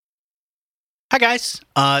Hi, guys.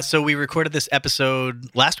 So we recorded this episode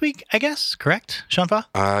last week, I guess, correct, Sean Fa?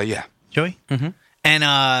 Yeah. Joey? Mm-hmm.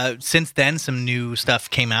 And since then, some new stuff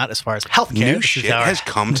came out as far as healthcare. New shit has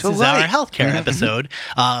come to light. This is light. our healthcare episode.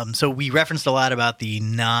 So we referenced a lot about the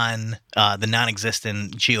non-existent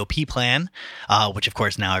GOP plan, which of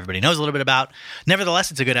course now everybody knows a little bit about.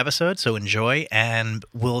 Nevertheless, it's a good episode, so enjoy, and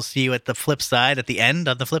we'll see you at the flip side. At the end,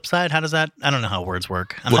 on the flip side, how does that? I don't know how words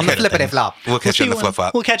work. I'm On not the good at flippity things. flop. We'll catch you on the flip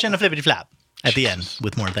flop. We'll catch you on the flippity flop at the end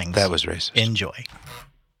with more things. That was racist. Enjoy.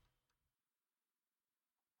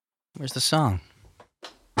 Where's the song?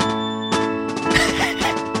 I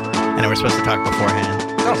know we're supposed to talk beforehand.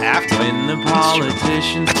 Don't have to. When the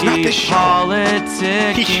politicians That's not keep this show.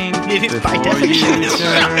 politicking It is by before definition. you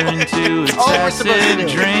turn to Oh, we're supposed to do excessive it.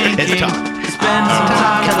 drinking. It's talk. Spend some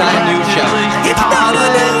time It's not a new show. It's not a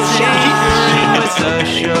new show. It's a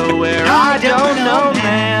show where I don't know,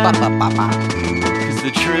 man. Cause the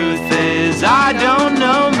truth is, I don't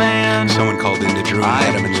know, man. Someone called into Drew and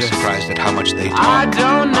Adam and was surprised at how much they I talk.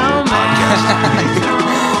 don't know, man.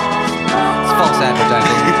 It's false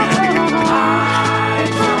advertising. I don't know, man.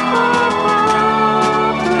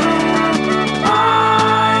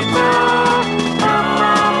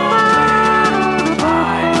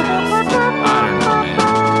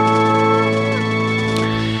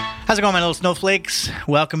 How's it going, my little snowflakes?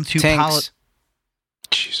 Welcome to Tinks.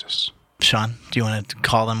 Jesus. Sean, do you want to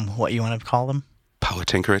call them what you want to call them?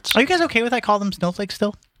 Politinkerates. Are you guys okay with I call them snowflakes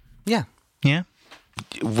still? Yeah. Yeah?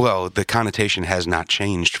 Well, the connotation has not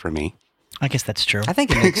changed for me. I guess that's true. I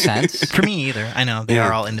think it makes sense. For me either. I know. They Yeah.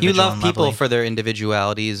 are all You individual love and people lovely. for their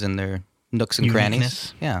individualities and their nooks and crannies.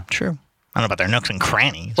 Uniqueness. Yeah. True. I don't know about their nooks and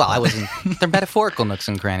crannies. Well, I wasn't. They're metaphorical nooks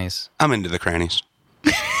and crannies. I'm into the crannies.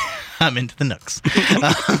 I'm into the nooks.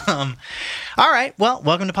 All right. Well,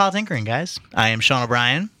 welcome to Politinkering, guys. I am Sean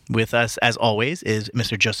O'Brien. With us, as always, is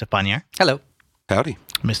Mr. Joseph Bonnier, Hello. Howdy.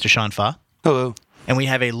 Mr. Sean Fa, Hello. and we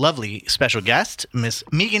have a lovely special guest, Miss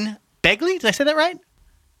Megan Begley. Did I say that right?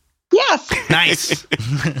 Yes. Nice.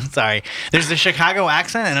 Sorry. There's the Chicago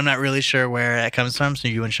accent, and I'm not really sure where it comes from, so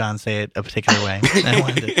you and Sean say it a particular way.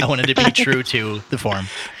 I wanted to be true to the form.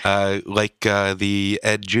 The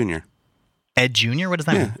Ed Jr. Ed Jr.? What does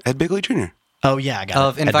that Yeah, mean? Ed Bigley Jr. Oh, yeah, I got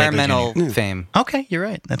Of it. Ed Begley environmental Jr. fame. Okay, you're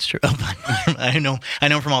right. That's true. I know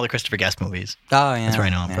him from all the Christopher Guest movies. Oh, yeah. That's where I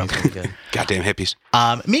know him Yeah, from. he's really good. Goddamn hippies.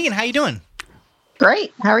 Megan, how you doing?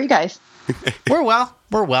 Great. How are you guys? We're well.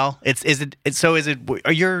 We're well.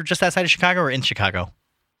 You're just outside of Chicago or in Chicago?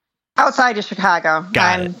 Outside of Chicago.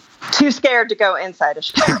 Got I'm too scared to go inside of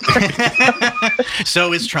Chicago.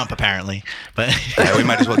 So is Trump, apparently. But We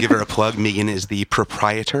might as well give her a plug. Megan is the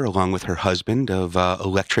proprietor, along with her husband, of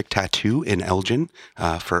Electric Tattoo in Elgin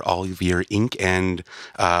for all of your ink and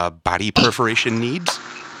body perforation needs.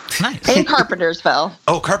 nice. In Carpentersville.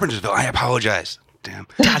 Oh, Carpentersville. I apologize. Damn.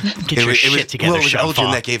 God, get your shit together, Well, it was Sean Elgin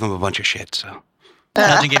Fa. that gave him a bunch of shit, so.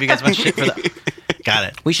 Elgin gave you guys a bunch of shit for that. Got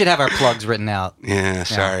it. We should have our plugs written out. Yeah,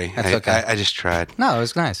 sorry. that's okay. I just tried. No, it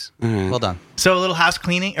was nice. Well done. So a little house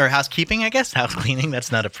cleaning or housekeeping, I guess. House cleaning.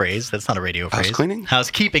 That's not a phrase. That's not a radio House phrase. cleaning?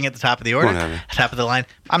 Housekeeping at the top of the order. Whatever. Top of the line.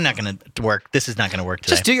 I'm not going to work. This is not going to work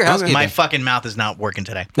today. Just do your housekeeping. My fucking mouth is not working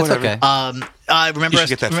today. That's Whatever. okay. Remember You should us,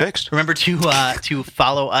 get that fixed. Remember to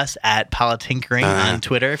follow us at Politinkering on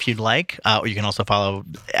Twitter if you'd like, or you can also follow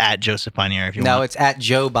at Joseph Bonnier if you No, want. it's at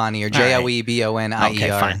Joe Bonnier, Joebonier. Okay,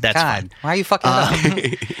 fine. That's God, fine. why are you fucking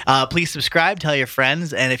it up? Please subscribe, tell your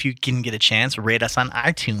friends, and if you can get a chance, rate us on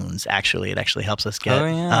iTunes. Actually, it actually helps us get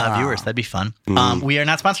viewers. That'd be fun. We are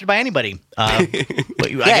not sponsored by anybody. Yeah,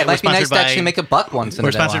 it might be nice to actually make a buck once in a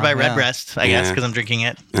We're while. sponsored by Yeah. Redbreast, I guess, Yeah. because I'm drinking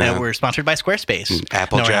it. Yeah. We're sponsored by Squarespace.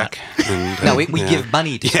 Applejack. And, No, we yeah. give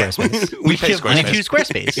money to Squarespace. we pay give money to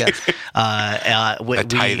Squarespace. Squarespace.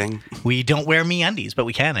 Tithing. We don't wear MeUndies, but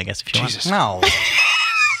we can, I guess, if you Jesus. No.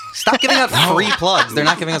 Stop giving out free plugs. They're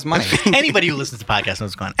not giving us money. want. Anybody who listens to podcasts knows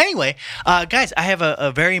what's going on. Anyway, guys, I have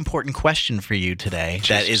a very important question for you today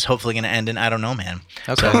that is hopefully going to end in I don't know, man.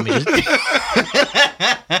 Okay. So let me just.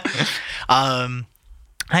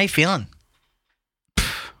 How you feeling?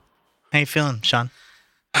 How you feeling, Sean?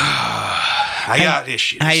 I got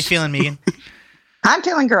issues. How you feeling, Megan? I'm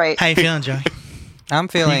feeling great. How you feeling, Joey? I'm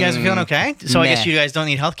feeling. You guys are feeling okay? So I guess meh. you guys don't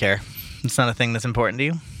need health care. It's not a thing that's important to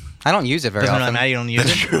you. I don't use it very Doesn't really often. matter. You don't use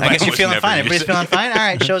it. true. I guess I you're feeling almost fine. never use Everybody's feeling fine. All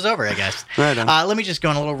right, show's over, I guess. Right on. Let me just go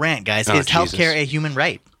on a little rant, guys. Oh, Is healthcare Jesus. a human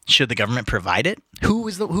right? Should the government provide it?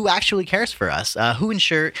 Who actually cares for us?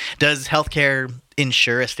 Does healthcare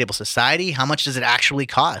ensure a stable society? How much does it actually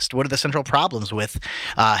cost? What are the central problems with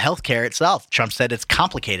healthcare itself? Trump said it's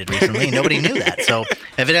complicated recently, and nobody knew that. So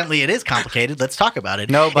evidently, it is complicated. Let's talk about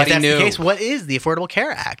it. Nobody if that's knew. the case, what is the Affordable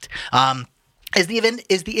Care Act? Is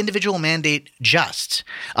the individual mandate just?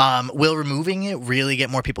 Will removing it really get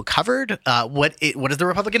more people covered? What is the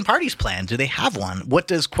Republican Party's plan? Do they have one? What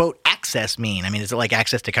does, quote, access mean? I mean, is it like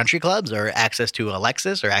access to country clubs or access to a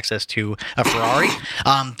Lexus or access to a Ferrari?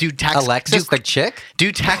 The chick?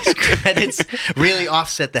 Do tax credits really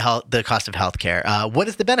offset the cost of healthcare? What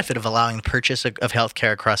is the benefit of allowing the purchase of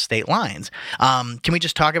healthcare across state lines? Can we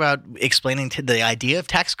just talk about explaining the idea of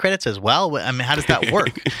tax credits as well? I mean, how does that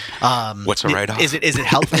work? What's a write-off? Is it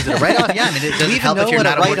help? Is it a write-off? Yeah, I mean, does it help if you're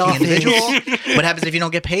not a working individual? What happens if you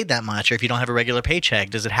don't get paid that much, or if you don't have a regular paycheck?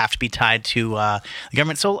 Does it have to be tied to the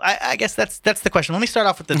government? So I guess that's the question. Let me start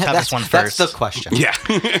off with the toughest one first. That's the question. Yeah.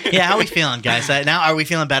 Yeah, how are we feeling, guys? Now, are we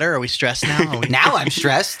feeling better? Are we stressed now? Now I'm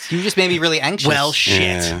stressed. You just made me really anxious. Well,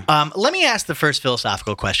 shit. Yeah. Let me ask the first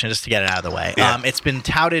philosophical question just to get it out of the way. Yeah. It's been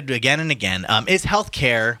touted again and again. Is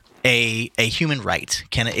healthcare a human right?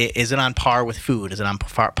 Is it on par with food? Is it on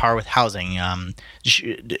par with housing?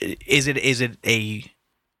 Is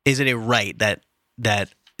it a right that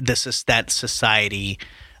society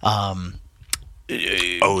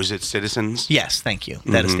Owes its citizens? Yes, thank you.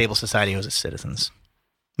 That a stable society owes its citizens.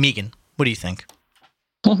 Megan, what do you think?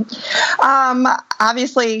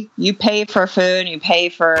 Obviously, you pay for food, you pay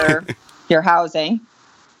for your housing.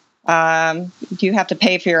 You have to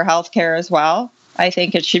pay for your health care as well. I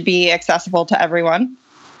think it should be accessible to everyone.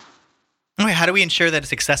 Okay, how do we ensure that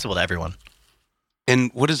it's accessible to everyone?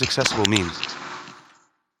 And what does accessible mean?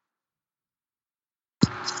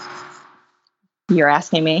 You're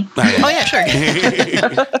asking me? Oh, yeah, sure.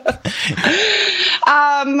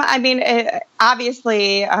 I mean,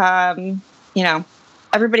 obviously,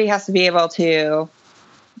 everybody has to be able to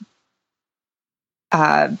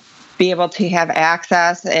have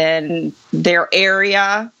access in their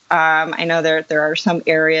area. I know there are some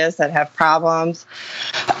areas that have problems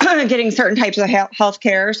getting certain types of health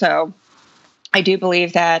care. So I do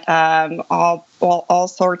believe that all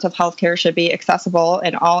sorts of healthcare should be accessible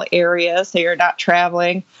in all areas, so you're not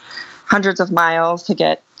traveling hundreds of miles to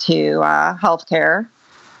get to healthcare.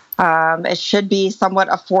 It should be somewhat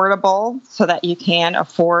affordable so that you can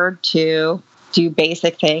afford to do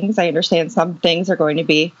basic things. I understand some things are going to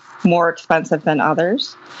be more expensive than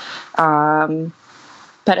others,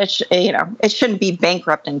 but it shouldn't be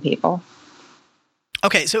bankrupting people.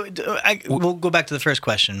 Okay, so we'll go back to the first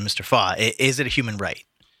question, Mr. Faw. Is it a human right?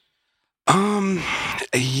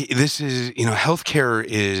 This is, healthcare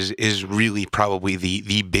is really probably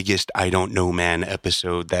the biggest I don't know man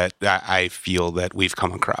episode that I feel that we've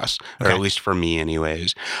come across, or at least for me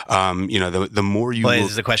anyways. The more you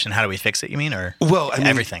is the question, how do we fix it, you mean, or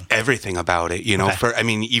everything about it,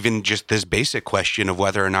 even just this basic question of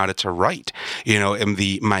whether or not it's a right,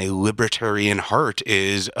 and my libertarian heart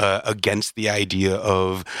is against the idea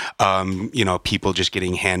of people just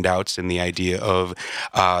getting handouts, and the idea of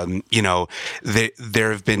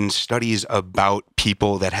there have been studies about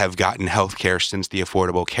people that have gotten health care since the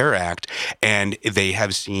Affordable Care Act, and they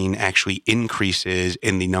have seen actually increases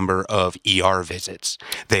in the number of ER visits.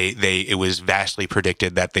 It was vastly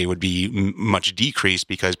predicted that they would be much decreased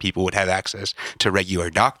because people would have access to regular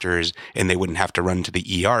doctors and they wouldn't have to run to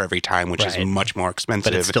the ER every time, which is much more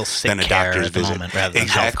expensive than a doctor's visit. Rather than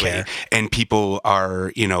exactly. And people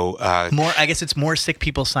are, more. I guess it's more sick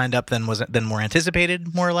people signed up than more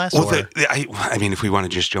anticipated, more or less. Well, if we want to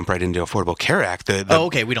just jump right into Affordable Care Act,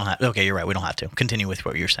 okay, we don't have. Okay, you're right. We don't have to continue with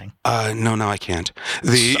what you're saying. No, I can't.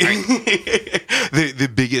 The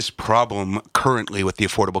biggest problem currently with the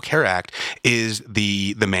Affordable Care Act is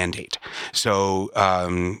the mandate. So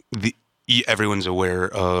everyone's aware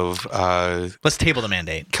of. Let's table the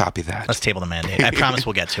mandate. Copy that. Let's table the mandate. I promise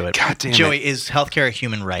we'll get to it. God damn Joey, it. is healthcare a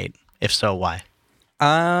human right? If so, why?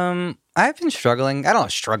 I've been struggling. I don't know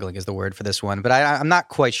if struggling is the word for this one, but I'm not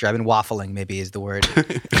quite sure. I've been waffling, maybe is the word.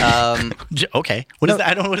 Okay. What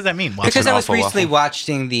does that mean? Waffle? Because I was recently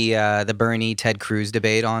watching the Bernie Ted Cruz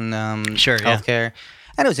debate on healthcare,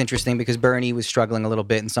 and it was interesting because Bernie was struggling a little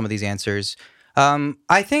bit in some of these answers. I don't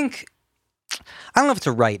know if it's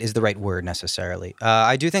is the right word necessarily.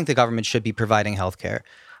 I do think the government should be providing healthcare.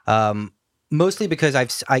 Mostly because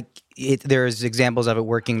there's examples of it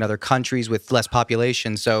working in other countries with less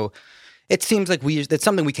population. So it seems like that's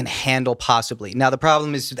something we can handle possibly. Now, the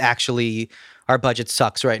problem is actually our budget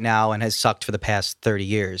sucks right now and has sucked for the past 30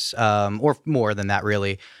 years, or more than that,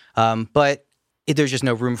 really. But there's just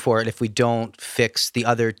no room for it if we don't fix the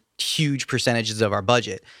other huge percentages of our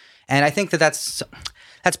budget. And I think that's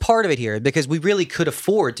part of it here, because we really could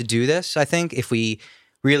afford to do this, I think, if we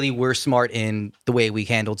really were smart in the way we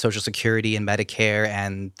handled Social Security and Medicare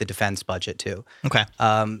and the defense budget too. Okay.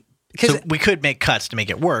 Because so we could make cuts to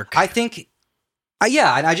make it work. I think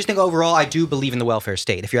Yeah, and I just think overall, I do believe in the welfare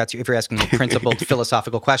state. If you're asking a principled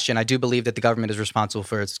philosophical question, I do believe that the government is responsible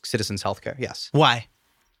for its citizens' healthcare. Yes. Why?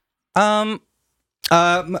 Sorry,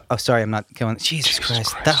 I'm not going. Jesus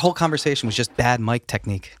Christ. That whole conversation was just bad mic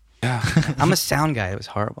technique. Yeah. I'm a sound guy. It was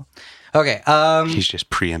horrible. Okay. He's just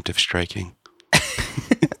preemptive striking.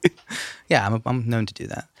 Yeah, I'm known to do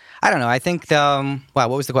that. I don't know. I think. Wow,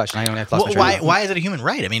 what was the question? I don't know. Why is it a human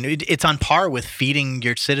right? I mean, it's on par with feeding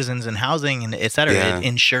your citizens and housing and et cetera,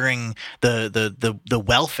 ensuring the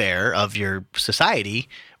welfare of your society.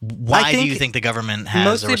 Why do you think the government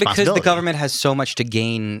has a responsibility? Mostly because the government has so much to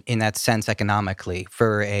gain in that sense economically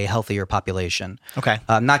for a healthier population. Okay.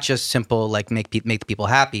 Not just simple like make the people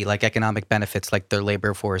happy, like economic benefits, like their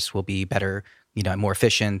labor force will be better, more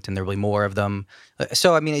efficient, and there will be more of them.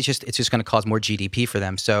 So I mean, it's just going to cause more GDP for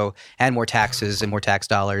them. So and more taxes and more tax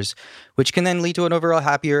dollars, which can then lead to an overall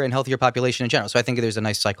happier and healthier population in general. So I think there's a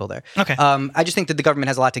nice cycle there. Okay. I just think that the government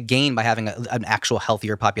has a lot to gain by having an actual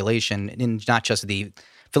healthier population, in not just the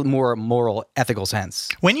more moral, ethical sense.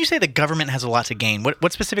 When you say the government has a lot to gain,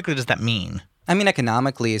 what specifically does that mean? I mean,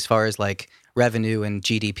 economically, as far as like revenue and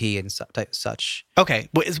GDP and such. Okay,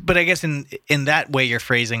 but I guess in that way, you're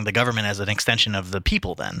phrasing the government as an extension of the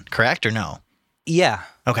people, then, correct or no? Yeah.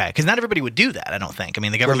 Okay, because not everybody would do that. I don't think. I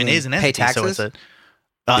mean, the government is an entity, pay taxes? So it's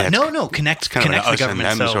connect the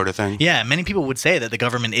government, so, sort of thing. Yeah, many people would say that the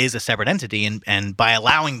government is a separate entity, and by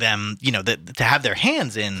allowing them, to have their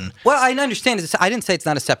hands in. Well, I understand. I didn't say it's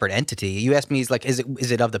not a separate entity. You asked me,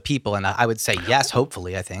 is it of the people, and I would say yes.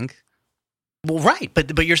 Hopefully, I think. Well, right,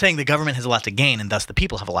 but you're saying the government has a lot to gain, and thus the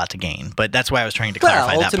people have a lot to gain. But that's why I was trying to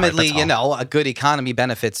clarify that part. Ultimately, a good economy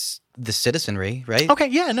benefits the citizenry, right? Okay,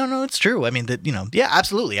 yeah, no, it's true. I mean,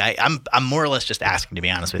 absolutely. I'm more or less just asking, to be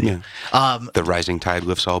honest with you. The rising tide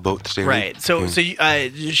lifts all boats. Right. So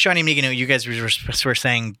Shawnee and Megan, you guys were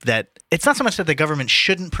saying that it's not so much that the government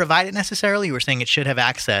shouldn't provide it necessarily. You were saying it should have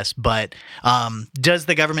access, but does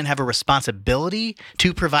the government have a responsibility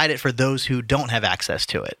to provide it for those who don't have access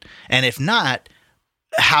to it? And if not,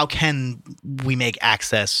 how can we make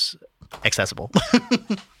access accessible?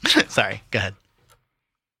 Sorry, go ahead.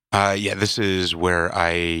 This is where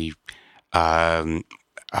I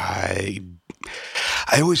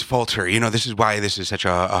always falter. This is why this is such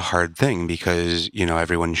a hard thing, because,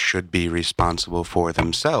 everyone should be responsible for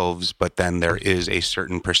themselves, but then there is a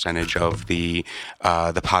certain percentage of the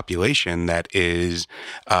population that is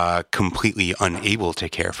completely unable to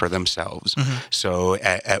care for themselves. Mm-hmm. So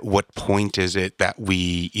at what point is it that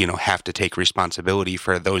we, have to take responsibility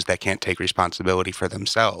for those that can't take responsibility for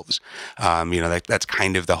themselves? That's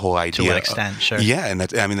kind of the whole idea. To what extent, sure. Yeah, and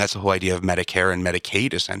that's the whole idea of Medicare and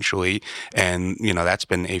Medicaid, essentially. And, that's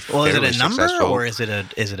been a fairly is it a number successful... or is it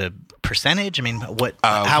a percentage? I mean, what?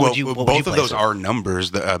 Both of those are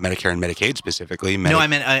numbers. The Medicare and Medicaid specifically. No, I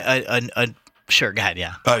meant sure. Go ahead.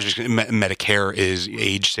 Yeah. Medicare is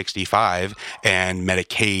age 65, and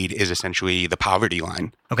Medicaid is essentially the poverty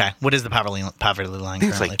line. Okay, what is the poverty line? I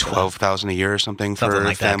think it's like $12,000 a year or something for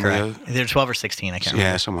like a family. That, either 12 or 16. I can't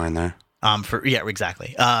remember. Yeah, somewhere in there.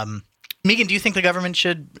 Exactly. Megan, do you think the government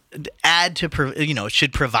should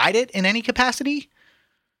should provide it in any capacity?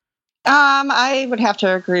 I would have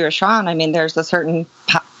to agree with Sean. I mean, there's a certain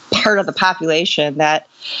part of the population that,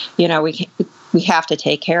 we have to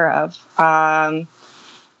take care of. Where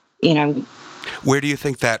do you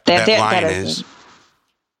think that line is?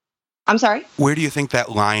 I'm sorry? Where do you think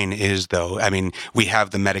that line is, though? I mean, we have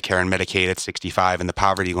the Medicare and Medicaid at 65 and the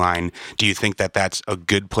poverty line. Do you think that that's a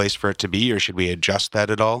good place for it to be, or should we adjust that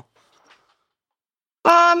at all?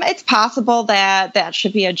 It's possible that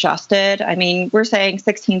should be adjusted. I mean, we're saying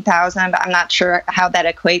 16,000, but I'm not sure how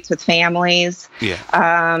that equates with families. Yeah.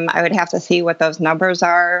 I would have to see what those numbers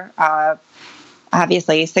are.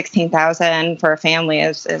 Obviously, 16,000 for a family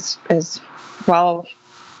is well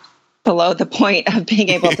below the point of being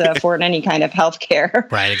able to afford any kind of health care.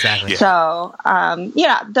 Right, exactly. Yeah. So,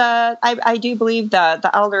 I do believe the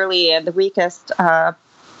elderly and the weakest,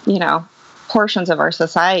 portions of our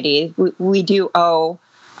society, we do owe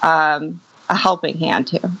a helping hand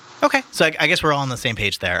to. Okay, so I guess we're all on the same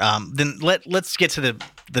page there. Then let's get to the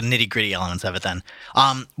nitty-gritty elements of it then.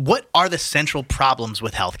 What are the central problems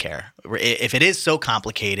with healthcare? If it is so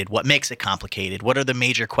complicated, what makes it complicated? What are the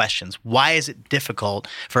major questions? Why is it difficult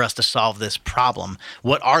for us to solve this problem?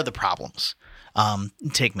 What are the problems?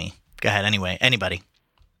 Take me. Go ahead, anyway. Anybody.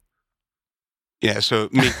 Yeah, so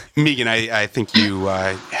Megan, I think you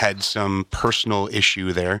had some personal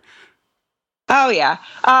issue there. Oh, yeah.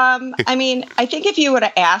 I mean, I think if you would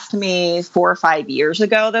have asked me 4 or 5 years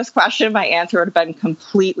ago this question, my answer would have been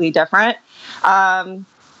completely different.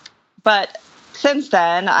 But since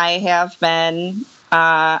then, I have been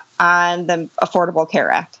on the Affordable Care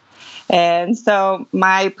Act. And so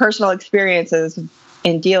my personal experiences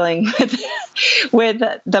in dealing with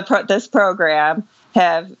this program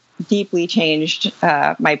have deeply changed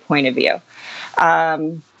my point of view.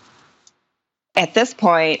 At this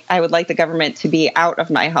point, I would like the government to be out of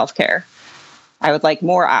my healthcare. I would like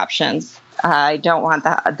more options. I don't want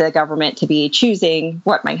the government to be choosing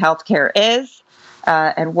what my healthcare is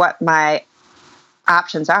and what my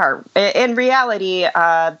options are. In reality,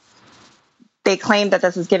 they claim that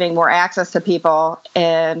this is giving more access to people,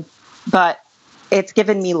 but it's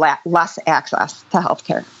given me less access to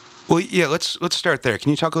healthcare. Well, yeah, let's start there.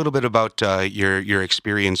 Can you talk a little bit about your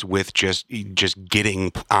experience with just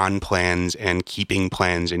getting on plans and keeping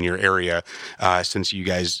plans in your area since you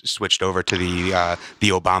guys switched over to the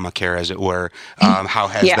Obamacare, as it were? How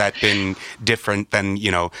has that been different than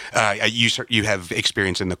you have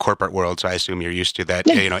experience in the corporate world, so I assume you're used to that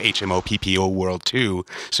HMO PPO world too.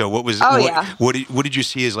 So what did you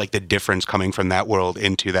see as like the difference coming from that world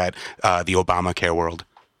into that the Obamacare world?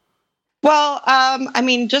 Well,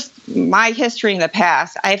 just my history in the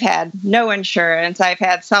past, I've had no insurance. I've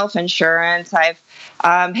had self-insurance. I've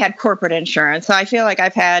had corporate insurance. So I feel like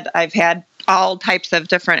I've had all types of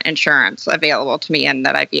different insurance available to me and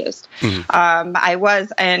that I've used. Mm-hmm. I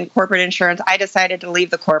was in corporate insurance. I decided to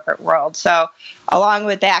leave the corporate world. So along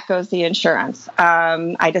with that goes the insurance.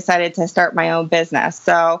 I decided to start my own business.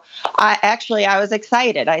 So I was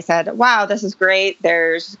excited. I said, wow, this is great.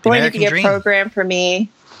 There's going to be a program for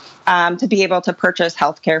me to be able to purchase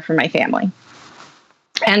healthcare for my family.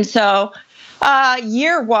 And so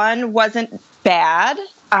year one wasn't bad.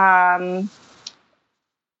 I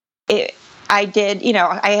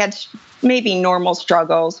had maybe normal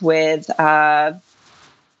struggles with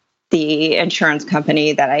the insurance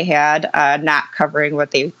company that I had, not covering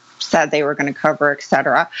what they said they were going to cover, et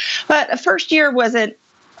cetera. But the first year wasn't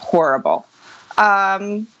horrible.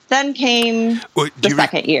 Then came the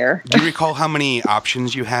second year. Do you recall how many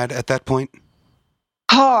options you had at that point?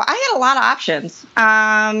 Oh, I had a lot of options.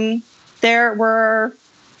 There were,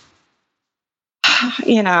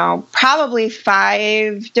 probably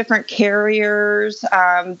 5 different carriers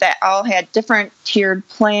that all had different tiered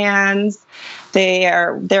plans.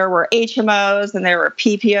 There were HMOs and there were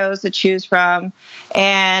PPOs to choose from.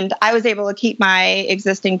 And I was able to keep my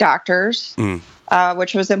existing doctors,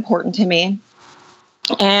 which was important to me.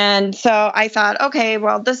 And so I thought, okay,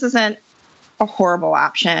 well, this isn't a horrible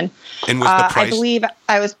option. And was the price? I believe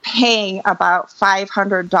I was paying about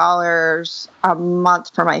 $500 a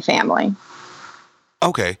month for my family.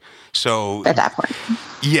 Okay. So at that point.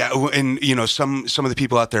 Yeah, and some of the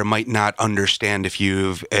people out there might not understand if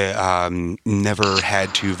you've never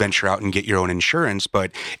had to venture out and get your own insurance,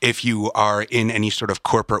 but if you are in any sort of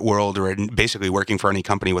corporate world or basically working for any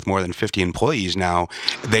company with more than 50 employees now,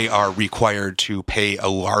 they are required to pay a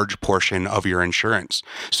large portion of your insurance.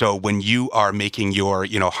 So when you are making your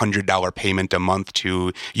 $100 payment a month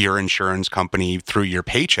to your insurance company through your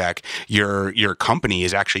paycheck, your company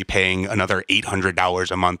is actually paying another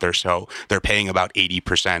 $800 a month or so. They're paying about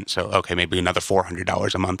 80%. So, okay, maybe another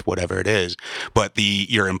 $400 a month, whatever it is. But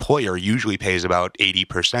your employer usually pays about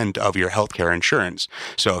 80% of your healthcare insurance.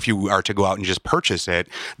 So if you are to go out and just purchase it,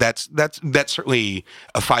 that's certainly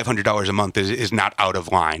 $500 a month is not out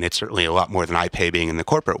of line. It's certainly a lot more than I pay being in the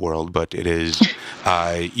corporate world, but it is,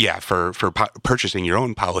 for purchasing your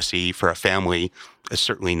own policy for a family is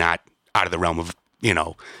certainly not out of the realm of,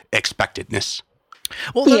 expectedness.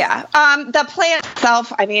 Well, the plan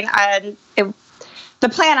itself, the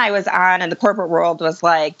plan I was on in the corporate world was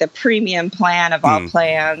like the premium plan of all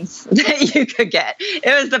plans that you could get.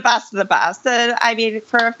 It was the best of the best. And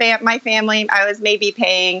for my family, I was maybe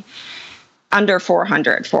paying under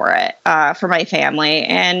 $400 for it for my family,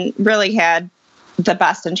 and really had the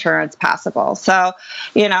best insurance possible. So,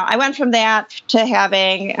 I went from that to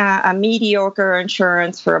having a mediocre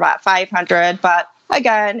insurance for about $500, but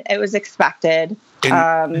again, it was expected.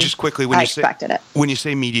 And just quickly, when you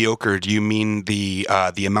say mediocre, do you mean the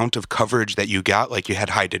amount of coverage that you got, like you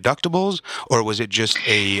had high deductibles, or was it just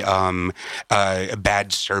a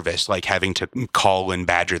bad service, like having to call and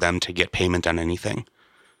badger them to get payment on anything?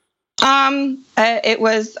 It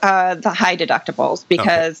was the high deductibles,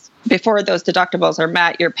 because before those deductibles are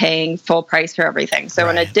met, you're paying full price for everything. So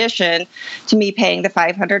in addition to me paying the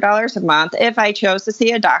 $500 a month, if I chose to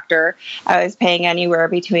see a doctor, I was paying anywhere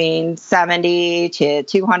between $70 to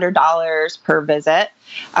 $200 per visit.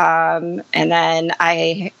 And then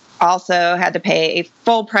I also had to pay a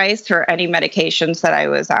full price for any medications that I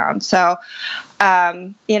was on. So,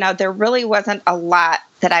 there really wasn't a lot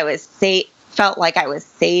that I was felt like I was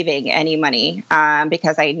saving any money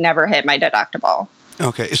because I never hit my deductible.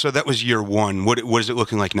 Okay, so that was year one. What is it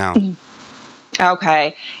looking like now?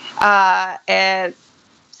 Okay. And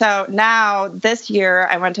so now this year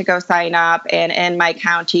I went to go sign up, and in my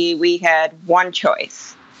county we had one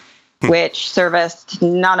choice, which serviced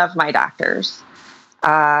none of my doctors,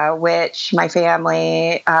 which my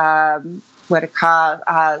family would cost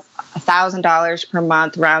 $1,000 per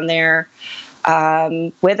month around there,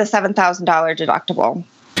 with a $7,000 deductible.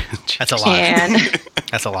 That's a lot. And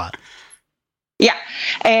that's a lot. Yeah.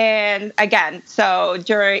 And again, so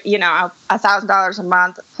during, $1,000 a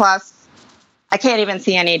month plus, I can't even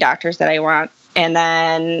see any doctors that I want. And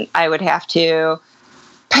then I would have to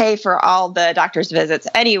pay for all the doctor's visits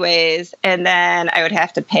anyways. And then I would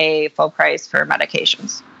have to pay full price for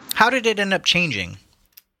medications. How did it end up changing?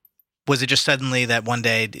 Was it just suddenly that one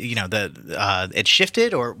day, it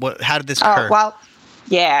shifted, or what? How did this occur? Well,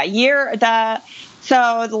 yeah,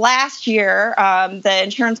 So the last year, the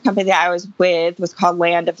insurance company that I was with was called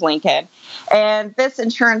Land of Lincoln. And this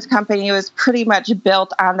insurance company was pretty much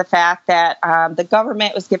built on the fact that the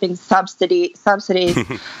government was giving subsidies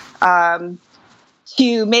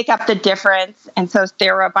to make up the difference. And so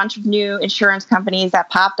there were a bunch of new insurance companies that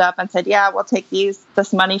popped up and said, yeah, we'll take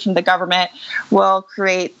this money from the government. We'll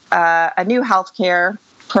create a new healthcare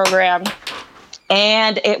program.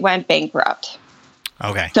 And it went bankrupt.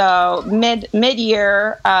 Okay. So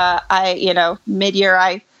mid-year,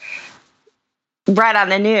 I read on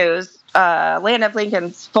the news, Land of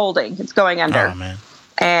Lincoln's folding. It's going under. Oh, man.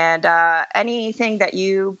 And anything that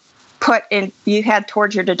you had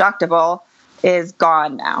towards your deductible is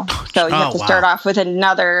gone now. So you have to start off with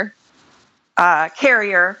another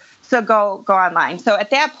carrier. So go online. So at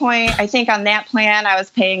that point, I think on that plan, I was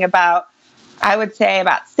paying about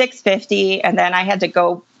 $650, and then I had to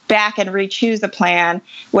go back and re-choose a plan,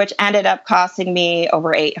 which ended up costing me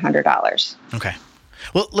over $800. Okay.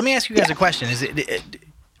 Well, let me ask you guys a question.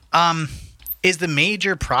 Is the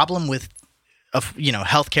major problem with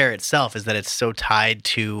healthcare itself is that it's so tied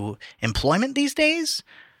to employment these days?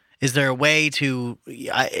 Is there a way to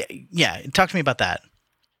talk to me about that.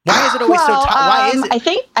 Why is it always so tied? Why is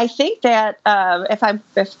it? I think that if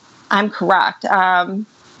I'm correct,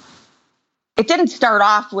 it didn't start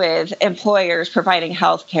off with employers providing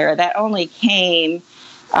health care. That only came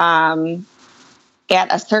at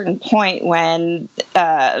a certain point when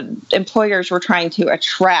employers were trying to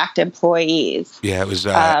attract employees. Yeah, it was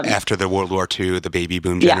after the World War II, the baby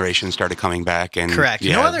boom generation started coming back. And correct.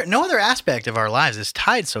 Yeah. No other aspect of our lives is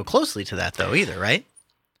tied so closely to that, though, either, right?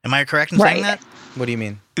 Am I correct in saying that? What do you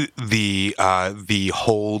mean? The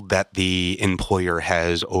hold that the employer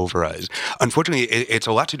has over us. Unfortunately, it's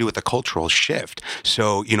a lot to do with the cultural shift.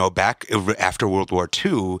 So, back after World War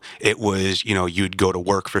II, it was, you'd go to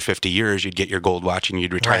work for 50 years, you'd get your gold watch, and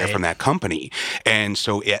you'd retire from that company. And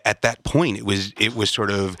so at that point, it was sort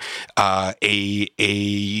of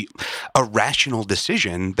a rational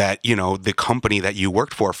decision that, the company that you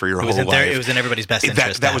worked for your whole life. It was in everybody's best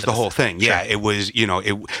interest. That was the whole thing. Sure. Yeah, it was,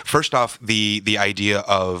 first off, the idea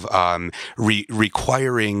of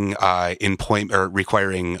requiring employment or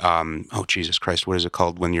requiring Jesus Christ, what is it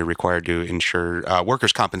called when you're required to insure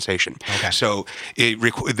workers' compensation? Okay. So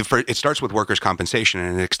it starts with workers' compensation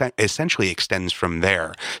and it essentially extends from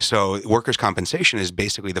there. So workers' compensation is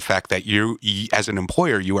basically the fact that you as an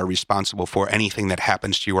employer, you are responsible for anything that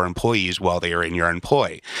happens to your employees while they are in your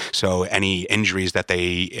employ. So any injuries that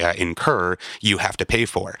they incur, you have to pay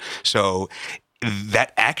for. So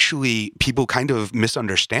that actually, people kind of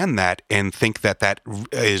misunderstand that and think that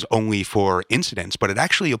is only for incidents, but it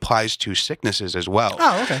actually applies to sicknesses as well.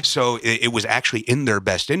 Oh, okay. So it was actually in their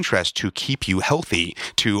best interest to keep you healthy,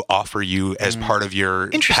 to offer you as part of your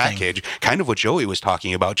package, kind of what Joey was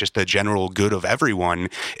talking about, just the general good of everyone.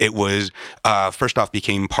 It was, first off,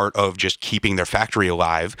 became part of just keeping their factory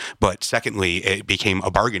alive, but secondly, it became a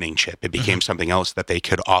bargaining chip. It became something else that they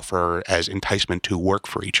could offer as enticement to work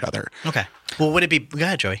for each other. Okay. Well, would it be? Go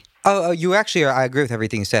ahead, Joey. Oh, you actually I agree with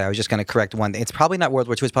everything you said. I was just going to correct one thing. It's probably not World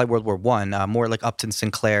War II. It's probably World War I. More like Upton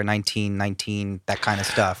Sinclair, 1919, that kind of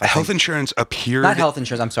stuff. Health insurance appeared. Not health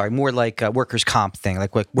insurance. I'm sorry. More like workers' comp thing,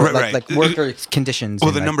 like workers' conditions.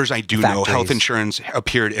 Well, the numbers I do know, health insurance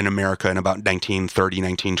appeared in America in about 1930,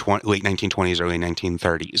 1920, late 1920s, early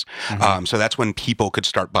 1930s. Mm-hmm. So that's when people could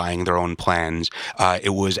start buying their own plans.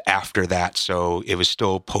 It was after that, so it was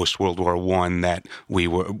still post World War I that we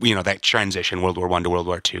were, that transition, World War I to World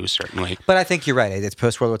War II. Certainly. But I think you're right. It's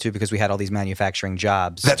post-World War II because we had all these manufacturing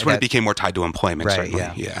jobs. That's when it became more tied to employment, right,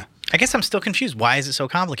 certainly. Yeah. I guess I'm still confused. Why is it so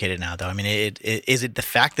complicated now, though? I mean, is it the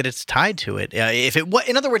fact that it's tied to it?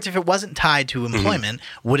 In other words, if it wasn't tied to employment,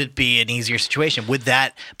 would it be an easier situation? Would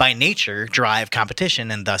that, by nature, drive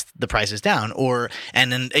competition and thus the prices down?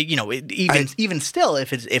 Even still,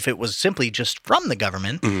 if it was simply just from the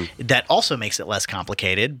government, that also makes it less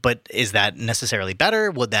complicated. But is that necessarily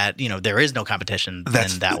better? Would that, there is no competition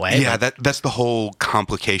in that way? Yeah, that's the whole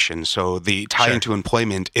complication. So the tie into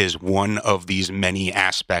employment is one of these many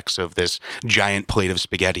aspects of this giant plate of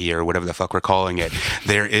spaghetti or whatever the fuck we're calling it.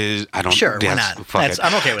 There is, I don't. Sure, why not?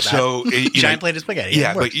 I'm okay with that. So giant plate of spaghetti.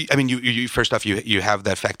 Yeah, but I mean, you first off, you have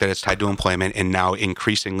the fact that it's tied to employment, and now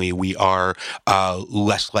increasingly we are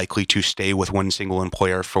less likely to stay with one single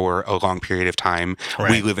employer for a long period of time.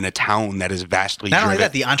 Right. We live in a town that is vastly not only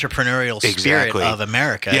that, the entrepreneurial spirit of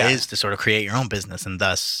America is to sort of create your own business, and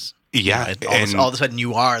thus. Yeah, all of a sudden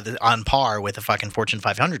you are on par with a fucking Fortune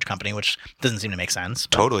 500 company, which doesn't seem to make sense.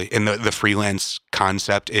 But. Totally, and the freelance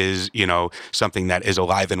concept is something that is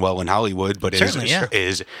alive and well in Hollywood, but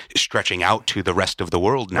is stretching out to the rest of the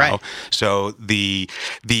world now. Right. So the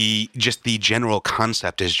general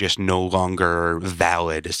concept is just no longer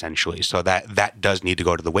valid, essentially. So that does need to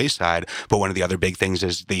go to the wayside. But one of the other big things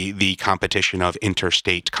is the competition of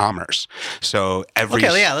interstate commerce. So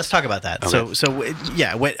let's talk about that.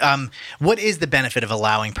 Okay. What is the benefit of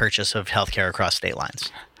allowing purchase of healthcare across state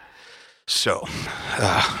lines? So,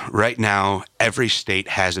 right now, every state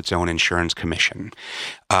has its own insurance commission.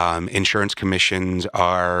 Insurance commissions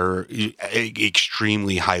are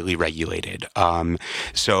extremely highly regulated. And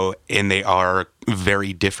they are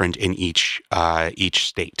very different in each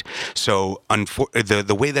state. So,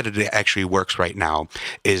 the way that it actually works right now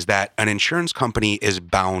is that an insurance company is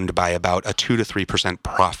bound by about a 2 to 3%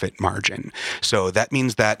 profit margin. So that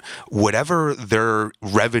means that whatever their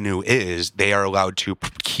revenue is, they are allowed to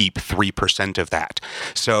keep 3% of that.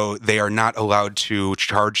 So they are not allowed to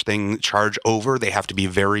charge over. They have to be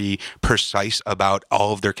very precise about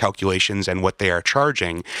all of their calculations and what they are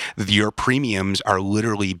charging. Your premiums are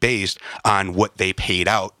literally based on what they paid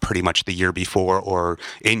out pretty much the year before or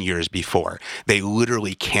in years before. They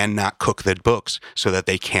literally cannot cook the books so that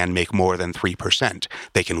they can make more than 3%.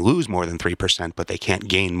 They can lose more than 3%, but they can't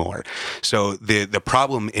gain more. So the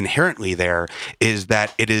problem inherently there is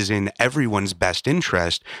that it is in everyone's best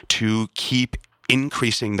interest to keep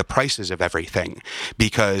increasing the prices of everything,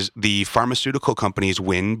 because the pharmaceutical companies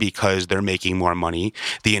win because they're making more money.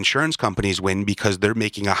 The insurance companies win because they're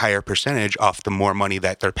making a higher percentage off the more money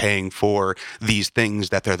that they're paying for these things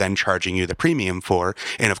that they're then charging you the premium for.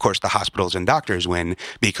 And of course, the hospitals and doctors win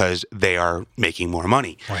because they are making more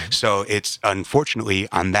money. Right. So it's unfortunately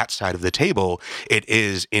on that side of the table, it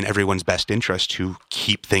is in everyone's best interest to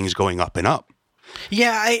keep things going up and up.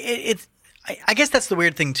 Yeah, I guess that's the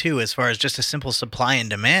weird thing, too, as far as just a simple supply and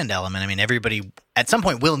demand element. I mean, everybody at some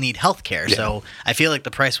point will need healthcare. Yeah. So I feel like the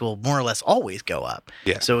price will more or less always go up.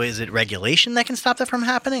 Yeah. So is it regulation that can stop that from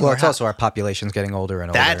happening? Well, it's also our population's getting older and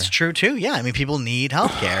older. That's true, too. Yeah. I mean, people need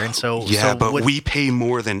healthcare. And so. Yeah, but we pay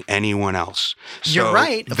more than anyone else. So you're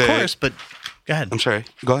right, of course, but go ahead. I'm sorry.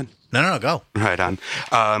 Go ahead. No, go. Right on.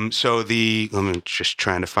 Let me just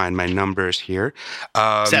trying to find my numbers here.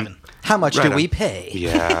 7. How much do we pay?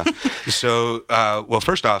 Yeah. So,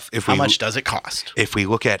 first off, how much does it cost? If we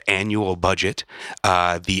look at annual budget,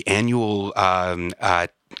 the annual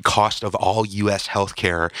cost of all U.S.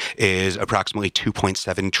 healthcare is approximately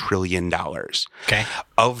 $2.7 trillion. Okay.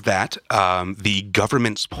 Of that, the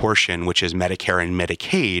government's portion, which is Medicare and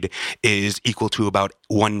Medicaid, is equal to about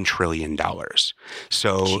 $1 trillion.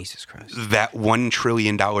 So Jesus Christ. That $1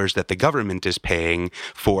 trillion that the government is paying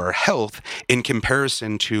for health, in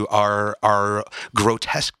comparison to our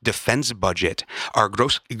grotesque defense budget, our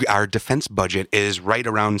defense budget is right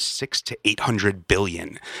around $600 to $800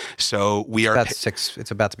 billion. So we are.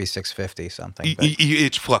 It's about to be 650 something.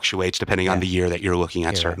 It fluctuates depending on the year that you're looking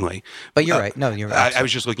at, certainly. Right. But you're right. No, you're right. I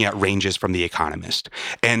was just looking at ranges from The Economist.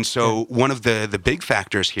 And so one of the big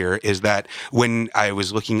factors here is that when I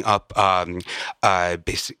was looking up the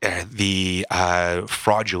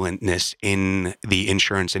fraudulentness in the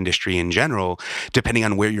insurance industry in general, depending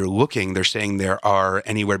on where you're looking, they're saying there are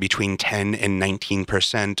anywhere between 10 and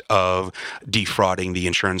 19% of defrauding the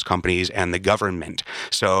insurance companies and the government.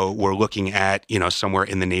 So we're looking at, somewhere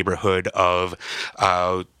in the neighborhood of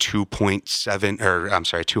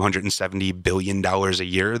 $270 billion a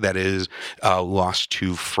year that is lost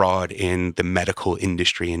to fraud in the medical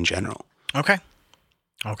industry in general. Okay.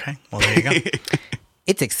 Well, there you go.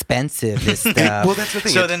 it's expensive, this stuff. Well, that's the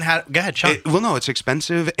thing. So then go ahead, Sean. No, it's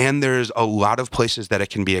expensive, and there's a lot of places that it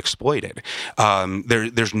can be exploited.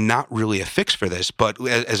 There's not really a fix for this, but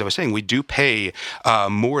as I was saying, we do pay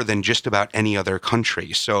more than just about any other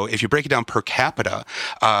country. So if you break it down per capita,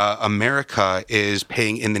 America is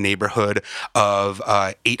paying in the neighborhood of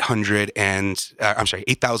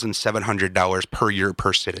 $8,700 per year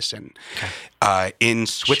per citizen. Okay. In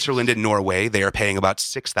Switzerland and Norway, they are paying about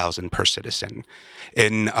 $6,000 per citizen.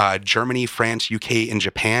 In Germany, France, UK, and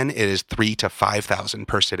Japan, it is $3,000 to $5,000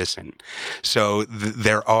 per citizen. So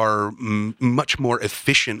there are much more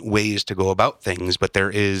efficient ways to go about things, but there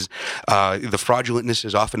is the fraudulentness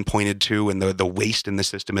is often pointed to, and the waste in the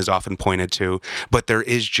system is often pointed to. But there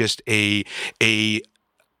is just a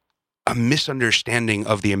misunderstanding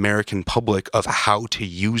of the American public of how to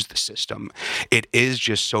use the system. It is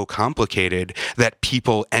just so complicated that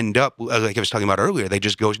people end up, like I was talking about earlier, they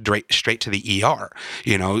just go straight to the ER.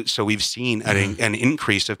 So we've seen an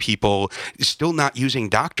increase of people still not using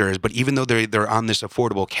doctors, but even though they're on this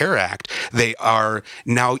Affordable Care Act, they are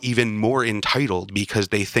now even more entitled because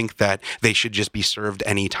they think that they should just be served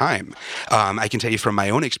anytime. I can tell you from my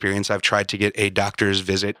own experience, I've tried to get a doctor's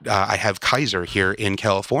visit. I have Kaiser here in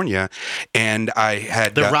California, and I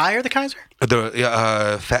had the Rye or the Kaiser?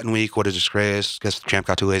 The Fat and Weak, what a disgrace. Guess the champ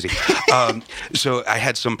got too lazy. So I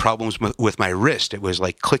had some problems with my wrist. It was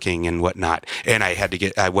like clicking and whatnot. And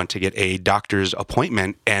I went to get a doctor's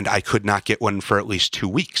appointment, and I could not get one for at least 2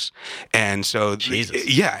 weeks. And so,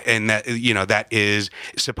 and that is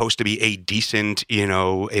supposed to be a decent,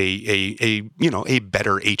 a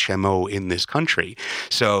better HMO in this country.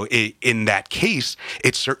 So in that case,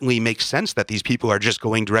 it certainly makes sense that these people are just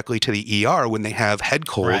going directly to the ER when they have head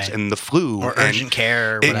colds and the flu. Or urgent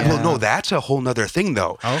care. Or whatever. Well, no, that's a whole nother thing,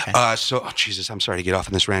 though. Oh, okay. Jesus, I'm sorry to get off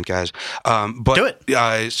on this rant, guys. But do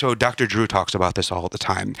it. So Dr. Drew talks about this all the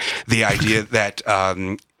time. The idea that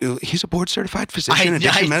he's a board-certified physician,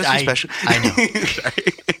 addiction medicine specialist. I know. Sorry.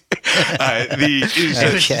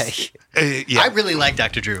 I really like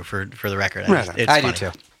Dr. Drew, for the record. I do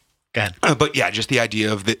too. Go ahead. But yeah, just the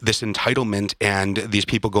idea of this entitlement and these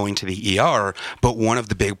people going to the ER. But one of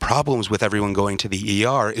the big problems with everyone going to the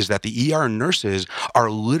ER is that the ER nurses are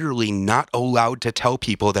literally not allowed to tell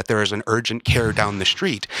people that there is an urgent care down the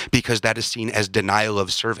street because that is seen as denial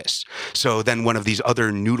of service. So then one of these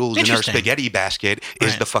other noodles in our spaghetti basket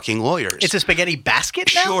is the fucking lawyers. It's a spaghetti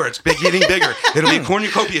basket now? Sure, it's getting bigger. It'll be a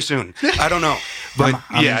cornucopia soon. I don't know. But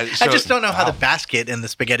I just don't know how the basket and the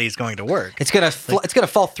spaghetti is going to work. It's gonna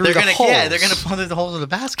fall through the holes. Yeah, they're going to fall through the holes of the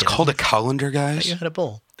basket. It's called a colander, guys. You had a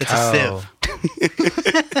bowl. It's a sieve.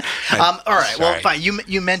 All right. Well, fine.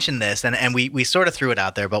 You mentioned this, and we sort of threw it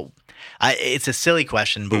out there, but it's a silly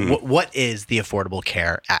question. But what is the Affordable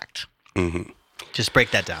Care Act? Mm-hmm. Just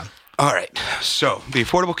break that down. All right. So the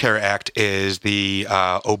Affordable Care Act is the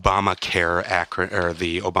Obamacare Act, or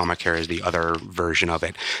the Obamacare is the other version of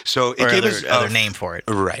it. So it gave us other name for it.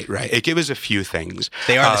 Right. It gave us a few things.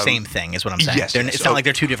 They are the same thing, is what I'm saying. Yes. It's not like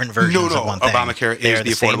they're two different versions of one thing. Obamacare is the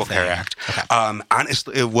Affordable Care Act. Okay.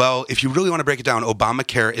 Honestly, well, if you really want to break it down,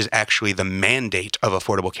 Obamacare is actually the mandate of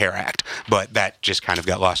Affordable Care Act, but that just kind of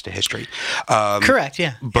got lost to history. Correct.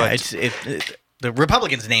 Yeah. But the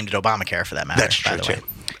Republicans named it Obamacare, for that matter. That's true too.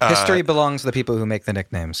 History belongs to the people who make the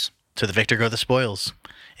nicknames. To the victor go the spoils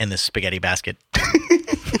in this spaghetti basket.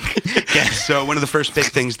 So one of the first big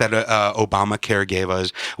things that Obamacare gave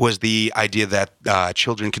us was the idea that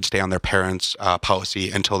children could stay on their parents'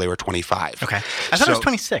 policy until they were 25. Okay. I thought it was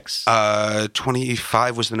 26.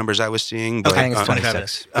 25 was the numbers I was seeing. But, I think it's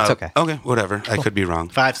 26. It's okay. Okay, whatever. Cool. I could be wrong.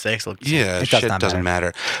 5, 6. Yeah, shit doesn't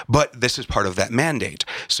matter. But this is part of that mandate.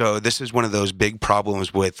 So this is one of those big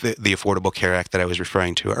problems with the Affordable Care Act that I was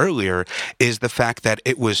referring to earlier, is the fact that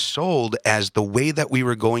it was sold as the way that we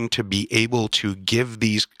were going to be able to give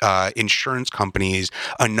these insurance companies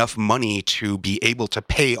enough money to be able to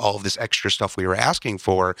pay all of this extra stuff we were asking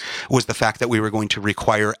for, was the fact that we were going to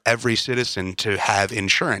require every citizen to have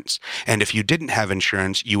insurance. And if you didn't have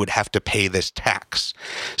insurance, you would have to pay this tax.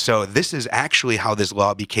 So this is actually how this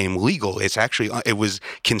law became legal. It was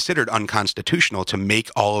considered unconstitutional to make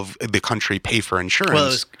all of the country pay for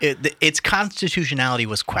insurance. Well, its constitutionality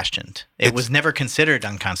was questioned. It was never considered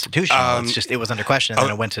unconstitutional. It was under question, and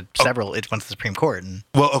then it went to the Supreme Court.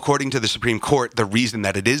 Well, according to the Supreme Court, the reason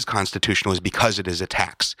that it is constitutional is because it is a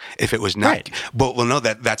tax. If it was not, Right. but we'll know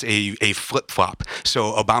that that's a flip-flop.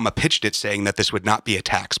 So Obama pitched it saying that this would not be a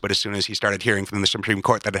tax, but as soon as he started hearing from the Supreme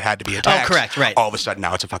Court that it had to be a tax, correct, right. all of a sudden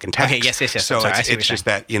now it's a fucking tax. Okay, yes. So I'm sorry, I it's see what you're just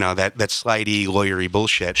that, that slidey, lawyery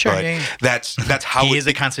bullshit. Sure, but yeah. that's how He is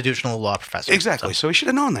a constitutional law professor. Exactly. So he should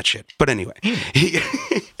have known that shit. But anyway,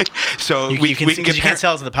 so we can get you can't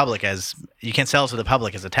sell it to the public as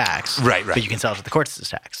a tax, right. But you can sell it to the courts as a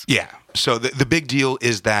tax. Yeah. So the big deal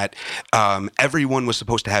is that everyone was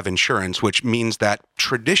supposed to have insurance, which means that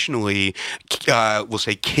traditionally, we'll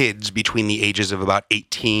say kids between the ages of about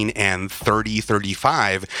 18 and 30,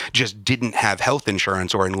 35 just didn't have health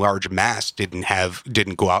insurance, or in large mass didn't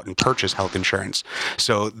go out and purchase health insurance.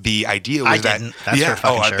 So the idea was That's for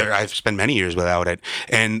fucking sure. I've spent many years without it,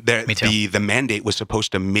 and Me too. the mandate was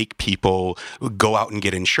supposed to make people go out and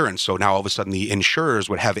get insurance. So now all of a sudden the insurers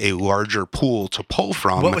would have a larger pool to pull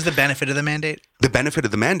from. What was the benefit of the mandate? The benefit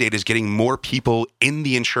of the mandate is getting more people in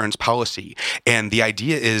the insurance policy. And the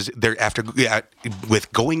idea is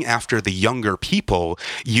with going after the younger people,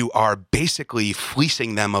 you are basically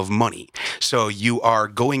fleecing them of money. So you are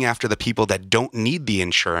going after the people that don't need the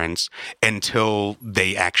insurance until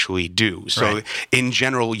they actually do. So Right. in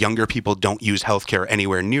general, younger people don't use healthcare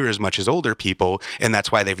anywhere near as much as older people, and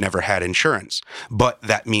that's why they've never had insurance. But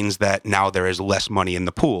that means that now there is less money in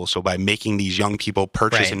the pool. So by making these young people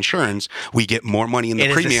purchase Right. insurance, we get more money in the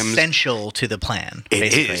premiums. It is essential to the plan. It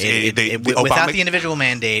basically. is. Without the individual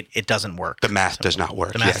mandate, it doesn't work. The math does not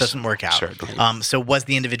work. The math yes. doesn't work out. Certainly. So was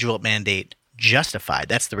the individual mandate justified?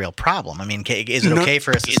 That's the real problem. I mean, is it okay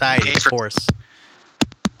for a society to force?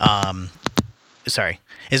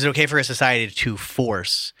 Is it okay for a society to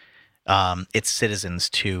force its citizens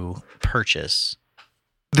to purchase?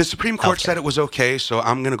 The Supreme Court said it was okay, so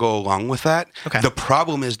I'm going to go along with that. Okay. The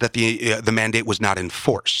problem is that the mandate was not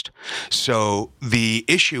enforced. So the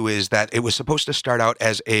issue is that it was supposed to start out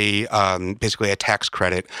as basically a tax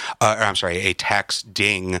credit, a tax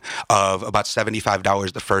ding of about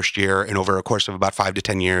 $75 the first year, and over a course of about 5 to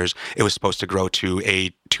 10 years, it was supposed to grow to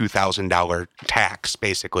a $2,000 tax,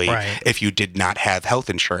 basically, Right. if you did not have health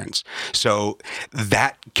insurance. So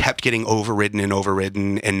that kept getting overridden,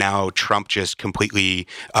 and now Trump just completely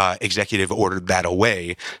executive ordered that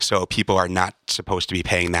away. So people are not supposed to be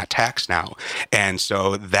paying that tax now. And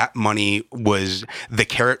so that money the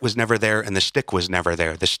carrot was never there and the stick was never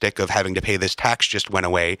there. The stick of having to pay this tax just went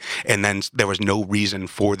away. And then there was no reason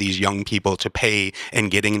for these young people to pay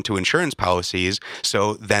and getting into insurance policies.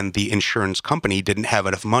 So then the insurance company didn't have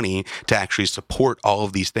enough money to actually support all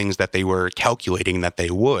of these things that they were calculating that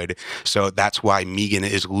they would. So that's why Megan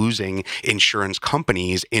is losing insurance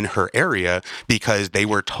companies in her area, because they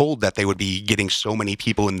were told that they would be getting so many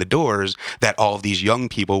people in the doors that all of these young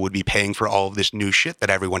people would be paying for all of this new shit that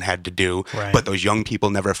everyone had to do. Right. But those young people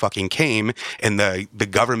never fucking came, and the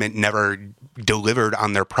government never delivered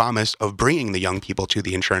on their promise of bringing the young people to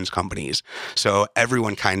the insurance companies. So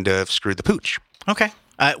everyone kind of screwed the pooch. Okay.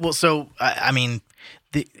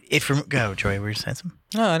 Go, Joy, were you saying something?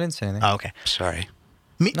 No, I didn't say anything. Oh, okay. Sorry.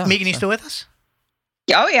 Megan, you still with us?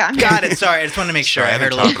 Oh, yeah. Got it. Sorry, I just wanted to make sure. Sorry, I I've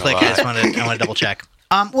heard a been little click. talking a I want to double check.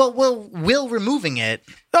 Will removing it.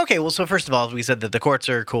 Okay, well, so first of all, we said that the courts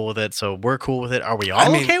are cool with it, so we're cool with it. Are we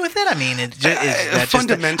all okay with it? I mean,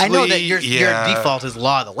 fundamentally, I know that your yeah. default is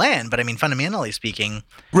law of the land, but I mean, fundamentally speaking,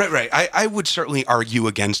 Right. I would certainly argue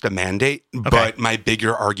against a mandate, but my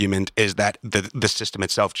bigger argument is that the system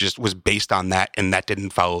itself just was based on that, and that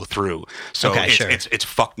didn't follow through. So it's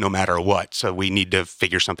fucked no matter what. So we need to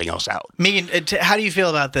figure something else out. Megan, how do you feel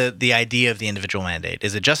about the idea of the individual mandate?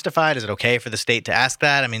 Is it justified? Is it okay for the state to ask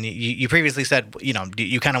that? I mean, you previously said,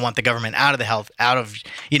 you kind of want the government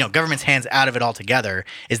government's hands out of it altogether.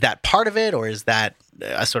 Is that part of it, or is that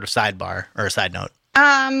a sort of sidebar or a side note?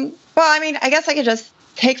 Well, I mean, I guess I could just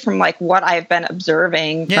take from what I've been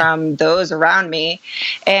observing from those around me.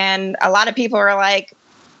 And a lot of people are like,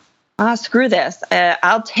 oh, screw this.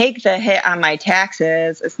 I'll take the hit on my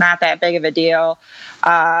taxes. It's not that big of a deal.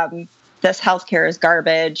 This healthcare is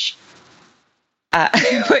garbage.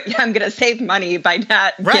 I'm going to save money by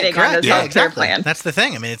not getting on this healthcare plan. That's the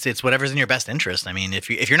thing. I mean, it's whatever's in your best interest. I mean, if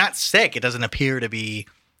you're not sick, it doesn't appear to be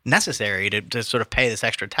necessary to sort of pay this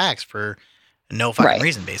extra tax for no fucking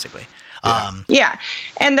reason, basically. Yeah.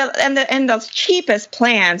 And the cheapest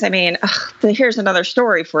plans, I mean, here's another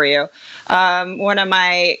story for you. One of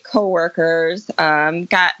my coworkers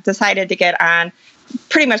decided to get on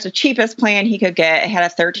pretty much the cheapest plan he could get. It had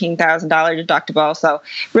a $13,000 deductible, so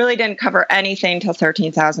really didn't cover anything till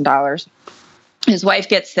 $13,000. his wife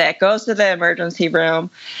gets sick, goes to the emergency room.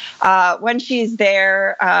 When she's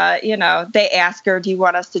there, they ask her, do you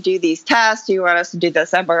want us to do these tests? Do you want us to do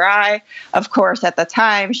this MRI? Of course, at the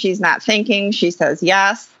time, she's not thinking. She says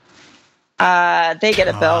yes. They get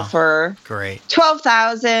a bill for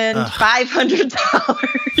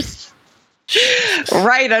 $12,500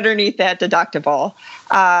 right underneath that deductible.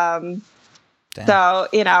 So,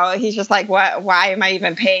 he's just like, what? Why am I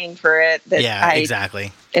even paying for it?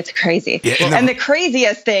 Exactly. It's crazy. Yeah, and the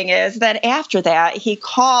craziest thing is that after that, he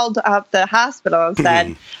called up the hospital and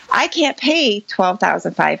said, I can't pay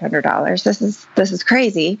 $12,500. This is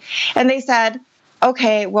crazy. And they said,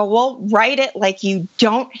 okay, well, we'll write it like you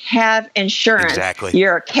don't have insurance. Exactly.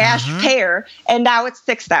 You're a cash payer. And now it's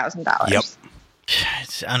 $6,000. Yep.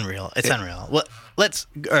 It's unreal. It's unreal. Well, let's.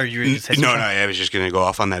 Or you no, I was just going to go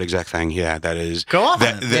off on that exact thing. Yeah, that is. Go off.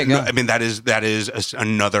 I mean, that is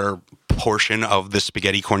another portion of the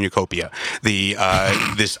spaghetti cornucopia. The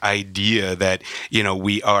this idea that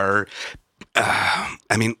we are.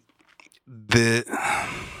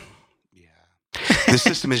 The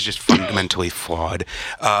system is just fundamentally flawed.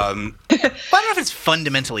 I don't know if it's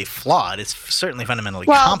fundamentally flawed. It's certainly fundamentally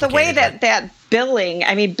complicated. The way that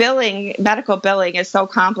medical billing is so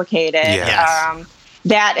complicated. Yes.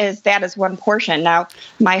 That is one portion. Now,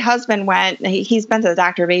 my husband he's been to the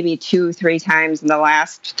doctor maybe 2-3 times in the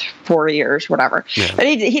last 4 years, whatever. Yeah. But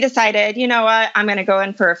he decided, you know what, I'm going to go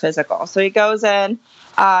in for a physical. So he goes in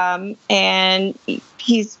and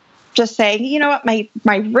he's just saying, you know what, my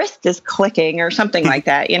wrist is clicking or something like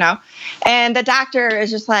that, And the doctor is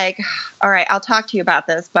just like, all right, I'll talk to you about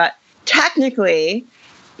this. But technically,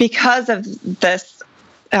 because of this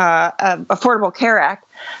Affordable Care Act,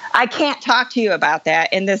 I can't talk to you about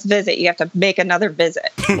that in this visit. You have to make another visit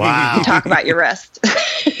to talk about your wrist.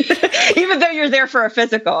 Even though you're there for a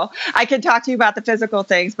physical, I can talk to you about the physical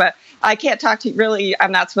things, but I can't talk to you really.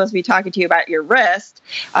 I'm not supposed to be talking to you about your wrist.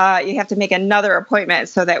 You have to make another appointment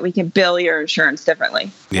so that we can bill your insurance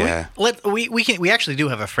differently. Yeah. We actually do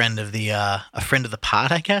have a friend of the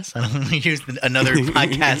pod, I guess. I don't want to use another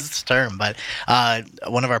podcast's term, but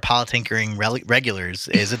one of our politinkering regulars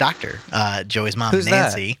is a doctor. Joey's mom, Who's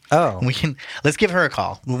Nancy. That? Oh, let's give her a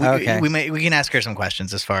call. Okay. We can ask her some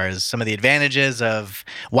questions as far as some of the advantages of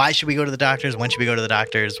why should we go to the doctors, when should we go to the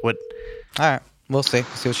doctors, what. All right. We'll see.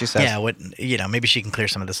 See what she says. Yeah, maybe she can clear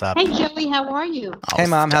some of this up. Hey, Joey, how are you? Hey,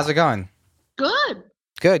 Mom, how's it going? Good.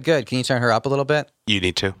 Good. Can you turn her up a little bit? You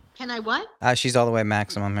need to. Can I what? She's all the way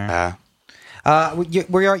maximum here.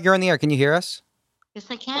 You're on the air. Can you hear us? Yes,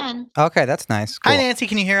 I can. Okay, that's nice. Cool. Hi, Nancy.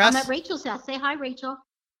 Can you hear us? I'm at Rachel's house. Say hi, Rachel.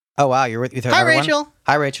 Oh, wow. You're with her. Hi, everyone? Rachel.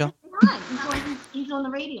 Hi, Rachel. Hi. He's on the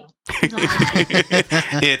radio.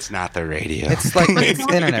 It's not the radio. It's like it's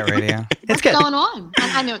internet radio. What's going on?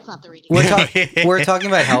 I know it's not the radio. We're talking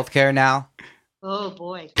about healthcare now. Oh,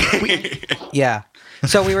 boy. Yeah.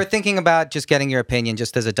 So we were thinking about just getting your opinion,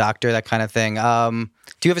 just as a doctor, that kind of thing.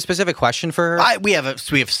 Do you have a specific question for her? We have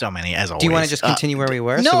so many, as always. Do you want to just continue where we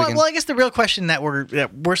were? No. Well, I guess the real question that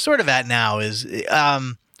we're sort of at now is,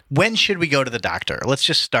 when should we go to the doctor? Let's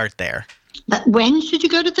just start there. When should you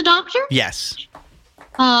go to the doctor? Yes.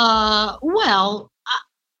 Well,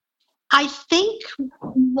 I think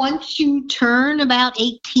once you turn about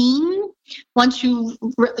 18, once you're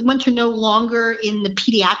no longer in the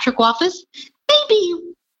pediatric office, maybe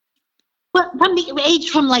from the age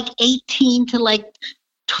from like 18 to like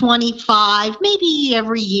 25, maybe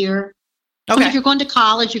every year. Okay. And if you're going to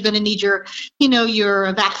college, you're going to need your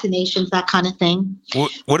vaccinations, that kind of thing.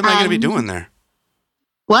 What am I going to be doing there?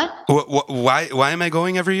 What? Why am I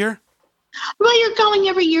going every year? Well, you're going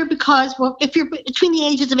every year because, if you're between the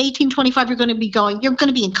ages of 18 and 25, you're going to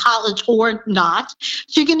be in college or not.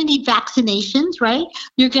 So you're going to need vaccinations, right?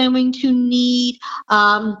 You're going to need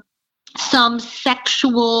some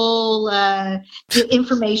sexual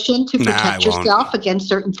information to protect yourself against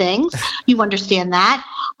certain things. You understand that.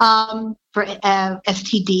 For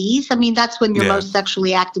STDs, I mean, that's when you're most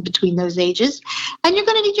sexually active between those ages. And you're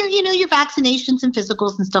going to need your vaccinations and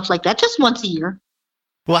physicals and stuff like that just once a year.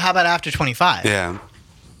 Well, how about after 25? Yeah.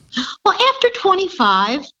 Well, after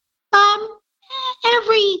 25,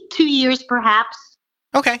 every 2 years, perhaps.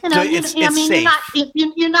 Okay. So it's safe.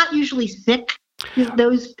 You're not usually sick.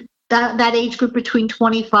 That age group between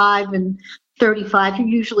 25 and 35, you're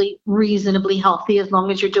usually reasonably healthy as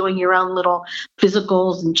long as you're doing your own little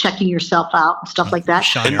physicals and checking yourself out and stuff like that.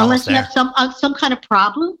 Sean, unless you have some kind of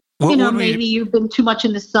problem. Maybe you've been too much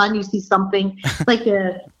in the sun. You see something like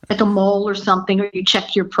a mole or something, or you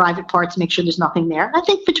check your private parts, make sure there's nothing there. I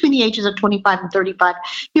think between the ages of 25 and 35,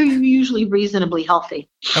 you're usually reasonably healthy.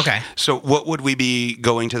 Okay. So what would we be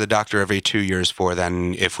going to the doctor every 2 years for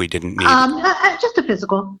then if we didn't need it? Just a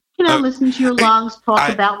physical. Listen to your lungs, talk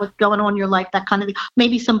about what's going on in your life, that kind of thing.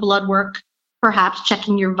 Maybe some blood work, perhaps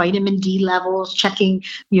checking your vitamin D levels, checking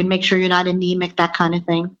you make sure you're not anemic, that kind of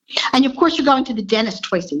thing. And of course, you're going to the dentist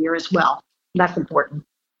twice a year as well. That's important.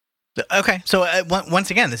 Okay, so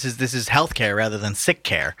once again, this is healthcare rather than sick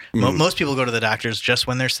care. Most people go to the doctors just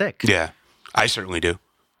when they're sick. Yeah, I certainly do.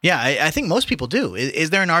 Yeah, I think most people do.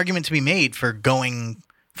 Is there an argument to be made for going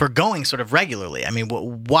sort of regularly? I mean,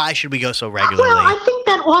 why should we go so regularly? Well, I think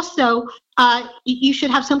that also you should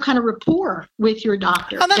have some kind of rapport with your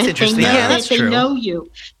doctor. Oh, that's interesting. That's true. They know you,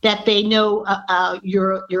 that they know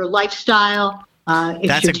your lifestyle. If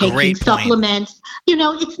that's you're a taking great supplements, point.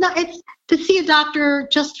 It's to see a doctor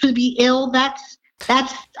just to be ill. That's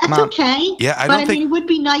Mom, okay. Yeah, I mean, it would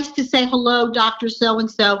be nice to say, hello, Dr.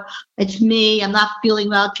 So-and-so. It's me. I'm not feeling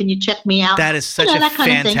well. Can you check me out? That is such a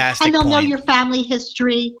fantastic And they'll know point. your family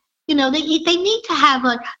history. They need to have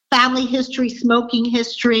a family history, smoking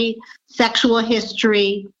history, sexual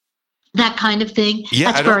history, that kind of thing.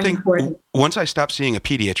 Yeah, That's very important. Once I stopped seeing a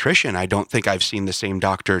pediatrician, I don't think I've seen the same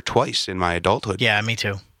doctor twice in my adulthood. Yeah, me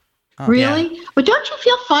too. Really? Yeah. But don't you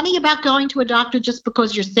feel funny about going to a doctor just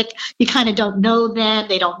because you're sick? You kind of don't know them.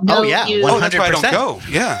 They don't know you. 100%. Oh, that's why I don't go.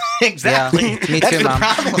 Yeah. Exactly. Yeah, me That's too, the Mom.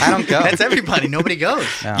 problem. I don't go. That's everybody. Nobody goes.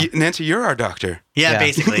 No. Nancy, you're our doctor. Yeah, Yeah.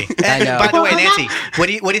 basically. I know. By the way, Well, Nancy, what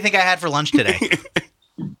do you think I had for lunch today?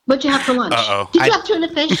 What'd you have for lunch? Uh-oh. Did you have tuna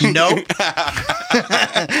fish? Nope.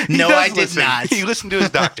 No, I did listen. not. He listened to his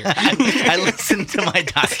doctor. I listened to my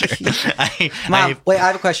doctor. Mom, wait, I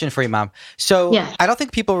have a question for you, Mom. So Yeah. I don't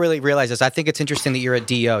think people really realize this. I think it's interesting that you're a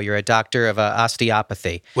DO. You're a doctor of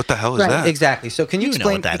osteopathy. What the hell is Right. that? Exactly. So can you You know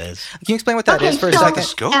explain what that is. Can you explain what that is for a second?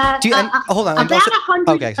 Scope? Hold on. About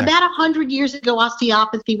 100 sorry. years ago,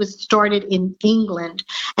 osteopathy was started in England,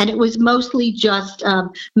 and it was mostly just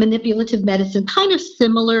manipulative medicine, kind of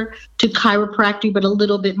similar to chiropractic, but a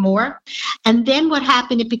little bit more. And then what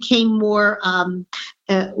happened? It became more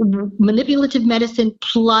manipulative medicine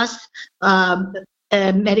plus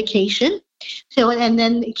medication. So, and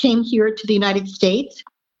then it came here to the United States.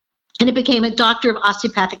 And it became a doctor of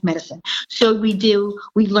osteopathic medicine. So we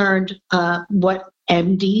learned what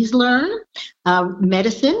MDs learn,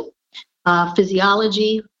 medicine,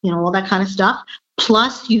 physiology, all that kind of stuff,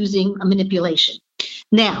 plus using a manipulation.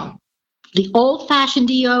 Now, the old-fashioned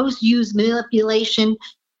DOs use manipulation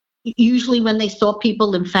usually when they saw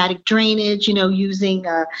people lymphatic drainage, using,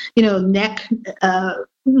 neck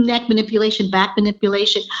manipulation, back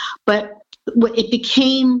manipulation. But it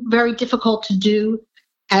became very difficult to do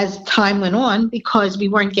as time went on because we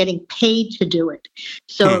weren't getting paid to do it.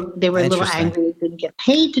 So they were a little angry they didn't get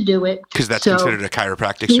paid to do it. Because that's considered a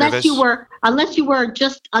chiropractic service? Unless you were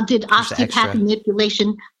just did osteopathic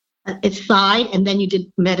manipulation aside, and then you did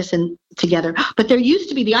medicine together. But there used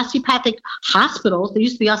to be the osteopathic hospitals. There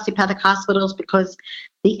used to be osteopathic hospitals because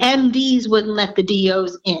the MDs wouldn't let the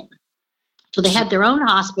DOs in. So they had their own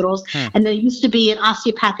hospitals, and there used to be an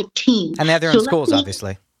osteopathic team. And they have their own schools,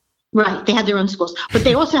 obviously. Right, they had their own schools, but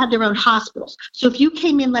they also had their own hospitals. So if you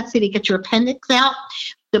came in, let's say to get your appendix out,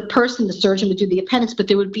 the surgeon would do the appendix, but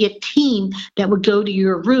there would be a team that would go to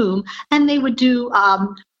your room and they would do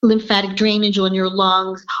lymphatic drainage on your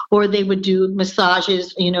lungs, or they would do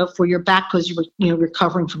massages, for your back because you were,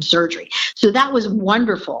 recovering from surgery. So that was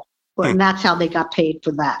wonderful, and that's how they got paid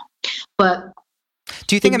for that. But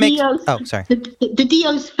do you think it makes? DOs, sorry. The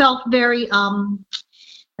DOs felt very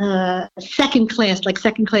second class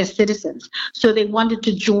citizens. So they wanted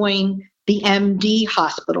to join the MD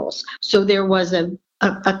hospitals. So there was a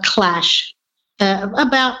clash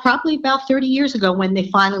probably about 30 years ago when they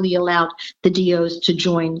finally allowed the DOs to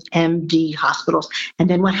join MD hospitals. And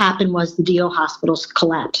then what happened was the DO hospitals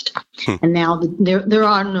collapsed. And now there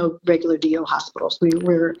are no regular DO hospitals.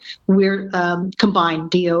 We're combined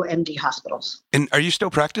DO MD hospitals. And are you still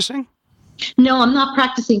practicing? No, I'm not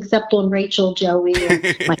practicing except on Rachel, Joey, and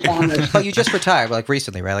my family. But you just retired,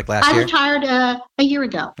 recently, right? Like last year? I retired a year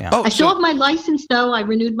ago. Yeah. I still have my license, though. I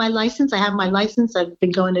renewed my license. I have my license. I've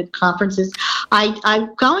been going to conferences. I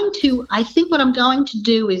think what I'm going to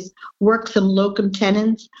do is work some locum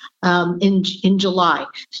tenens in July,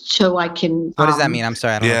 so I can. What does that mean? I'm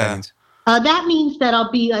sorry, I don't know what that means. That means that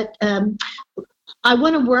I'll be I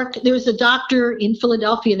want to work. There's a doctor in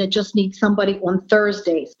Philadelphia that just needs somebody on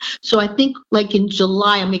Thursdays. So I think like in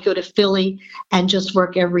July, I may go to Philly and just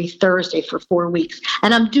work every Thursday for 4 weeks.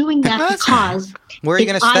 And I'm doing that because. Where are you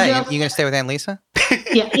going to stay? Are you going to stay with Aunt Lisa?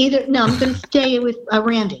 Yeah, I'm going to stay with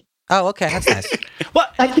Randy. Oh, okay, that's nice.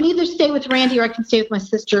 What? I can either stay with Randy or I can stay with my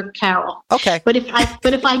sister Carol. Okay. But if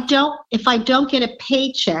I don't get a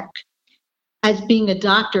paycheck as being a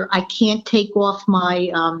doctor, I can't take off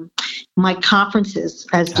my my conferences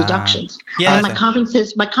as deductions. And my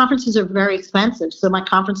conferences are very expensive. So my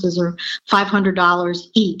conferences are $500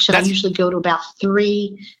 each, and I usually go to about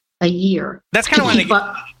 3 a year. That's kind of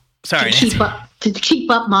why to keep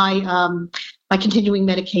up my my continuing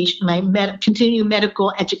medication, continuing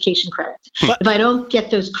medical education credits. If I don't get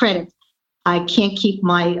those credits, I can't keep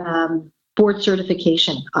my board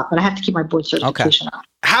certification up, but I have to keep my board certification up.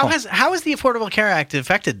 How has the Affordable Care Act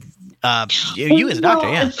affected you as a doctor?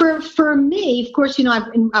 Yeah. For me, of course,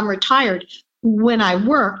 I'm retired. When I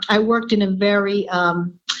worked in a very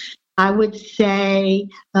I would say.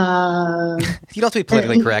 You don't have to be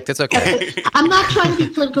politically correct. It's okay. I'm not trying to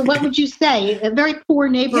be political. What would you say? A very poor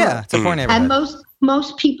neighborhood. Yeah, it's a poor neighborhood. And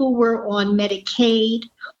most people were on Medicaid,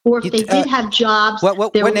 or if they did have jobs.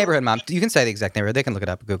 What neighborhood, Mom? You can say the exact neighborhood. They can look it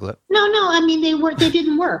up, Google it. No. I mean, they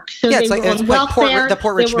didn't work. So yeah, it's like the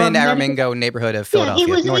Port Richmond, Aramingo neighborhood of Philadelphia.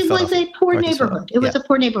 Yeah, it was a poor neighborhood. It was a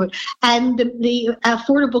poor neighborhood, and the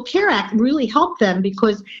Affordable Care Act really helped them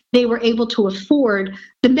because they were able to afford.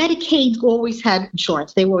 The Medicaid always had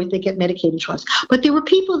insurance. They get Medicaid insurance, but there were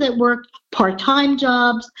people that worked part-time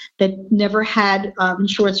jobs that never had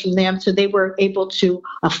insurance from them, so they were able to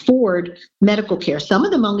afford medical care. Some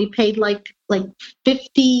of them only paid like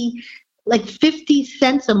 50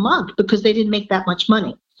 cents a month because they didn't make that much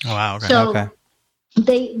money. Wow. Okay. So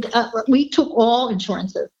we took all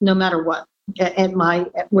insurances, no matter what, at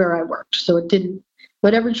where I worked. So it didn't.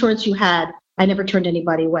 Whatever insurance you had, I never turned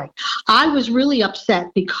anybody away. I was really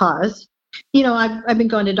upset because, I've been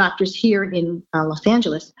going to doctors here in Los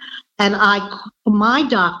Angeles, and my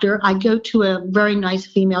doctor, I go to a very nice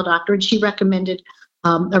female doctor, and she recommended a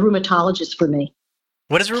rheumatologist for me.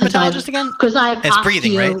 What is a rheumatologist again? Because I have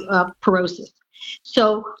osteoporosis.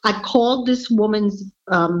 So I called this woman's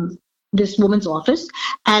office,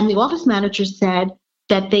 and the office manager said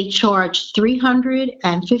that they charge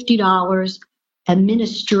 $350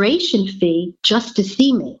 administration fee just to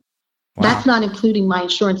see me. Wow. That's not including my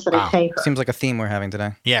insurance that I pay her. Seems like a theme we're having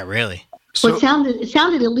today. Yeah, really. So it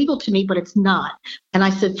sounded illegal to me, but it's not. And I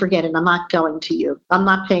said, forget it. I'm not going to you. I'm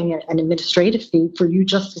not paying an administrative fee for you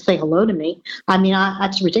just to say hello to me. I mean,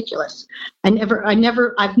 that's ridiculous. I've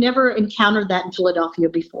never encountered that in Philadelphia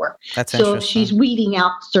before. That's interesting. So she's weeding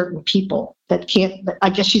out certain people that can't. I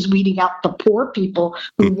guess she's weeding out the poor people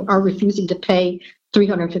who are refusing to pay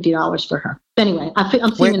 $350 for her. Anyway,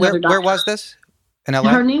 I'm seeing another doctor. Where was this? In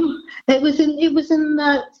LA? Her name? It was in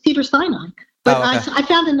Cedars-Sinai. But I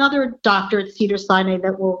found another doctor at Cedars-Sinai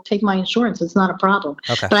that will take my insurance. It's not a problem.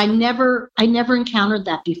 Okay. But I never encountered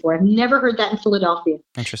that before. I've never heard that in Philadelphia.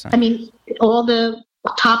 Interesting. I mean, all the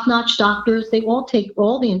top-notch doctors, they all take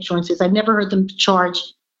all the insurances. I've never heard them charge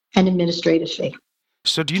an administrative fee.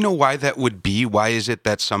 So do you know why that would be? Why is it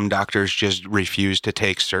that some doctors just refuse to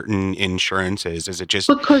take certain insurances? Is it just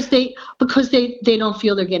because they don't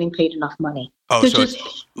feel they're getting paid enough money? Oh, so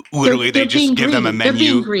it's literally they just give them a menu. They're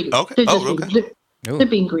being greedy. Okay. Okay. They're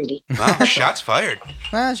being greedy. Wow, shots fired.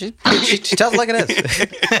 Well, she tells it like it is.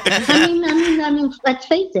 I mean, let's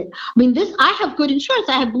face it. I mean, I have good insurance.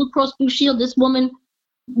 I have Blue Cross Blue Shield. This woman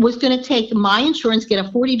was going to take my insurance, get a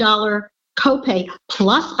 $40 copay,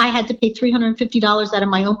 plus I had to pay $350 out of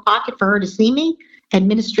my own pocket for her to see me.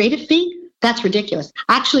 Administrative fee? That's ridiculous.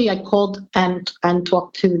 Actually, I called and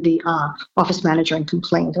talked to the office manager and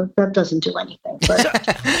complained. That doesn't do anything.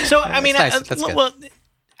 But. So I mean, nice. That's good. Well,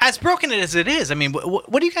 as broken as it is, I mean,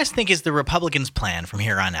 what do you guys think is the Republicans' plan from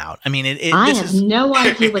here on out? I mean, I have no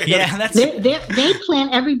idea what they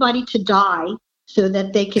plan everybody to die so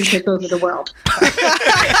that they can take over the world. There's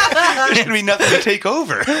going to be nothing to take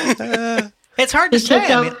over. It's hard to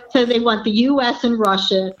say. So they want the U.S. and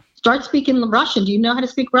Russia. Start speaking Russian. Do you know how to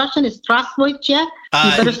speak Russian? It's Strasvoyche. You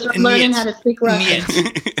better start learning how to speak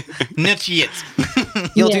Russian.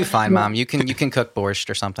 You'll do fine, Mom. You can cook borscht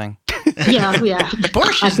or something. Yeah.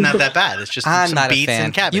 Borscht is not that bad. It's just some beets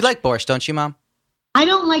and cabbage. You like borscht, don't you, Mom? I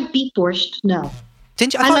don't like beet borscht. No.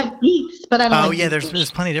 Didn't you? I like beets, but I don't. Oh yeah,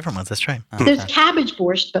 there's plenty of different ones. That's right. Okay. There's cabbage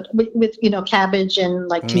borscht, but with cabbage and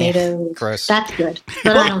like tomatoes. Gross. That's good,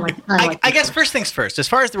 but I don't like. I guess first things first. As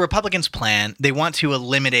far as the Republicans' plan, they want to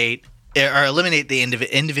eliminate the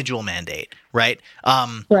individual mandate, right?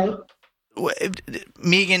 Right.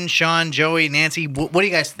 Megan, Sean, Joey, Nancy, what do you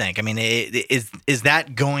guys think? I mean, is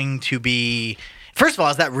that going to be? First of all,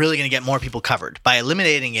 is that really going to get more people covered? By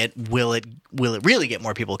eliminating it, will it really get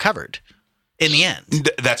more people covered in the end?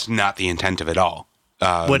 That's not the intent of it all.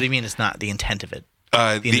 What do you mean it's not the intent of it?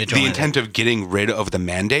 The intent of getting rid of the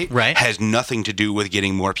mandate right. has nothing to do with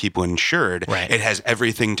getting more people insured. Right. It has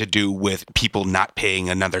everything to do with people not paying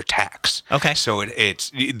another tax. Okay. So it's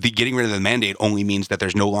the getting rid of the mandate only means that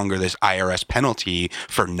there's no longer this IRS penalty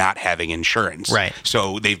for not having insurance. Right.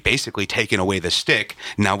 So they've basically taken away the stick.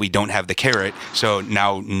 Now we don't have the carrot. So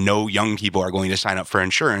now no young people are going to sign up for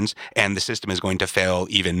insurance, and the system is going to fail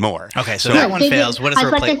even more. Okay. So that one fails. What is the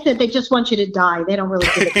replacement? Like I said, they just want you to die. They don't really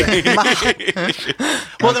give a crap.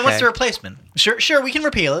 Well, then what's the replacement? Sure, we can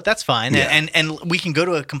repeal it. That's fine. Yeah. And we can go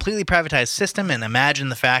to a completely privatized system and imagine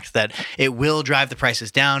the fact that it will drive the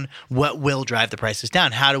prices down. What will drive the prices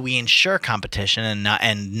down? How do we ensure competition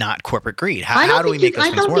and not corporate greed? How do we make those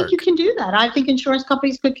things work? I don't think you can do that. I think insurance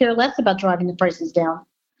companies could care less about driving the prices down.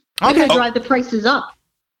 They're going to drive the prices up.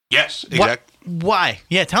 Yes, exactly. Why?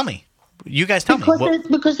 Yeah, tell me. You guys tell me.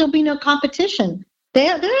 Because there'll be no competition.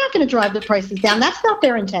 They're not going to drive the prices down. That's not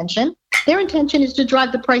their intention. Their intention is to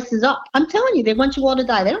drive the prices up. I'm telling you, they want you all to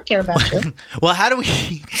die. They don't care about you. Well, how do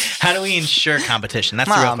we ensure competition? That's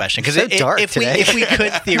the real question. Because if we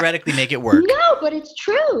could theoretically make it work. No, but it's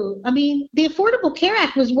true. I mean, the Affordable Care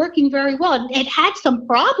Act was working very well. It had some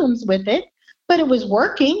problems with it, but it was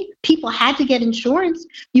working. People had to get insurance.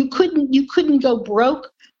 You couldn't go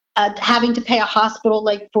broke. Having to pay a hospital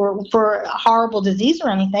like for a horrible disease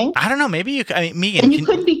or anything. I don't know. Maybe you. I mean, Megan, and you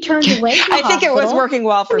couldn't be turned away. From I think it was working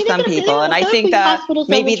well for some people, and I think that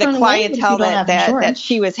maybe the clientele that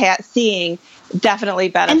she was seeing definitely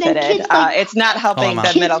benefited. It's not helping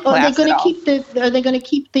the middle class. Are they going to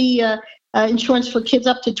keep the insurance for kids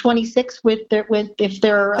up to 26 if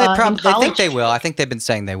they're in college? I think they will. I think they've been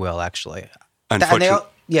saying they will actually. Unfortunately.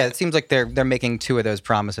 Yeah, it seems like they're making two of those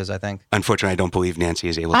promises, I think. Unfortunately, I don't believe Nancy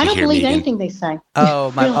is able to hear I don't believe Megan. anything they say.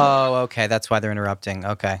 Oh, my. Oh, okay. That's why they're interrupting.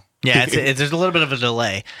 Okay. Yeah, there's a little bit of a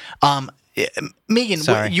delay.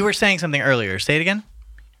 Megan, you were saying something earlier. Say it again.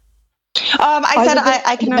 I said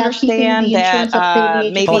I can understand that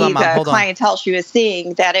maybe the clientele she was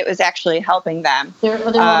seeing, that it was actually helping them.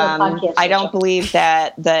 I don't believe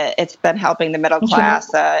that it's been helping the middle class.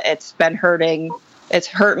 It's been hurting. It's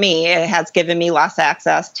hurt me. It has given me less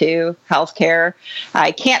access to healthcare.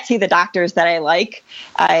 I can't see the doctors that I like.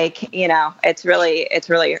 It's really,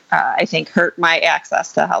 I think, hurt my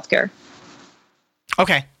access to healthcare.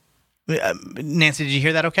 Okay. Nancy, did you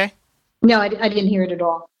hear that okay? No, I didn't hear it at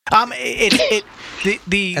all. That's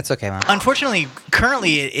okay, Mom. Unfortunately,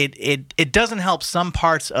 currently, it doesn't help some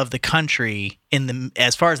parts of the country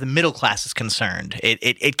as far as the middle class is concerned.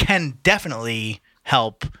 It can definitely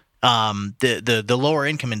help the lower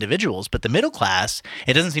income individuals, but the middle class,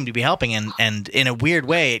 it doesn't seem to be helping, and in a weird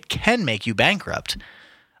way, it can make you bankrupt.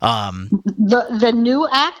 The new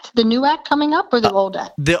act coming up, or the old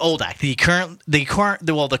act? The old act, the current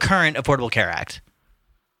Affordable Care Act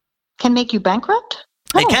can make you bankrupt.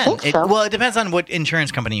 It can. Well, it depends on what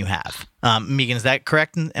insurance company you have. Megan, is that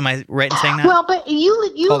correct? Am I right in saying that? Well, but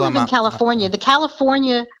you live in California. The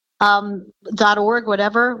California .org,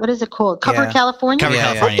 whatever. What is it called? Cover California. Cover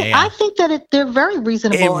California. I think that they're very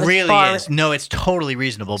reasonable. It really is. No, it's totally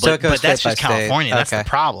reasonable. But that's just California. That's the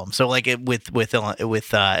problem. So, like with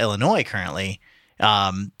Illinois currently.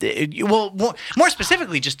 More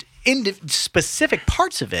specifically, just in specific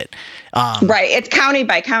parts of it. Right, it's county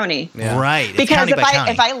by county. Yeah. Right, because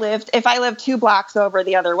if I lived 2 blocks over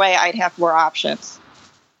the other way, I'd have more options.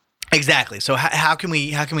 Exactly. So how can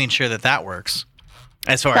we ensure that works?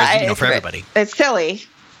 As far as for everybody, it's silly.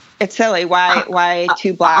 It's silly. Why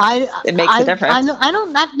 2 blocks? It makes a difference.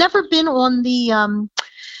 I've never been on the.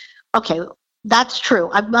 Okay, that's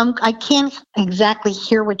true. I can't exactly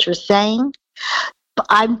hear what you're saying. But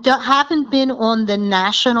I haven't been on the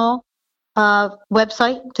national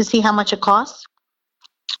website to see how much it costs.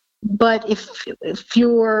 But if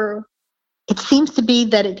you're, it seems to be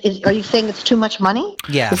that it is. Are you saying it's too much money?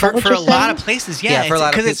 Yeah, for a lot of places, yeah.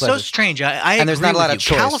 Because it's so strange. I and there's not a lot of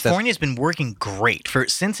choice. California's been working great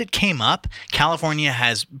since it came up. California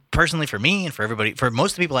has, personally for me and for everybody, for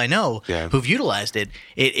most of the people I know who've utilized it,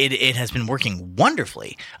 it has been working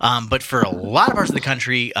wonderfully. But for a lot of parts of the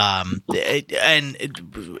country,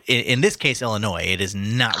 in this case, Illinois, it is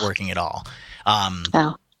not working at all.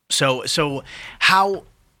 So how?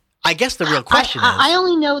 I guess the real question is. I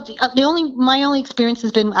only know my only experience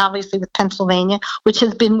has been obviously with Pennsylvania, which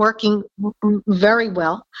has been working very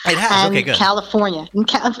well. It has. And okay, good. California,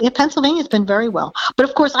 Pennsylvania has been very well. But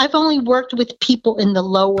of course, I've only worked with people in the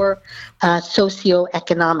lower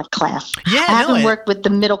socioeconomic class. Yeah, I haven't worked with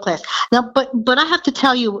the middle class. Now, but I have to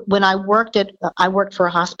tell you, when I worked for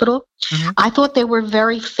a hospital, I thought they were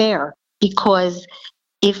very fair, because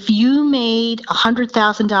if you made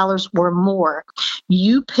 $100,000 or more,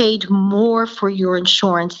 you paid more for your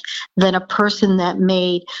insurance than a person that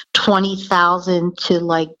made $20,000 to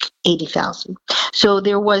like $80,000. So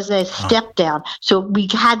there was a step down. So we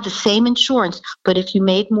had the same insurance, but if you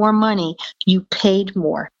made more money, you paid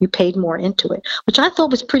more. You paid more into it, which I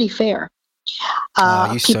thought was pretty fair.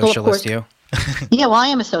 You socialist, you. Yeah, well, I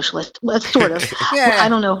am a socialist, sort of. Yeah, I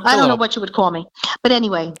don't know. I don't know what you would call me, but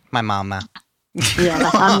anyway. My mama. Yeah,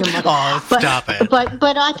 I'm your mother. Stop it.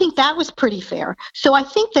 But I think that was pretty fair. So I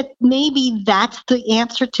think that maybe that's the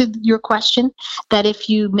answer to your question. That if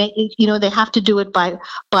you make, they have to do it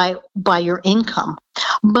by your income.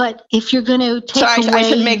 But if you're going to take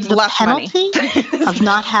away the penalty of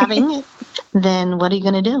not having it, then what are you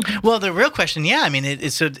going to do? Well, the real question, I mean,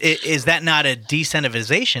 is that not a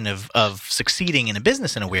decentivization of succeeding in a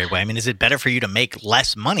business in a weird way? I mean, is it better for you to make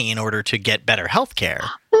less money in order to get better health care?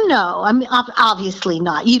 No, I mean, obviously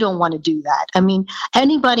not. You don't want to do that. I mean,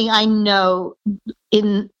 anybody I know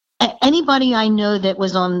that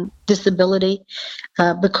was on disability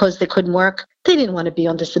because they couldn't work, they didn't want to be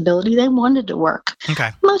on disability. They wanted to work.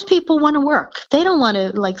 Okay. Most people want to work. They don't want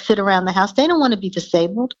to sit around the house. They don't want to be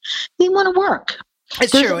disabled. They want to work.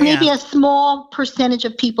 There's true, maybe a small percentage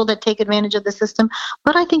of people that take advantage of the system,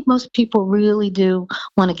 but I think most people really do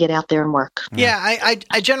want to get out there and work. Yeah,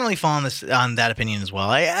 I generally fall on that opinion as well.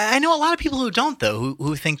 I know a lot of people who don't, though,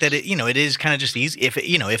 who think that it is kind of just easy.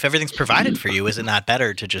 If everything's provided for you, is it not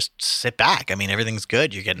better to just sit back? I mean, everything's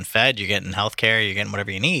good. You're getting fed. You're getting health care. You're getting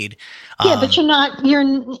whatever you need. Yeah, but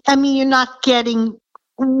you're not getting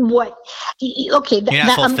what? Okay,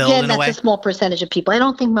 that's a small percentage of people. I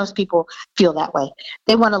don't think most people feel that way.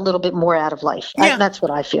 They want a little bit more out of life. Yeah. That's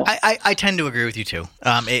what I feel. I tend to agree with you too.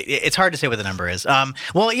 It's hard to say what the number is.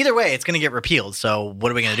 Well, either way, it's going to get repealed. So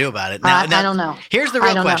what are we going to do about it? Now, I don't know. Here's the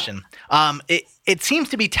real question. It seems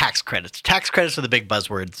to be tax credits. Tax credits are the big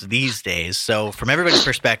buzzwords these days. So from everybody's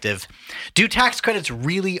perspective, do tax credits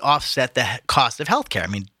really offset the cost of healthcare? I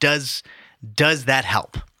mean, does that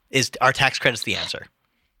help? Are tax credits the answer?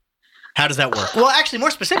 How does that work? Well, actually,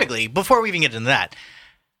 more specifically, before we even get into that,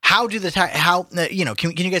 can you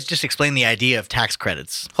guys just explain the idea of tax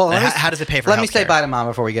credits? Hold on, how does it pay for Let healthcare? me say bye to Mom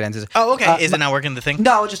before we get into this. Oh, okay. Is it not working, the thing?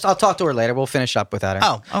 No, I'll talk to her later. We'll finish up without her.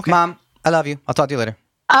 Oh, okay. Mom, I love you. I'll talk to you later.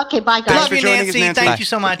 Okay, bye, guys. Love you, Nancy. Thank you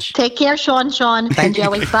so much. Take care, Sean, and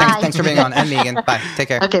Joey. Bye. Thanks for being on. And Megan. Bye. Take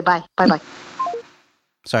care. Okay, bye. Bye-bye.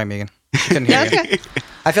 Sorry, Megan. Couldn't hear you.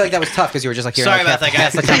 I feel like that was tough because you were just like hearing. Sorry about that,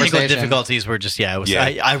 guys. The technical difficulties were just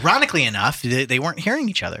ironically enough, they weren't hearing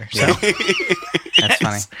each other. So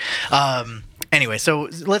that's funny. Anyway, so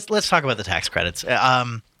let's talk about the tax credits.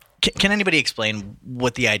 Can anybody explain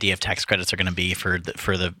what the idea of tax credits are going to be for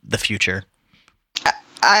the future?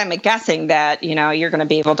 I'm guessing that, you're going to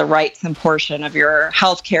be able to write some portion of your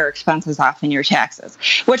healthcare expenses off in your taxes,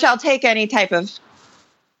 which I'll take any type of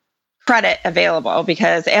credit available,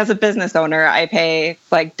 because as a business owner, I pay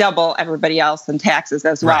like double everybody else in taxes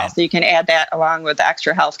as well. Right. So you can add that along with the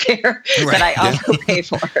extra health care that I also pay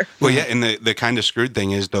for. Well, yeah, and the kind of screwed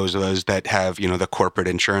thing is those of us that have, the corporate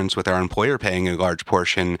insurance with our employer paying a large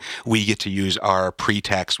portion, we get to use our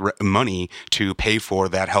pre-tax money to pay for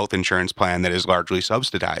that health insurance plan that is largely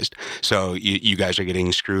subsidized. So you guys are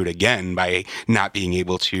getting screwed again by not being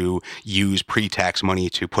able to use pre-tax money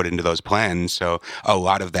to put into those plans. So a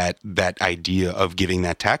lot of that idea of giving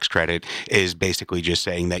that tax credit is basically just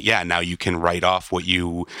saying that, now you can write off what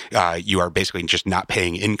you are basically just not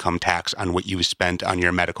paying income tax on what you spent on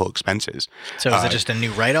your medical expenses. So is it just a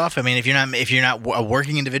new write-off? I mean, if you're not a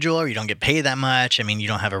working individual or you don't get paid that much, I mean, you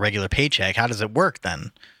don't have a regular paycheck, how does it work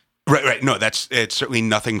then? Right. No, it's certainly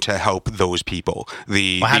nothing to help those people.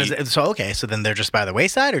 So then they're just by the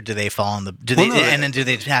wayside, or do they fall on the? Do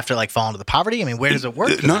they have to fall into the poverty? I mean, where does it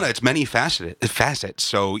work? No, it's many facets.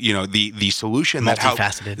 So the solution that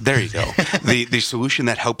multifaceted. There you go. the solution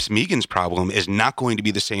that helps Megan's problem is not going to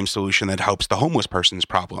be the same solution that helps the homeless person's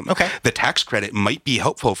problem. Okay. The tax credit might be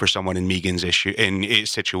helpful for someone in Megan's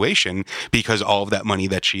situation, because all of that money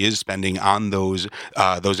that she is spending on those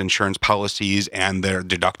insurance policies and their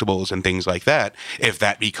deductible collectibles and things like that, if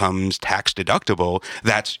that becomes tax deductible,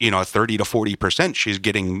 that's, 30 to 40% she's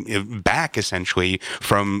getting back essentially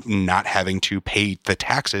from not having to pay the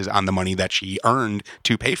taxes on the money that she earned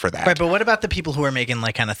to pay for that. Right, but what about the people who are making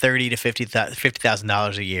like kind of $30,000 to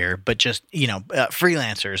 $50,000 a year, but just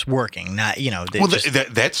freelancers working, not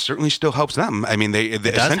that certainly still helps them. I mean, they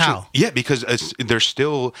essentially, how? Yeah, because they're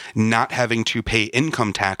still not having to pay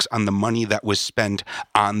income tax on the money that was spent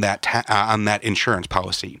on that insurance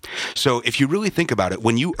policy. So if you really think about it,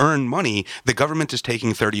 when you earn money, the government is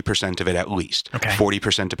taking 30% of it at least,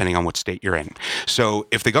 40% depending on what state you're in. So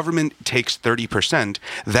if the government takes 30%,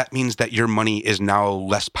 that means that your money is now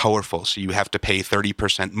less powerful. So you have to pay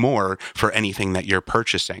 30% more for anything that you're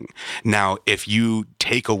purchasing. Now, if you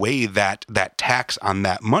take away that tax on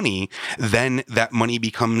that money, then that money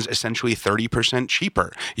becomes essentially 30%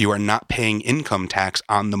 cheaper. You are not paying income tax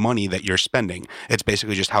on the money that you're spending. It's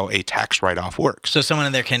basically just how a tax write-off works. So someone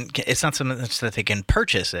in there it's not so much that they can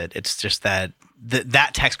purchase it, it's just that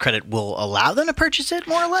that tax credit will allow them to purchase it,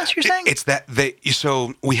 more or less, you're saying? It's that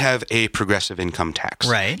so we have a progressive income tax.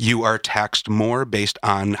 Right. You are taxed more based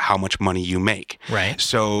on how much money you make. Right.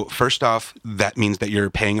 So first off, that means that you're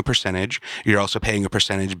paying a percentage. You're also paying a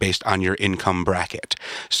percentage based on your income bracket.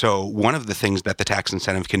 So one of the things that the tax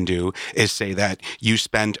incentive can do is say that you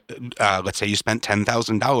spent, let's say you spent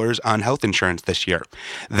 $10,000 on health insurance this year.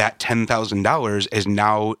 That $10,000 is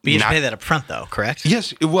now But you have to pay that up front, though, correct?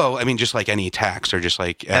 Yes. Well, I mean, just like any tax. Or just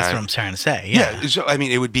like that's what I'm trying to say. Yeah. So I mean,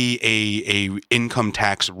 it would be a income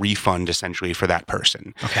tax refund essentially for that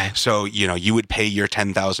person. Okay. So you would pay your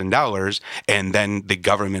 $10,000, and then the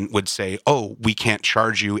government would say, "Oh, we can't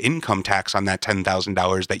charge you income tax on that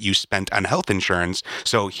 $10,000 that you spent on health insurance.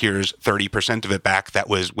 So here's 30% of it back that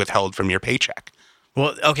was withheld from your paycheck."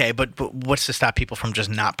 Well, okay, but what's to stop people from just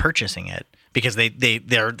not purchasing it? Because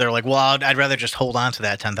they're like, well, I'd rather just hold on to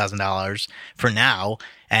that $10,000 for now,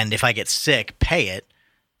 and if I get sick, pay it,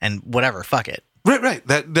 and whatever, fuck it. Right.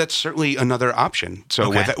 That's certainly another option. So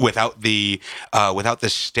without the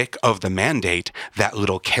stick of the mandate, that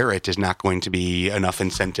little carrot is not going to be enough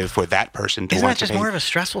incentive for that person to Isn't want that to just more of a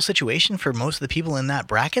stressful situation for most of the people in that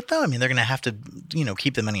bracket, though? I mean, they're going to have to,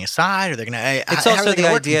 keep the money aside, or they're going to. It's also the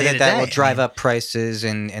idea that will drive up prices,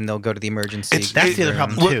 and they'll go to the emergency. That's the other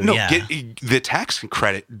problem too. No, the tax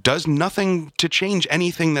credit does nothing to change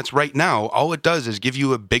anything that's right now. All it does is give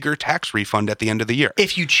you a bigger tax refund at the end of the year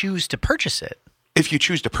if you choose to purchase it. If you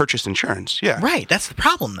choose to purchase insurance, yeah. Right, that's the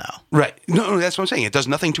problem, though. Right. No, that's what I'm saying. It does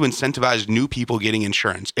nothing to incentivize new people getting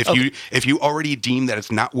insurance. If you already deem that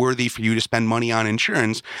it's not worthy for you to spend money on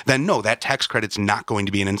insurance, then no, that tax credit's not going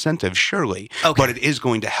to be an incentive, surely. Okay. But it is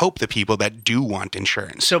going to help the people that do want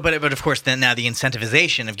insurance. So, but of course, then now the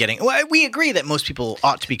incentivization of getting. Well, we agree that most people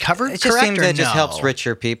ought to be covered. It just seems that it just helps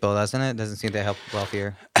richer people, doesn't it? It doesn't seem to help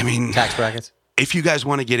wealthier. Tax brackets. If you guys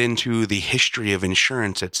want to get into the history of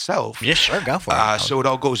insurance itself, yeah, sure, go for it. So it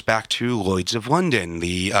all goes back to Lloyd's of London,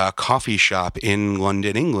 the coffee shop in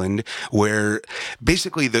London, England, where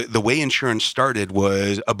basically the way insurance started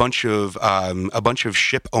was a bunch of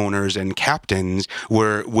ship owners and captains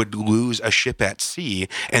would lose a ship at sea,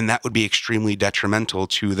 and that would be extremely detrimental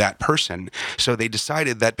to that person. So they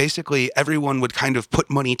decided that basically everyone would kind of put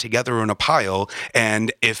money together in a pile,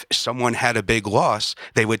 and if someone had a big loss,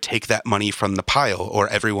 they would take that money from the pile, or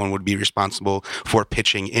everyone would be responsible for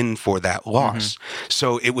pitching in for that loss. Mm-hmm.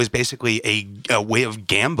 So it was basically a way of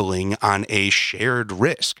gambling on a shared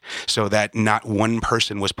risk, so that not one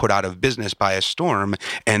person was put out of business by a storm,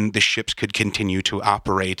 and the ships could continue to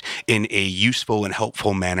operate in a useful and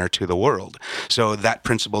helpful manner to the world. So that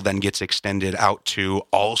principle then gets extended out to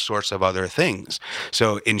all sorts of other things.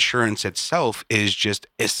 So insurance itself is just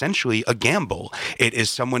essentially a gamble. It is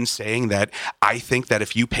someone saying that I think that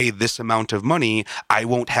if you pay this amount of money, I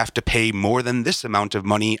won't have to pay more than this amount of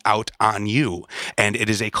money out on you. And it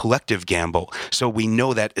is a collective gamble. So we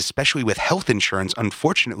know that, especially with health insurance,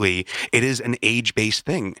 unfortunately, it is an age-based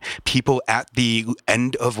thing. People at the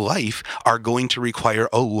end of life are going to require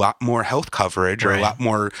a lot more health coverage, or a lot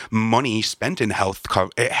more money spent in health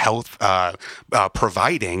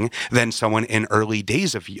providing than someone in early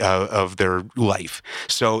days of their life.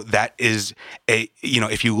 So that is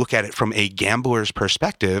if you look at it from a gambler's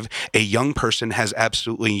perspective, a young person has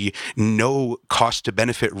absolutely no cost to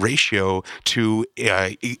benefit ratio to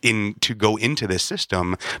go into this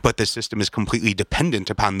system, but the system is completely dependent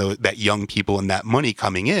upon that young people and that money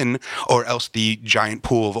coming in, or else the giant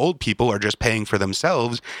pool of old people are just paying for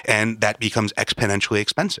themselves, and that becomes exponentially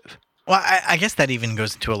expensive. Well, I guess that even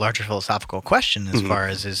goes into a larger philosophical question as far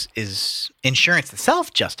as is insurance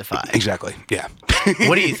itself justified? Exactly. Yeah.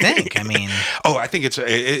 What do you think? I mean, I think it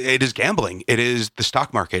is gambling. It is the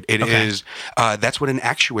stock market. It is that's what an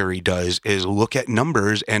actuary does, is look at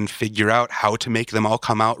numbers and figure out how to make them all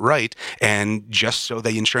come out right. And just so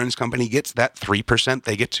the insurance company gets that 3%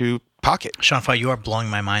 they get to pocket. Sean Feucht, you are blowing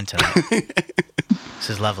my mind tonight. This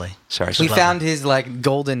is lovely. Sorry. We found his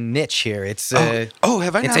golden niche here. It's have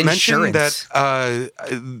I not mentioned insurance. that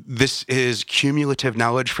this is cumulative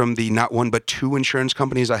knowledge from the not one but two insurance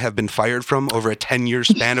companies I have been fired from over a 10-year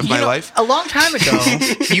span of my life? A long time ago,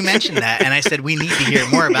 you mentioned that, and I said we need to hear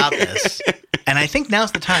more about this. And I think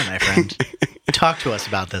now's the time, my friend. Talk to us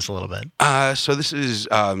about this a little bit. So this is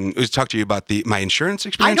talk to you about my insurance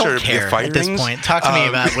experience. I don't care at this point. Talk to me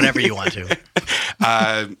about whatever you want to.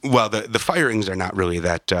 Well, the firings are not really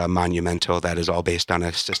that monumental. That is all based on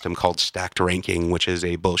a system called stacked ranking, which is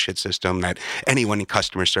a bullshit system that anyone in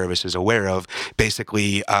customer service is aware of.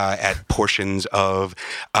 Basically, at portions of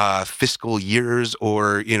fiscal years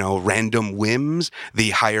or random whims,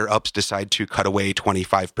 the higher ups decide to cut away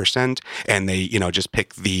 25%, and they just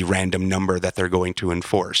pick the random number that they're going to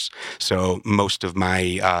enforce. So most of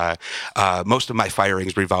my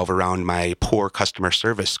firings revolve around my poor customer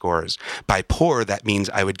service scores. By poor, that means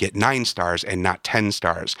I would get 9 stars and not 10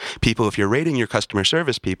 stars. People, if you're rating your customer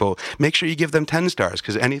service people, make sure you give them 10 stars,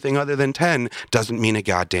 because anything other than 10 doesn't mean a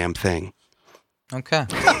goddamn thing. Okay.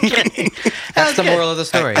 That's the moral of the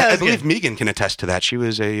story. I believe Megan can attest to that. She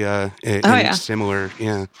was similar,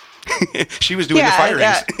 she was doing the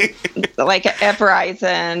firings. Like at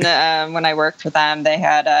Verizon, when I worked for them, they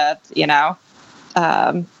had a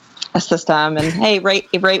system, and hey,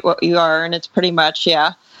 rate what you are, and it's pretty much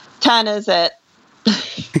 10 is it.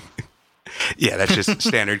 Yeah, that's just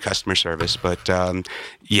standard customer service. But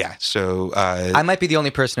so I might be the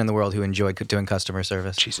only person in the world who enjoyed doing customer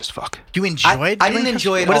service. Jesus fuck. You enjoyed? I didn't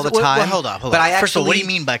enjoy it all the time. Well, hold on. First of all, what do you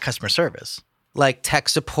mean by customer service? Like tech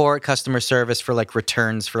support, customer service for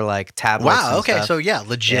returns for tablets. Wow. And Okay. stuff. So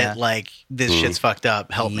legit. This shit's fucked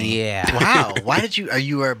up. Help me. Yeah. Wow. Why did you? Are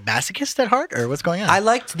you a masochist at heart, or what's going on? I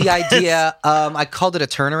liked the idea. I called it a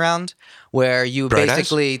turnaround, where you Bright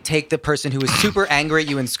basically take the person who is super angry at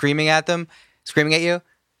you and screaming at you.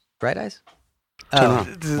 Bright eyes. Oh,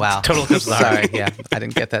 wow. Total. Sorry. Yeah, I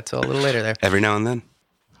didn't get that till a little later there. Every now and then.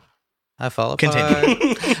 I fall apart.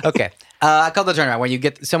 Continue. Okay. I call the turnaround, where you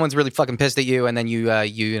get someone's really fucking pissed at you, and then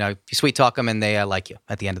you sweet talk them, and they like you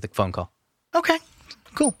at the end of the phone call. Okay.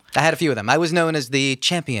 Cool. I had a few of them. I was known as the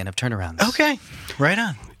champion of turnarounds. Okay. Right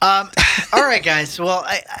on. All right, guys. Well,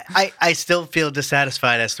 I still feel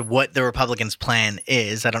dissatisfied as to what the Republicans' plan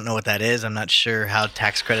is. I don't know what that is. I'm not sure how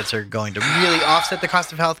tax credits are going to really offset the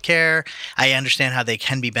cost of health care. I understand how they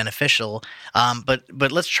can be beneficial. But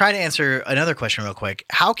let's try to answer another question real quick.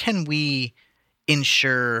 How can we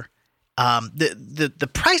ensure the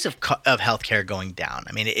price of healthcare going down?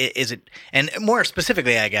 I mean, is it, and more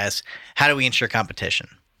specifically, I guess, how do we ensure competition?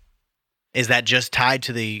 Is that just tied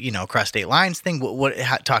to the across state lines thing?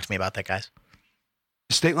 Talk to me about that, guys.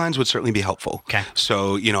 State lines would certainly be helpful. Okay.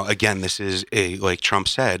 So again, this is like Trump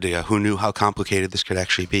said, who knew how complicated this could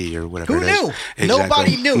actually be, or whatever. Who it is. knew? Exactly.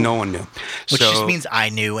 Nobody knew. No one knew. Which just means I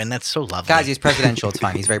knew, and that's so lovely. Guys, he's presidential. It's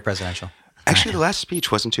fine. He's very presidential. Actually, the last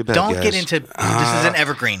speech wasn't too bad. Don't guys. get into this. Is an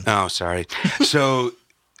evergreen. Oh, sorry. So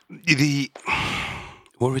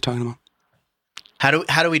what were we talking about? How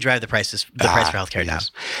do we drive the price for healthcare down?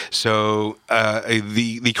 So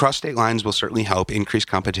the cross state lines will certainly help. Increased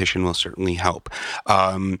competition will certainly help.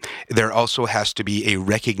 There also has to be a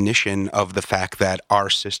recognition of the fact that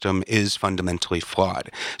our system is fundamentally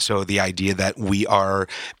flawed. So the idea that we are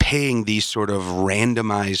paying these sort of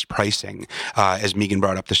randomized pricing, as Megan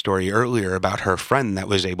brought up the story earlier about her friend that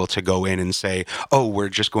was able to go in and say, "Oh, we're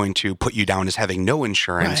just going to put you down as having no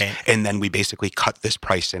insurance," right. And then we basically cut this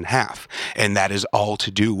price in half, and that is all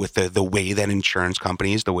to do with the way that insurance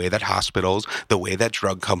companies, the way that hospitals, the way that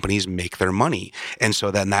drug companies make their money. And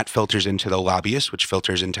so then that filters into the lobbyists, which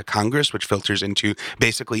filters into Congress, which filters into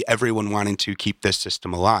basically everyone wanting to keep this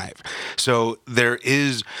system alive. So there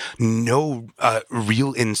is no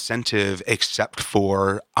real incentive except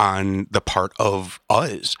for on the part of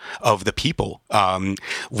us, of the people.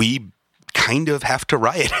 We kind of have to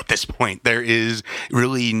riot at this point. There is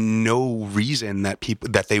really no reason that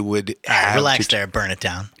they would have relax there, burn it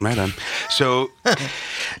down. Right on. So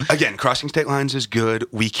again, crossing state lines is good.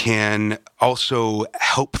 We can also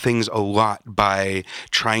help things a lot by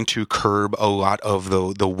trying to curb a lot of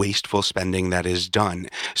the wasteful spending that is done.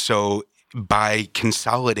 So by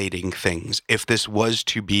consolidating things, if this was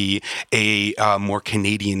to be a more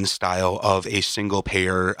Canadian style of a single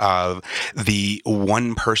payer of the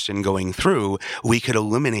one person going through, we could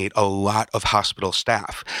eliminate a lot of hospital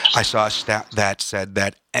staff. I saw a stat that said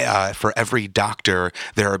that for every doctor,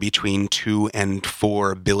 there are between 2 and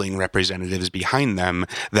 4 billing representatives behind them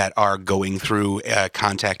that are going through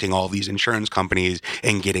contacting all these insurance companies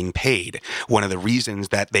and getting paid. One of the reasons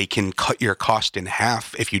that they can cut your cost in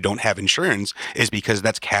half if you don't have insurance is because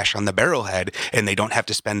that's cash on the barrelhead, and they don't have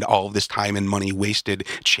to spend all of this time and money wasted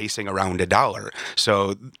chasing around a dollar.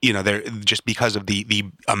 So, they're just because of the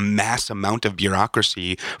mass amount of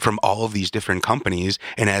bureaucracy from all of these different companies.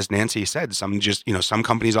 And as Nancy said, some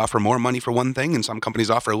companies offer more money for one thing and some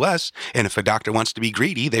companies offer less. And if a doctor wants to be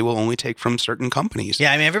greedy, they will only take from certain companies.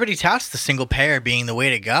 Yeah, I mean, everybody touts the single payer being the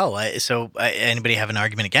way to go. So anybody have an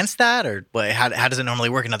argument against that? Or how does it normally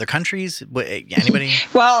work in other countries? Anybody?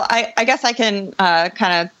 Well, I guess I can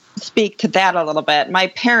kind of speak to that a little bit. My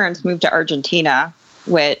parents moved to Argentina,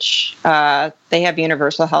 which they have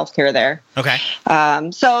universal health care there. Okay.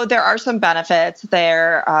 So there are some benefits.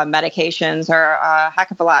 Their medications are a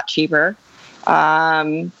heck of a lot cheaper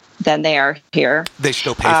than they are here. They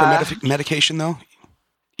still pay for medication, though?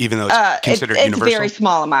 Even though it's considered universal? It's a very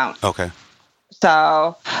small amount. Okay.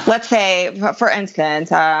 So let's say, for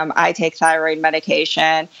instance, I take thyroid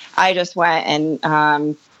medication. I just went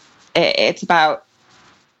and it's about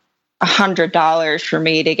 $100 for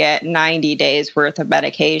me to get 90 days worth of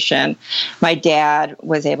medication. My dad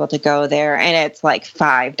was able to go there, and it's like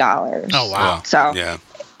 $5. Oh, wow. So yeah.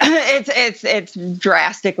 It's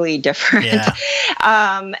drastically different. Yeah.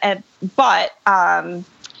 But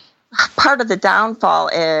part of the downfall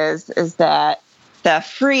is that the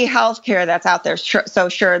free healthcare that's out there. So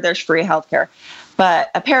sure, there's free healthcare, but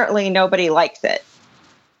apparently nobody likes it.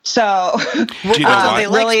 So do you know why they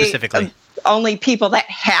like specifically? Only people that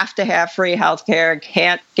have to have free healthcare,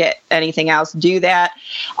 can't get anything else, do that.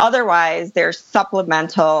 Otherwise, there's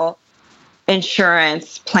supplemental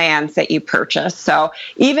insurance plans that you purchase. So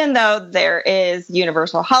even though there is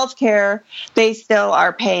universal health care, they still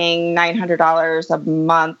are paying $900 a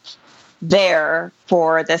month there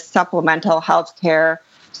for this supplemental health care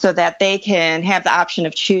so that they can have the option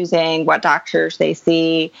of choosing what doctors they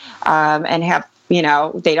see and have, they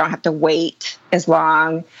don't have to wait as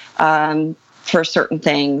long for certain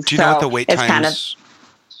things. Do you know what the wait times?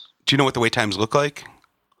 Do you know what the wait times look like?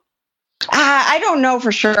 I don't know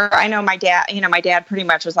for sure. I know my dad pretty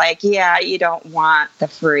much was like, yeah, you don't want the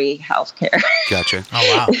free health care. Gotcha.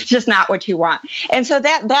 Oh, wow. It's just not what you want. And so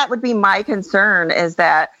that would be my concern, is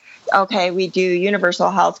that, okay, we do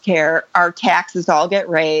universal health care, our taxes all get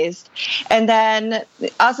raised. And then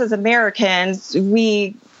us as Americans,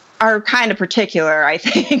 we are kind of particular, I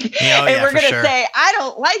think. And we're going to say, I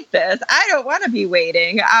don't like this. I don't want to be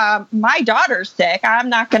waiting. My daughter's sick. I'm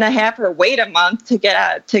not going to have her wait a month to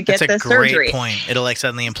get this surgery. That's a great point. It'll like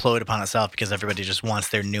suddenly implode upon itself because everybody just wants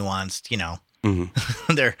their nuanced,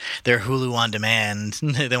 mm-hmm. their Hulu on demand.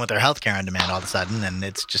 They want their healthcare on demand all of a sudden, and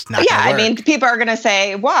it's just not going to work. I mean, people are going to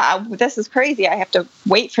say, wow, this is crazy. I have to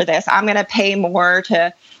wait for this. I'm going to pay more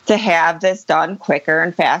to have this done quicker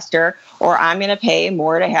and faster, or I'm going to pay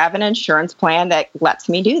more to have an insurance plan that lets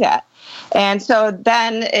me do that. And so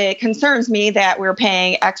then it concerns me that we're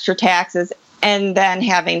paying extra taxes and then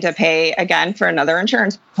having to pay again for another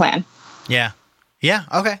insurance plan. Yeah. Yeah.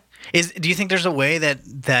 Okay. Do you think there's a way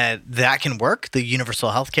that can work, the universal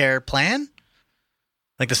healthcare plan?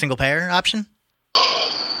 Like the single payer option?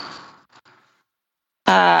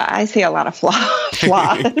 I see a lot of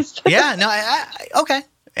flaws. Yeah. No. Okay.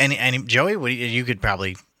 And Joey, you could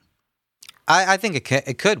probably. I think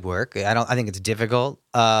it could work. I think it's difficult.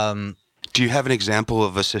 Do you have an example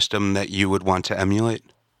of a system that you would want to emulate?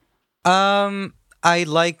 I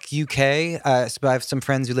like UK. So I have some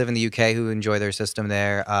friends who live in the UK who enjoy their system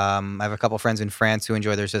there. I have a couple friends in France who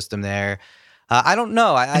enjoy their system there. I don't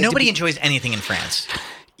know. Nobody enjoys anything in France.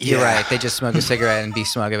 You're right. They just smoke a cigarette and be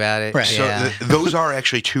smug about it. Right. Yeah. So those are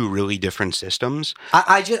actually two really different systems.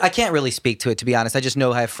 I can't really speak to it, to be honest. I just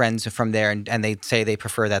know I have friends from there, and they say they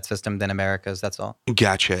prefer that system than America's. That's all.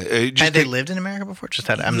 Gotcha. Had they lived in America before?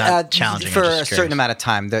 I'm not challenging for a certain amount of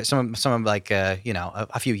time. Some like a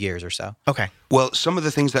few years or so. Okay. Well, some of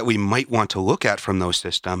the things that we might want to look at from those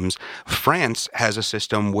systems, France has a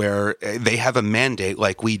system where they have a mandate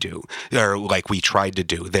like we do, or like we tried to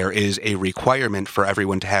do. There is a requirement for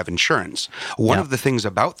everyone to have insurance. One of the things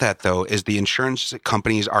about that, though, is the insurance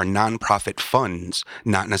companies are nonprofit funds,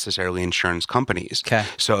 not necessarily insurance companies. Okay.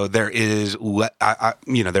 So there is,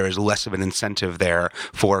 there is less of an incentive there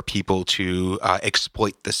for people to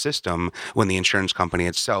exploit the system when the insurance company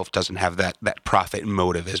itself doesn't have that profit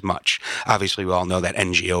motive as much. Obviously, we all know that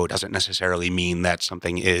NGO doesn't necessarily mean that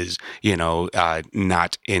something is,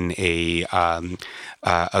 not in a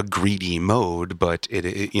greedy mode, but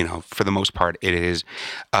it, for the most part, it is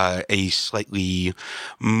a slightly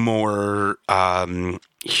more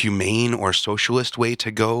humane or socialist way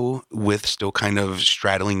to go, with still kind of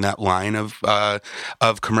straddling that line of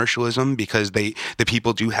commercialism, because the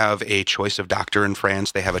people do have a choice of doctor in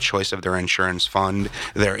France. They have a choice of their insurance fund.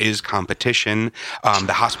 There is competition.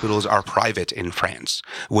 The hospitals are private in France,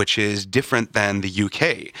 which is different than the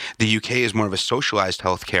UK. The UK is more of a socialized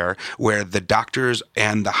healthcare, where the doctors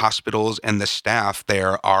and the hospitals and the staff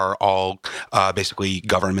there are all basically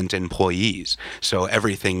government employees. So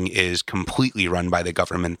everything is completely run by the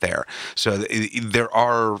government there. So there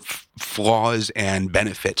are flaws and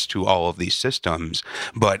benefits to all of these systems,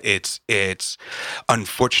 but it's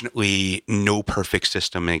unfortunately no perfect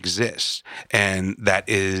system exists, and that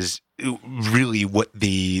is really what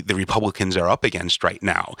the Republicans are up against right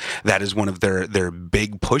now. That is one of their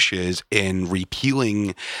big pushes in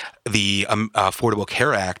repealing the Affordable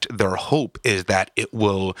Care Act. Their hope is that it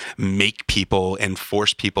will make people and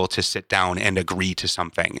force people to sit down and agree to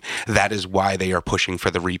something. That is why they are pushing for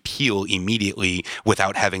the repeal immediately,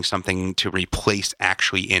 without having something to replace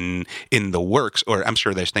actually in the works. Or I'm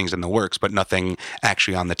sure there's things in the works, but nothing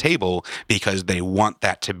actually on the table, because they want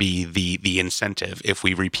that to be the incentive. If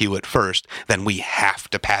we repeal it first, then we have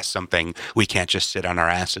to pass something. We can't just sit on our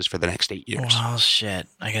asses for the next 8 years. Well, shit.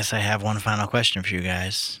 I guess I have one final question for you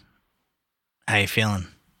guys. How you feeling?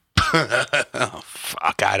 Oh,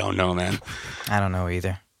 fuck. I don't know, man. I don't know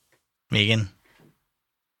either. Megan?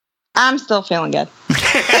 I'm still feeling good.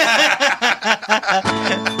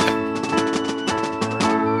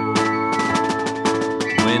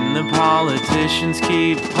 When the politicians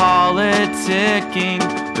keep politicking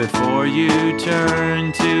before you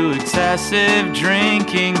turn to excessive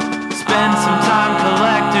drinking, spend some time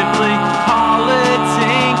collectively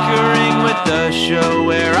politinkering with the show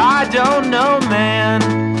where I don't know, man.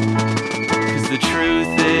 'Cause the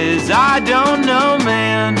truth is I don't know,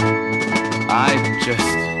 man. I don't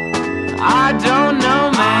know, man. I don't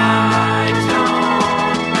know, man.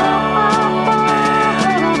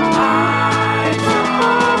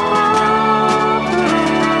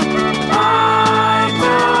 I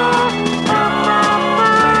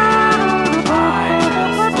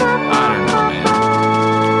don't know,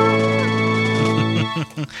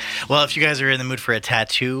 man. Well, if you guys are in the mood for a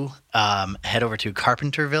tattoo, head over to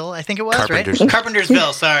Carpenterville, I think it was, right?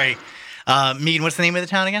 Carpentersville. Sorry. Megan, what's the name of the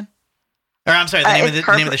town again? Or I'm sorry, the name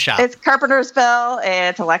of the shop. It's Carpentersville.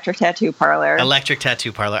 It's Electric Tattoo Parlor. Electric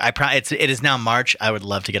Tattoo Parlor. It is now March. I would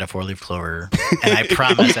love to get a 4-leaf clover, and I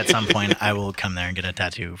promise at some point I will come there and get a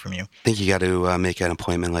tattoo from you. I think you got to make an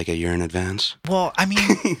appointment like a year in advance. Well, I mean,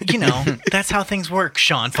 that's how things work,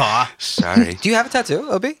 Sean Faw. Sorry. Do you have a tattoo,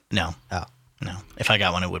 Obi? No. Oh. No. If I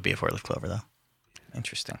got one, it would be a 4-leaf clover, though.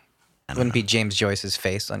 Interesting. Wouldn't be James Joyce's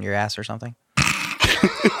face on your ass or something?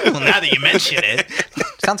 Well, now that you mention it.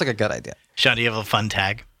 Sounds like a good idea. Sean, do you have a fun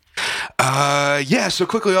tag? Yeah, so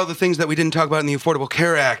quickly, all the things that we didn't talk about in the Affordable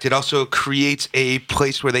Care Act. It also creates a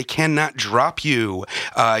place where they cannot drop you.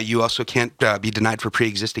 You also can't be denied for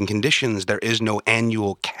pre-existing conditions. There is no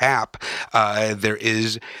annual cap. There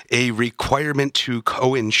is a requirement to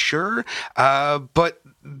co-insure, but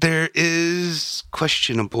there is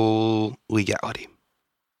questionable legality.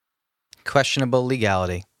 Questionable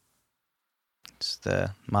legality. It's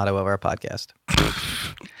the motto of our podcast.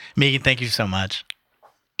 Megan, thank you so much.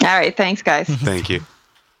 All right. Thanks, guys. Thank you.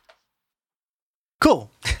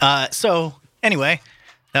 Cool. So anyway,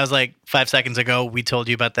 that was like 5 seconds ago. We told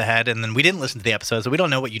you about the head, and then we didn't listen to the episode, so we don't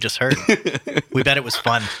know what you just heard. We bet it was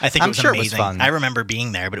fun. I think it was amazing. It was fun. I remember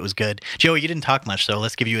being there, but it was good. Joey, you didn't talk much, so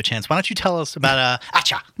let's give you a chance. Why don't you tell us about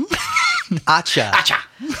ACHA? ACHA.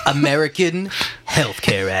 American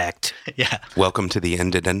Healthcare Act. Yeah. Welcome to the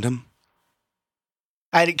end addendum.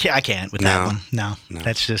 I can't with that one. No.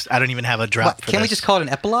 That's just, I don't even have a drop for Can't we just call it an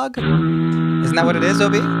epilogue? Isn't that what it is,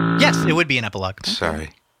 Obi? Yes, it would be an epilogue. Sorry.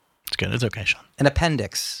 It's good. It's okay, Sean. An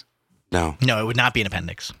appendix. No. No, it would not be an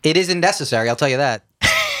appendix. It isn't necessary, I'll tell you that.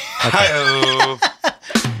 Okay.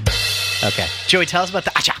 Okay. Joey, tell us about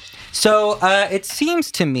the ACHA. So it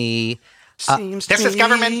seems to me This is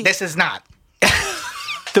government. This is not.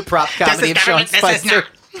 The prop comedy of Sean Spicer.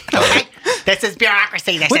 Okay? This is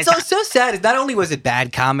bureaucracy. What's so sad is not only was it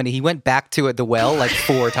bad comedy, he went back to it, the well, like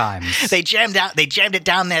 4 times. They jammed it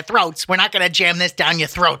down their throats. We're not going to jam this down your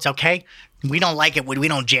throats, okay? We don't like it when we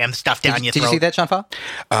don't jam stuff down your throat. Did you see that, Sean Paul?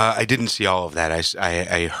 I didn't see all of that.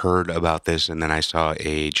 I heard about this, and then I saw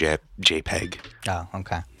a JPEG. Oh,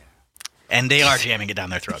 okay. And they are jamming it down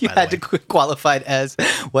their throat, You by the way. had to qualify it as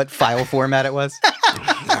what file format it was?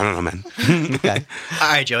 I don't know, man. Okay.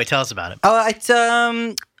 All right, Joey, tell us about it. Oh, it's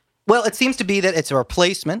well, it seems to be that it's a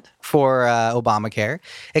replacement for Obamacare,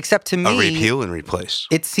 except to me, A repeal and replace.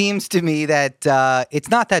 it seems to me that it's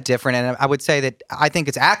not that different. And I would say that I think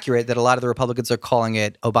it's accurate that a lot of the Republicans are calling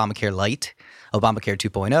it Obamacare Light, Obamacare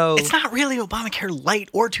 2.0. It's not really Obamacare Light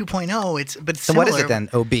or 2.0. But it's So similar. what is it then?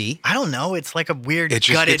 OB? I don't know. It's like a weird It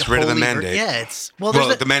just gutted gets rid of the holy mandate. Yeah, it's Well,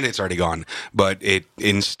 the mandate's already gone, but it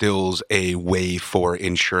instills a way for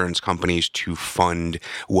insurance companies to fund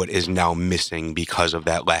what is now missing because of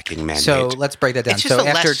that lacking mandate. So let's break that down. It's just So a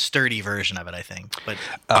after less sturdy version of it, I think. But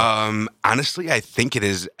honestly, I think it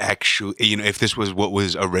is actually, if this was what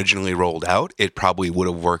was originally rolled out, it probably would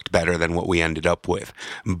have worked better than what we ended up with.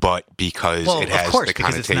 But because Well, it of has course, the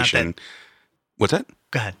because it's not connotation. that- What's that?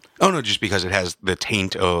 go ahead. Oh, no, just because it has the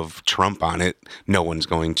taint of Trump on it, no one's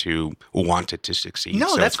going to want it to succeed. No,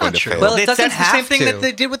 so that's it's going not to true. fail. Well, it doesn't that's the same have thing to. that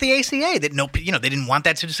they did with the ACA. That they didn't want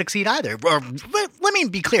that to succeed either. Or let me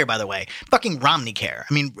be clear, by the way, fucking Romney care.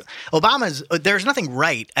 I mean, there's nothing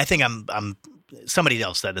right. I think I'm. Somebody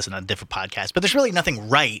else said this in a different podcast, but there's really nothing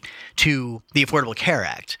right to the Affordable Care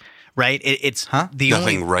Act, right? It's the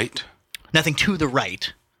Nothing only right? nothing to the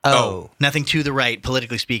right. Nothing to the right,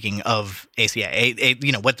 politically speaking, of ACA.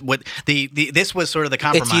 This was sort of the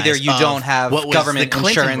compromise. it's either you of don't have what was government the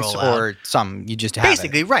Clinton insurance rollout. or some, you just have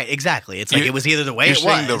Basically, right, exactly. It's like it was either the way You're it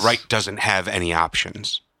was. saying the right doesn't have any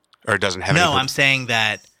options, or doesn't have No, any. I'm saying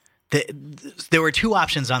that there were 2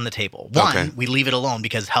 options on the table. One, Okay. we leave it alone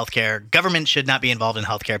because government should not be involved in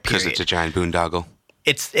healthcare. Because Period. it's a giant boondoggle.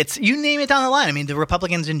 It's you name it down the line. I mean, the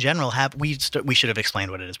Republicans in general we should have explained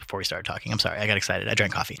what it is before we started talking. I'm sorry, I got excited. I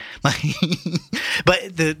drank coffee. But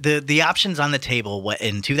the options on the table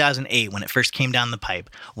in 2008 when it first came down the pipe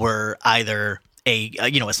were either a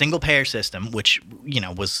single payer system, which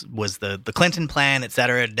was the Clinton plan, et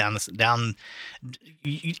cetera, down,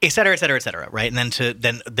 et cetera, et cetera, et cetera, right? And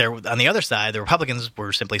then there on the other side, the Republicans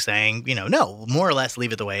were simply saying, no, more or less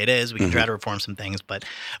leave it the way it is. We can try to reform some things, but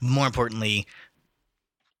more importantly,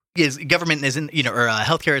 government isn't, or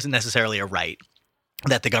healthcare isn't necessarily a right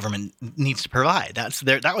that the government needs to provide.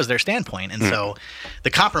 That was their standpoint, and so the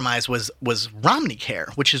compromise was Romney care,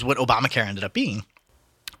 which is what Obamacare ended up being.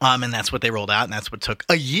 And that's what they rolled out, and that's what took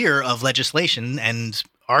a year of legislation and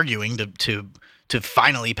arguing to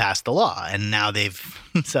finally pass the law. And now they've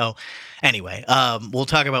so anyway. We'll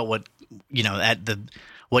talk about what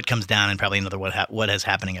comes down and probably another what is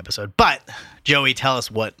happening episode. But Joey, tell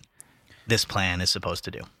us what this plan is supposed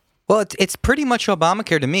to do. Well, it's pretty much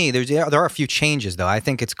Obamacare to me. There are a few changes, though. I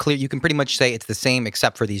think it's clear. You can pretty much say it's the same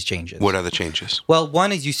except for these changes. What are the changes? Well,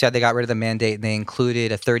 one, as you said, they got rid of the mandate and they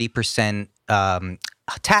included a 30%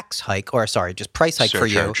 tax hike, or sorry, just price hike for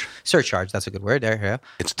you. Surcharge. That's a good word. There you go.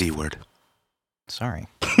 It's D word. Sorry.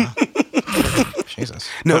 Jesus.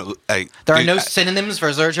 No, there are no synonyms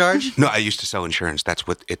for surcharge? No, I used to sell insurance. That's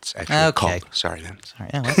what it's actually called. Sorry, then. Sorry.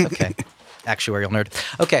 Yeah, that's okay. Actuarial nerd.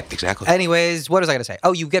 Okay. Exactly. Anyways, what was I going to say?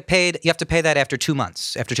 Oh, you get paid. You have to pay that after 2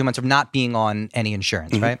 months. After 2 months of not being on any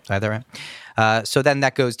insurance, right? Did I have that right? So then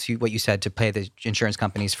that goes to what you said, to pay the insurance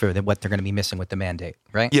companies for what they're going to be missing with the mandate,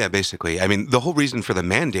 right? Yeah, basically. I mean, the whole reason for the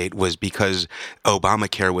mandate was because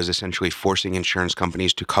Obamacare was essentially forcing insurance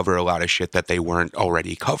companies to cover a lot of shit that they weren't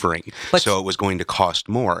already covering. So it was going to cost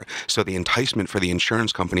more. So the enticement for the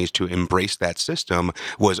insurance companies to embrace that system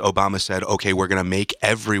was Obama said, okay, we're going to make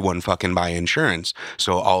everyone fucking buy insurance.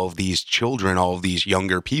 So all of these children, all of these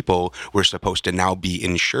younger people were supposed to now be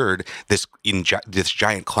insured, this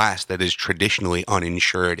giant class that is traditionally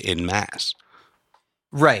uninsured in mass.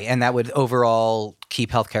 Right, and that would overall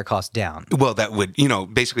keep healthcare costs down. Well, that would,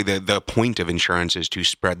 basically the point of insurance is to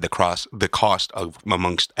spread the cost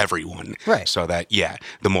amongst everyone. Right. So that,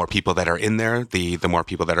 the more people that are in there, the more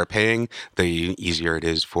people that are paying, the easier it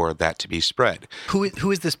is for that to be spread.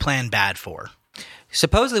 Who is this plan bad for?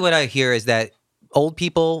 Supposedly what I hear is that old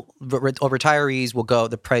people or retirees will go,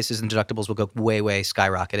 the prices and deductibles will go way, way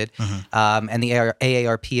skyrocketed. And the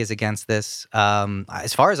AARP is against this.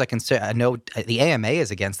 As far as I can say, I know the AMA is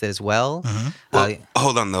against it as well. Well,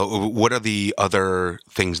 hold on, though. What are the other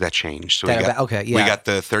things that change? So we got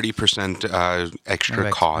the 30% extra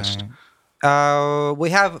cost. We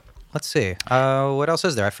have Let's see. What else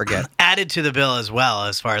is there? I forget. Added to the bill as well,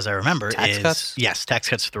 as far as I remember, tax cuts? Yes, tax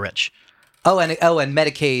cuts for the rich. Oh, and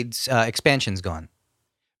Medicaid's expansion's gone.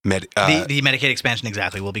 The Medicaid expansion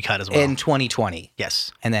will be cut as well in 2020.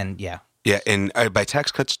 Yes, and then yeah. Yeah, and by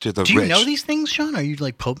tax cuts to the rich. Do you know these things, Sean? Are you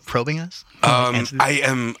like probing us? I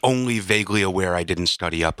am only vaguely aware. I didn't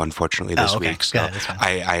study up, unfortunately, this week. So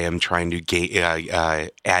I am trying to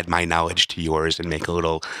add my knowledge to yours and make a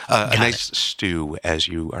little a nice stew, as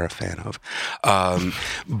you are a fan of.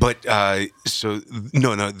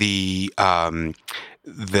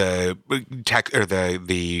 The tax or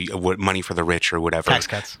the what money for the rich or whatever tax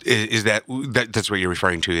cuts is that's what you're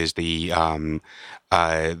referring to is the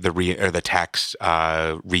tax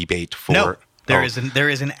rebate for no there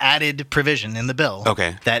is an added provision in the bill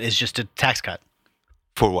that is just a tax cut.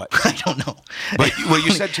 For what? I don't know. But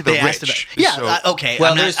you said to the rich. Okay.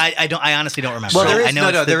 Well, I honestly don't remember.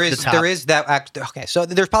 Well, there is that act. Okay, so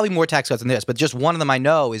there's probably more tax cuts than this, but just one of them I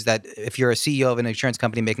know is that if you're a CEO of an insurance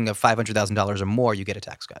company making $500,000 or more, you get a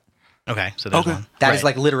tax cut. Okay, so there's one. That is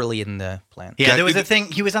like literally in the plan. Yeah, there was a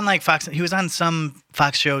thing. He was on like Fox. He was on some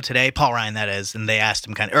Fox show today, Paul Ryan, that is, and they asked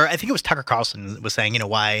him or I think it was Tucker Carlson was saying,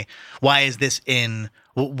 why is this in?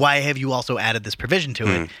 Why have you also added this provision to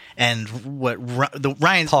it? And what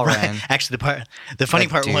Paul Ryan actually the funny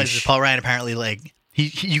part was Paul Ryan apparently like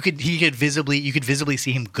you could visibly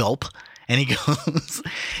see him gulp. And he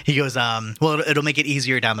goes, well, it'll make it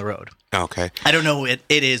easier down the road. Okay. I don't know what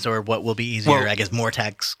it is or what will be easier. Well, I guess more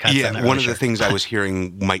tax cuts. Yeah, one of the things I was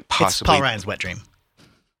hearing might possibly... It's Paul Ryan's wet dream.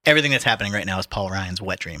 Everything that's happening right now is Paul Ryan's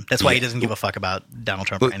wet dream. That's why he doesn't give a fuck about Donald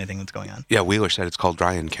Trump or anything that's going on. Yeah, Wheeler said it's called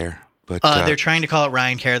Ryan Care. But they're trying to call it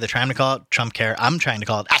Ryan Care. They're trying to call it Trump Care. I'm trying to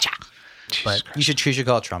call it Acha. But you should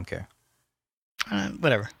call it Trump Care.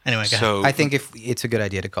 Whatever. Anyway, go ahead. I think it's a good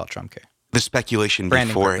idea to call it Trump Care. The speculation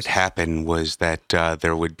before it happened was that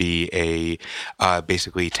there would be a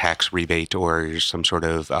basically tax rebate or some sort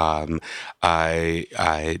of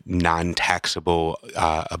non-taxable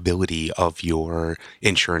ability of your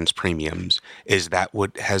insurance premiums. Is that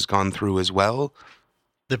what has gone through as well?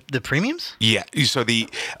 The premiums? Yeah. So the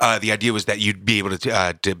idea was that you'd be able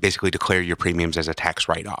to basically declare your premiums as a tax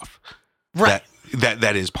write-off. Right.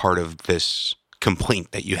 That is part of this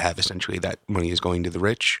complaint that you have, essentially, that money is going to the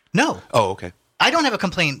rich? No. Oh, okay. I don't have a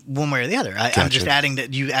complaint one way or the other. I'm just adding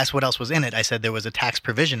that you asked what else was in it. I said there was a tax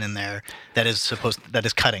provision in there that is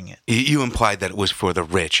cutting it. You implied that it was for the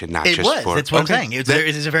rich and not just for... That's what I'm saying. It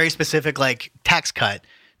is a very specific like tax cut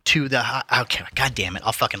to the... Okay, God damn it.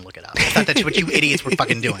 I'll fucking look it up. I thought that's what you idiots were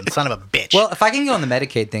fucking doing. Son of a bitch. Well, if I can go on the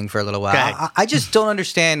Medicaid thing for a little while, I just don't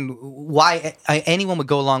understand why anyone would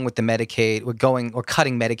go along with the Medicaid, or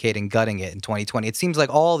cutting Medicaid and gutting it in 2020. It seems like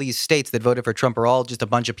all these states that voted for Trump are all just a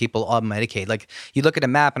bunch of people on Medicaid. Like, you look at a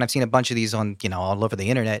map, and I've seen a bunch of these on, all over the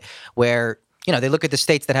internet, where... they look at the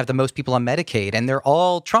states that have the most people on Medicaid, and they're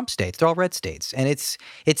all Trump states. They're all red states. And it's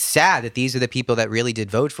sad that these are the people that really did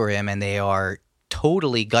vote for him, and they are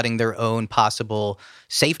totally gutting their own possible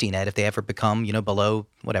safety net if they ever become, below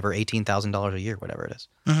whatever, $18,000 a year, whatever it is.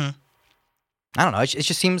 Mm-hmm. I don't know. It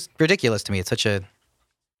just seems ridiculous to me. It's such a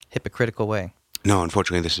hypocritical way. No,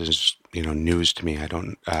 unfortunately, this is, news to me. I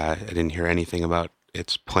didn't hear anything about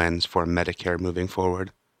its plans for Medicare moving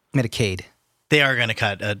forward. Medicaid. They are going to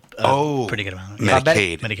cut a pretty good amount.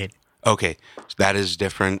 Medicaid. Okay, so that is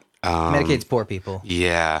different. Medicaid's poor people.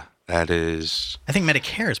 Yeah, that is... I think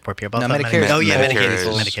Medicare is poor people. No, Medicare Medicare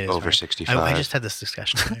is over 65. I just had this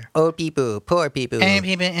discussion earlier. Old people, poor people. And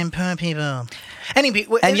people and poor people.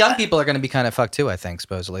 And young people are going to be kind of fucked too, I think,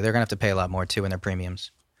 supposedly. They're going to have to pay a lot more too in their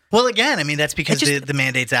premiums. Well, again, I mean, that's because the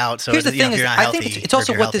mandate's out. So here's the thing if you're not I healthy, think it's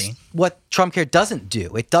also what Trump Care doesn't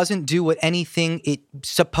do. It doesn't do what anything it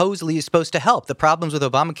supposedly is supposed to help. The problems with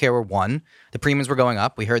Obamacare were, one, the premiums were going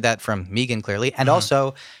up. We heard that from Megan clearly, and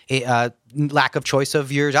also a lack of choice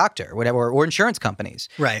of your doctor, whatever, or insurance companies.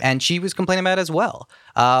 Right. And she was complaining about it as well.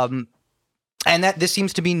 And that this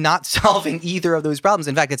seems to be not solving either of those problems.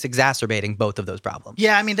 In fact, it's exacerbating both of those problems.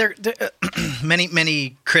 Yeah, I mean,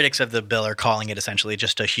 many critics of the bill are calling it essentially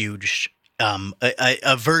just a huge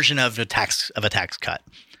a version of a tax cut,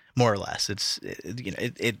 more or less. It's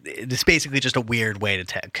basically just a weird way to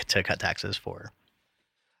cut taxes for.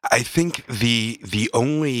 I think the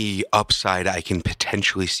only upside I can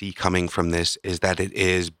potentially see coming from this is that it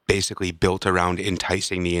is basically built around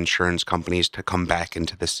enticing the insurance companies to come back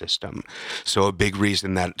into the system. So a big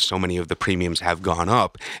reason that so many of the premiums have gone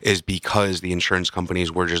up is because the insurance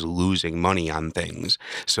companies were just losing money on things.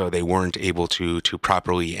 So they weren't able to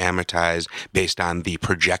properly amortize based on the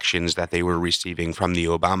projections that they were receiving from the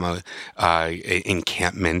Obama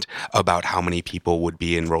encampment about how many people would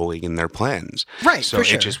be enrolling in their plans. Right. So for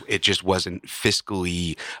sure. it just wasn't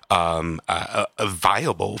fiscally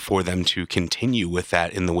viable for them to continue with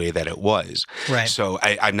that in the way that it was. Right. So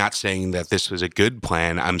I'm not saying that this was a good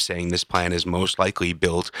plan. I'm saying this plan is most likely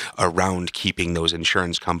built around keeping those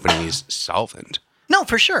insurance companies solvent. No,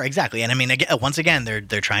 for sure, exactly. And I mean, once again,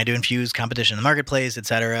 they're trying to infuse competition in the marketplace, et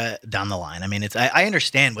cetera, down the line. I mean, I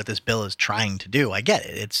understand what this bill is trying to do. I get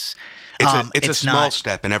it. It's a small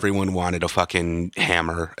step, and everyone wanted a fucking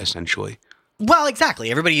hammer, essentially. Well, exactly.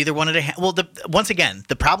 Everybody either wanted a once again,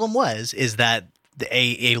 the problem is that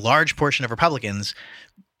a large portion of Republicans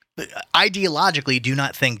ideologically do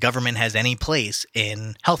not think government has any place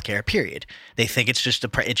in healthcare, period. They think it's just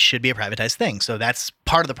it should be a privatized thing. So that's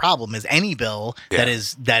part of the problem is any bill that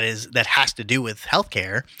has to do with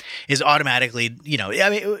healthcare is automatically, I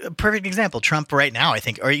mean, a perfect example, Trump right now, I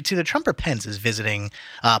think, or it's either Trump or Pence is visiting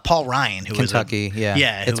Paul Ryan, who Kentucky, is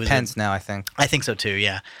yeah. It's Pence now, I think. I think so too,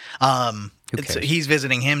 yeah. He's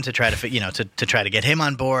visiting him to try to, to try to get him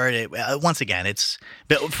on board. Once again, it's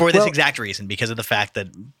for this exact reason, because of the fact that,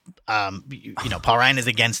 Paul Ryan is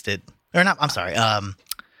against it. Or not, I'm sorry.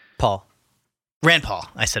 Rand Paul.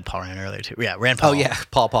 I said Paul Ryan earlier too. Yeah, Rand Paul. Oh yeah,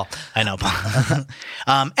 Paul. I know Paul.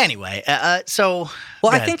 Anyway, so.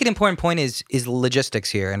 Well, I think an important point is logistics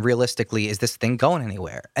here, and realistically, is this thing going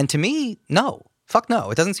anywhere? And to me, no. Fuck no.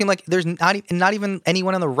 It doesn't seem like there's not even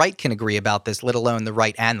anyone on the right can agree about this, let alone the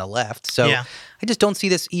right and the left. So I just don't see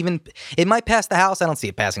this even. It might pass the House. I don't see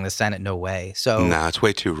it passing the Senate. No way. So no, it's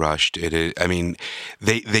way too rushed. It is. I mean,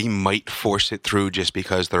 they might force it through just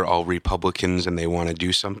because they're all Republicans and they want to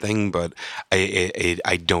do something, but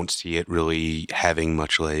I don't see it really having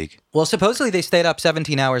much leg. Well, supposedly they stayed up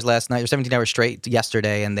 17 hours last night, or 17 hours straight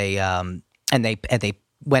yesterday, and they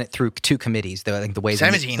went through two committees. I think the ways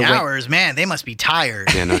 17 hours, man, they must be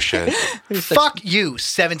tired. Yeah, no shit. Fuck you,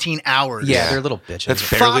 17 hours. Yeah, they're little bitches. That's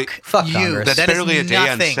barely, fuck you. Congress. That's barely a day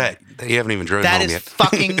on set. You haven't even driven home yet. That is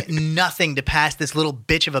fucking nothing to pass this little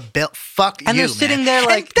bitch of a bill. Fuck and you, they're sitting there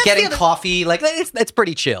like getting coffee. Like it's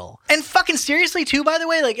pretty chill. And fucking seriously too, by the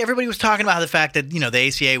way, like everybody was talking about the fact that, the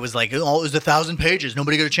ACA was like, oh, it was 1,000 pages.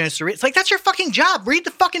 Nobody got a chance to read. It's like, that's your fucking job. Read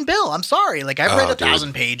the fucking bill. I'm sorry. Like I've read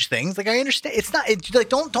 1,000-page things. Like I understand. It's not, like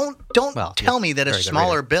don't tell me that a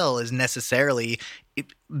smaller bill is necessarily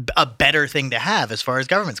a better thing to have as far as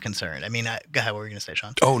government's concerned. I mean, go ahead. What were you going to say,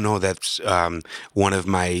 Sean? Oh, no, that's one of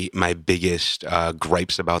my biggest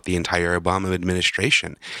gripes about the entire Obama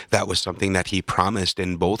administration. That was something that he promised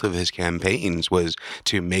in both of his campaigns, was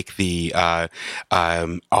to make the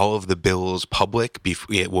all of the bills public.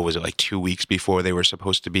 What was it, like 2 weeks before they were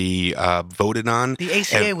supposed to be voted on? The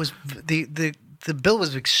ACA was the bill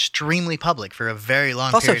was extremely public for a very long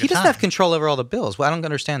period of time. Also, he doesn't have control over all the bills. Well, I don't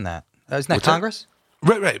understand that. Isn't that Congress?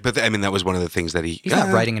 Right. But I mean, that was one of the things that he's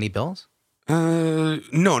not writing any bills.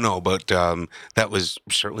 No, but that was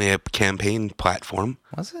certainly a campaign platform.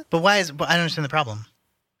 Was it? But why I don't understand the problem.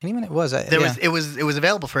 Even it was. It was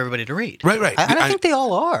available for everybody to read. Right. I don't think they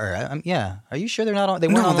all are. Yeah. Are you sure they're not? They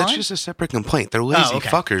weren't online? No, that's just a separate complaint. They're lazy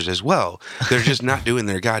fuckers as well. They're just not doing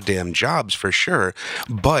their goddamn jobs for sure.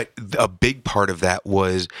 But a big part of that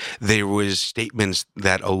was there was statements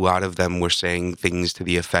that a lot of them were saying things to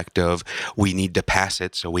the effect of, we need to pass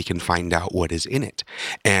it so we can find out what is in it.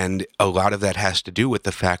 And a lot of that has to do with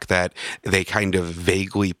the fact that they kind of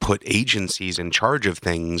vaguely put agencies in charge of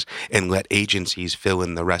things and let agencies fill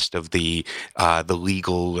in the rest of the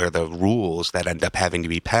legal or the rules that end up having to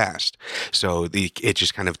be passed. So it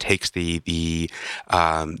just kind of takes the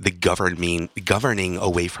governing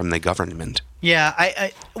away from the government.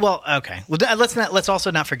 Yeah, well, okay. Well, let's also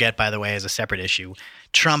not forget, by the way, as a separate issue,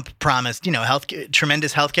 Trump promised,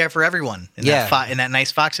 tremendous health care for everyone. In that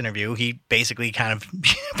nice Fox interview, he basically kind of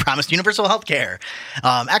promised universal health care.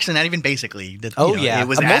 Actually, not even basically. It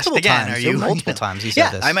was asked again. Multiple times he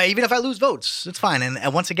said this. Even if I lose votes, it's fine.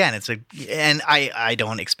 And once again, I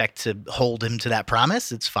don't expect to hold him to that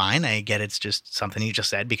promise. It's fine. I get it's just something he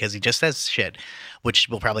just said because he just says shit, which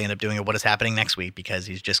we'll probably end up doing what is happening next week because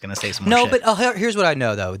he's just going to say some more shit. No, but here's what I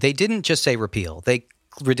know, though. They didn't just say repeal. They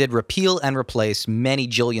did repeal and replace many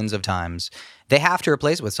jillions of times. They have to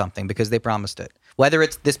replace it with something because they promised it. Whether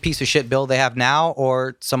it's this piece of shit bill they have now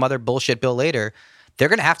or some other bullshit bill later, they're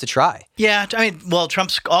going to have to try. Yeah, I mean, well,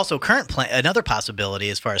 Trump's also current plan, another possibility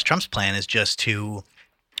as far as Trump's plan is just to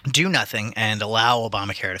do nothing and allow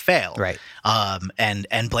Obamacare to fail, right?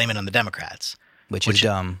 And blame it on the Democrats, which is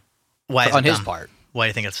dumb. Why is on it his dumb? part? Why do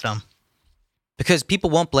you think it's dumb? Because people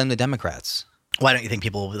won't blame the Democrats. Why don't you think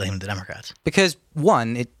people will blame the Democrats? Because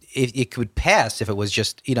one, it could pass if it was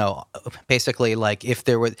just, basically like if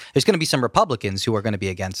there's going to be some Republicans who are going to be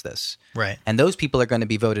against this. Right. And those people are going to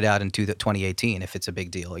be voted out in 2018 if it's a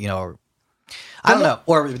big deal, or I don't know.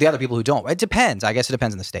 Or the other people who don't. It depends. I guess it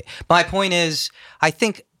depends on the state. My point is, I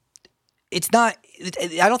think it's not –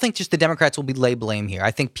 I don't think just the Democrats will be lay blame here.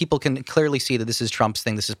 I think people can clearly see that this is Trump's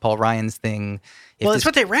thing. This is Paul Ryan's thing. It's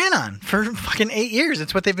what they ran on for fucking 8 years.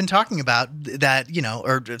 It's what they've been talking about that,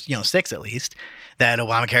 or 6 at least, that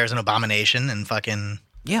Obamacare is an abomination and fucking –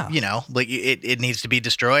 yeah. Like it needs to be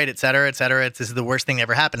destroyed, et cetera, et cetera. This is the worst thing that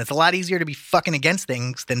ever happened. It's a lot easier to be fucking against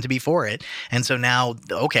things than to be for it. And so now,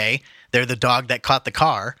 okay, they're the dog that caught the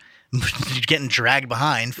car, getting dragged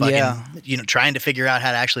behind, fucking, trying to figure out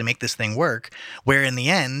how to actually make this thing work. Where in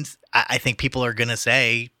the end, I think people are going to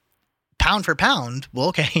say, pound for pound, well,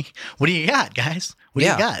 okay, what do you got, guys? What do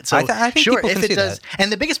you got? So I think sure, if it does,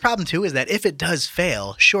 and the biggest problem too is that if it does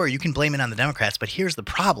fail, sure, you can blame it on the Democrats, but here's the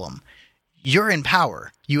problem. You're in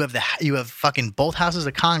power. You have fucking both houses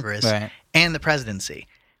of Congress and the presidency.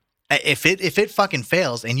 If it fucking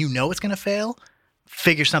fails and you know it's going to fail,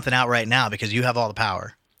 figure something out right now because you have all the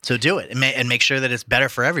power. So do it and make sure that it's better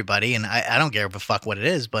for everybody. And I don't give a fuck what it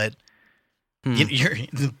is, but you're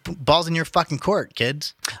the ball's in your fucking court,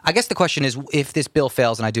 kids. I guess the question is, if this bill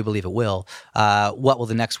fails, and I do believe it will, what will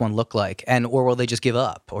the next one look like? Or will they just give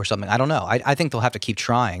up or something? I don't know. I think they'll have to keep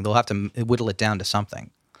trying. They'll have to whittle it down to something.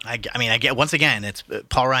 I get once again, it's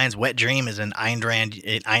Paul Ryan's wet dream is an Ayn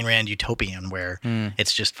Rand utopian where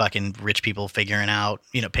it's just fucking rich people figuring out,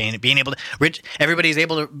 being able to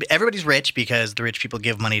everybody's rich because the rich people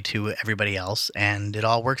give money to everybody else and it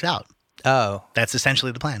all works out. Oh, that's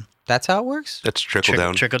essentially the plan. That's how it works? That's trickle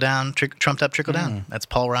down, trumped up, trickle down. That's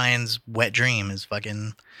Paul Ryan's wet dream is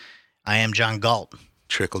fucking I am John Galt.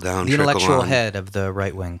 Trickle down, the intellectual head of the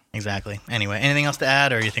right wing. Exactly. Anyway, anything else to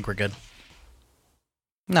add or you think we're good?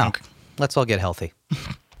 No, okay. Let's all get healthy.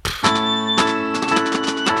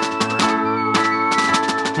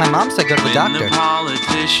 My mom said go to the doctor.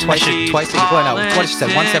 Twice a year. Well, no, what she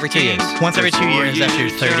said, once every 2 years. Once every 2 years after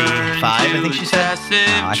 35, I think she said.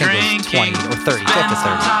 No, I think it was 20 or 30. After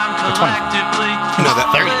 30. Or 25. No,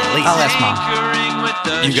 that 30 at least. I'll ask Mom.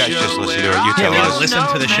 You guys just listen to it. You tell us. Listen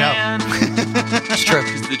to the show. It's true.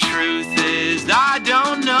 The truth is, I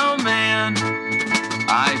don't know, man.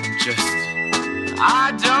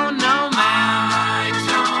 I don't know, man. I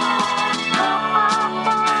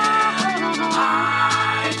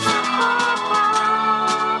don't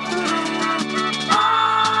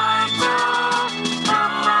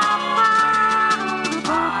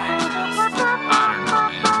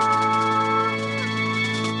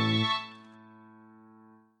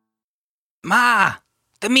Ma,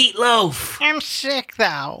 the meatloaf. I'm sick,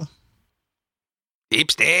 though.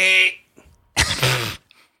 Deep state.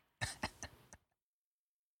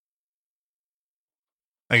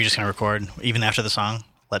 Are you just going to record even after the song?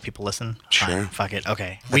 Let people listen? Sure. Fine. Fuck it.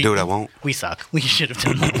 Okay. I do what I won't. We suck. We should have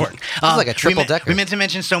done more work. This is like a triple decker. We meant to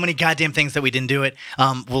mention so many goddamn things that we didn't do it.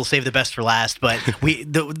 We'll save the best for last. But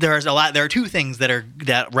there's a lot. There are two things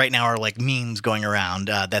that right now are like memes going around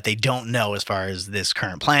that they don't know as far as this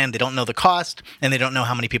current plan. They don't know the cost, and they don't know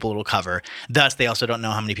how many people it will cover. Thus, they also don't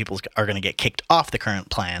know how many people are going to get kicked off the current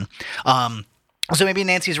plan. So maybe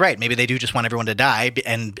Nancy's right. Maybe they do just want everyone to die,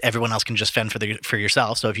 and everyone else can just fend for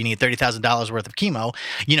yourself. So if you need $30,000 worth of chemo,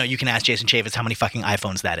 you can ask Jason Chaffetz how many fucking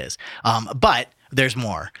iPhones that is. But there's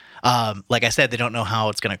more. Like I said, they don't know how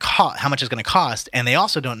much it's going to cost, and they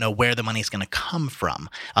also don't know where the money is going to come from.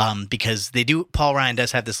 Because Paul Ryan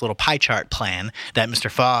does have this little pie chart plan that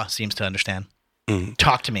Mr. Faw seems to understand.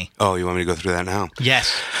 Talk to me. Oh, you want me to go through that now?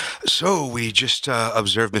 Yes. So we just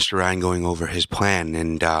observed Mr. Ryan going over his plan,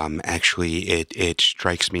 and actually it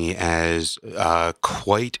strikes me as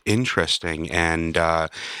quite interesting and a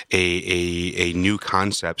new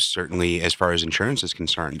concept, certainly as far as insurance is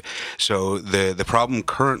concerned. So the problem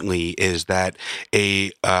currently is that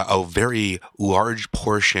a very large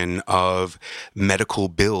portion of medical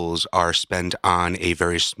bills are spent on a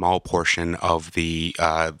very small portion of the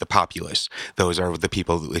populace. Those are the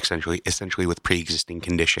people essentially with pre-existing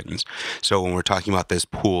conditions. insurance. So when we're talking about this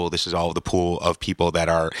pool, this is all the pool of people that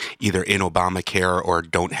are either in Obamacare or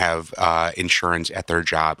don't have insurance at their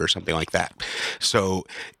job or something like that. So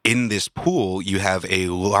in this pool, you have a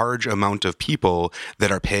large amount of people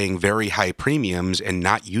that are paying very high premiums and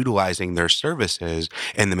not utilizing their services,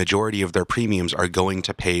 and the majority of their premiums are going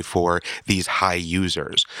to pay for these high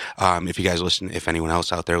users. If you guys listen, if anyone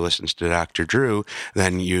else out there listens to Dr. Drew,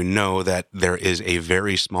 then you know that there is a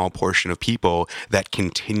very small portion of people that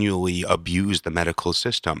continually abuse the medical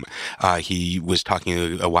system. He was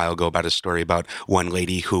talking a while ago about a story about one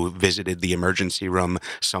lady who visited the emergency room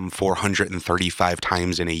some 435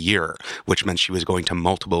 times in a year, which meant she was going to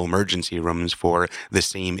multiple emergency rooms for the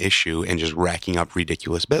same issue and just racking up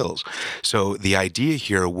ridiculous bills. So the idea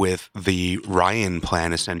here with the Ryan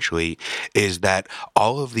plan essentially is that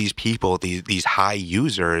all of these people, these high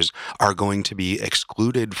users, are going to be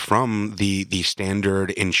excluded from the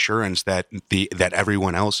standard insurance that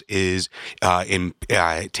everyone else is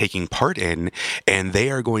taking part in, and they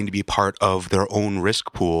are going to be part of their own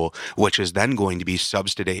risk pool, which is then going to be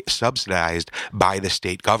subsidized by the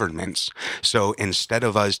state governments. So instead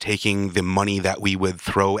of us taking the money that we would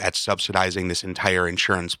throw at subsidizing this entire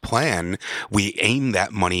insurance plan, we aim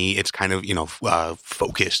that money, it's kind of,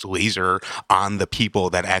 focused laser on the people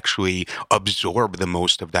that actually absorb the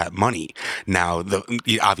most of that money. Now,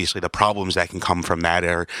 obviously the problems that can come from that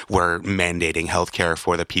are we're mandating healthcare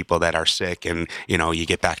for the people that are sick, and, you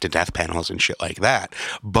get back to death panels and shit like that.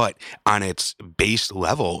 But on its base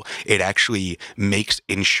level, it actually makes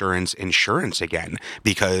insurance again,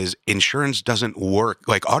 because insurance doesn't work,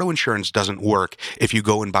 like auto insurance doesn't work if you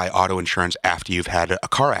go and buy auto insurance after you've had a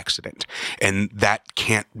car accident. And that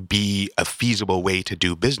can't be a feasible way to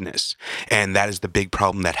do business. And that is the big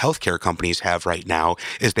problem that healthcare companies have right now,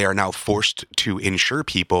 is they are now forced to insure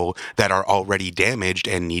people that are already damaged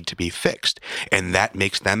and need to be fixed. And that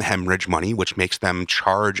makes them hemorrhage money, which makes them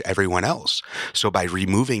charge everyone else. So by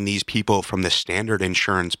removing these people from the standard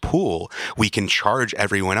insurance pool, we can charge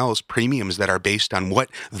everyone else premiums that are based on what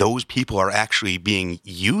those people are actually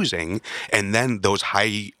using, and then those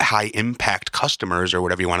high impact customers, or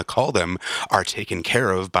whatever you want to call them, are taken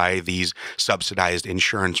care of by these subsidized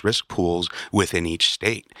insurance risk pools within each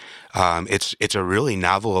state. It's a really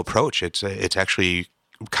novel approach. It's actually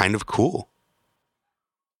kind of cool.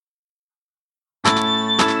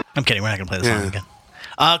 I'm kidding. We're not gonna play this song again.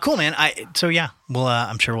 Cool, man.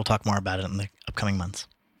 I'm sure we'll talk more about it in the upcoming months.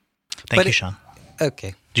 Thank you, Sean.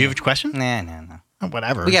 Okay. Do you have a question? No. Oh,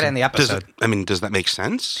 whatever. We got to end the episode. Does that make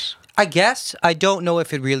sense? I guess. I don't know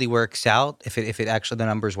if it really works out, if it actually the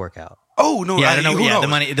numbers work out. Oh no! Yeah, I don't know. Yeah, the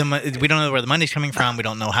money. We don't know where the money's coming from. We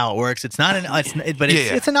don't know how it works. It's not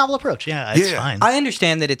it's a novel approach. Yeah, it's fine. I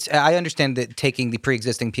understand that taking the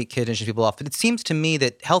pre-existing condition people off. But it seems to me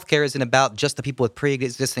that healthcare isn't about just the people with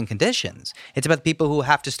pre-existing conditions. It's about the people who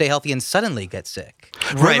have to stay healthy and suddenly get sick.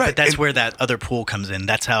 Right. But that's where that other pool comes in.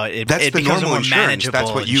 That's how it becomes a more manageable.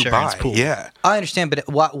 That's what you buy. Pool. Yeah. I understand, but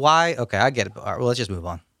why? Okay, I get it. All right, well, let's just move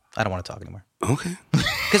on. I don't want to talk anymore. Okay.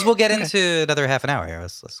 Because we'll get into another half an hour here.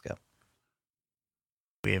 Let's go.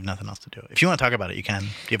 We have nothing else to do. If you want to talk about it, you can. Do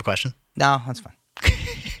you have a question? No, that's fine.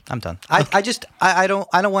 I'm done. I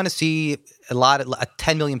don't want to see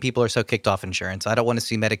 10 million people or so kicked off insurance. I don't want to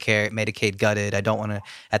see Medicaid gutted. I don't want to,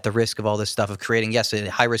 at the risk of all this stuff of creating, yes, a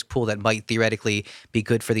high risk pool that might theoretically be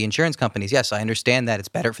good for the insurance companies. Yes, I understand that it's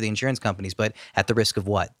better for the insurance companies, but at the risk of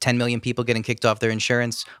what? 10 million people getting kicked off their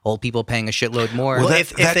insurance, old people paying a shitload more. Well, if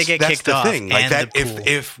they get kicked off, thing. Like that,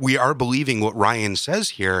 if we are believing what Ryan says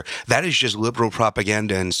here, that is just liberal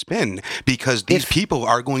propaganda and spin, because these people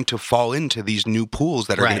are going to fall into these new pools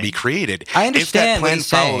that are going to be created. I understand if that plan what he's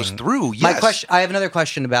follows saying. through. Yes. My question. I have another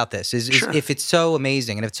question about this. Is if it's so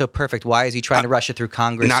amazing and if it's so perfect, why is he trying to rush it through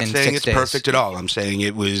Congress in 6 days? Not saying it's perfect at all. I'm saying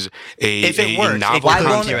it was if it works, novel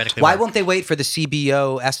concept. Why won't they wait for the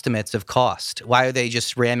CBO estimates of cost? Why are they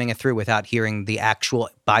just ramming it through without hearing the actual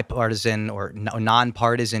bipartisan or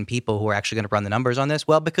nonpartisan people who are actually going to run the numbers on this?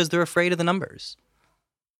 Well, because they're afraid of the numbers.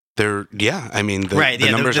 The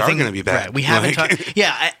numbers are going to be bad. Right. We haven't talked.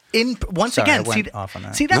 Yeah. I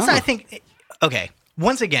think. Okay.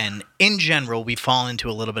 Once again, in general, we fall into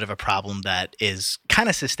a little bit of a problem that is kind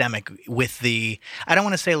of systemic with the, I don't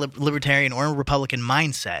want to say libertarian or Republican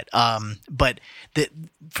mindset, but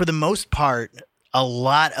for the most part, a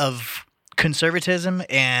lot of conservatism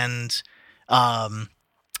and,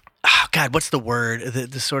 what's the word?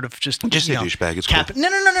 The sort of just a douchebag. It's cool.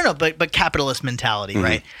 No. But capitalist mentality,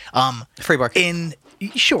 right? Free market.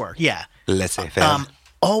 Sure, yeah. Laissez-faire.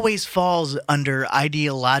 Always falls under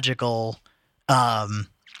ideological. God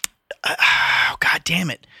damn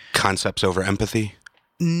it. Concepts over empathy.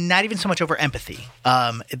 not even so much over empathy.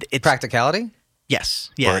 It's practicality.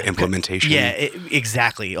 Yes. Yeah. Or implementation.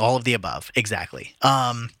 Exactly. All of the above. Exactly.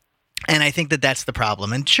 And I think that that's the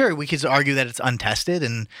problem. And sure, we could argue that it's untested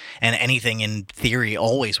and anything in theory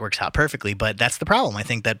always works out perfectly, but that's the problem. I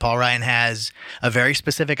think that Paul Ryan has a very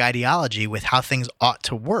specific ideology with how things ought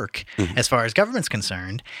to work as far as government's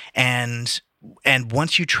concerned. And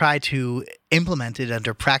once you try to implement it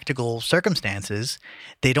under practical circumstances,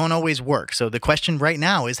 they don't always work. So the question right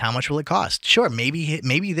now is, how much will it cost? Sure,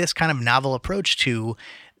 maybe this kind of novel approach to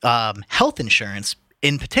health insurance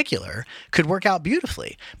in particular could work out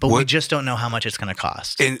beautifully, but we just don't know how much it's going to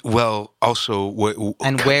cost. And also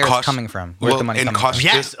and where it's coming from, where's the money coming from?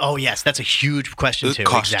 Yes, yes, that's a huge question too.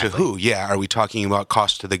 Cost to who? Yeah, are we talking about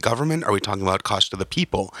cost to the government? Are we talking about cost to the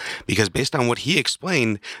people? Because based on what he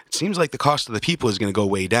explained, it seems like the cost of the people is going to go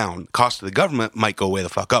way down. Cost to the government might go way the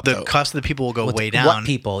fuck up. The cost of the people will go way down. What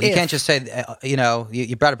people? You can't just say, you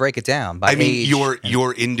got to break it down by age. Your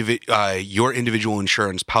individual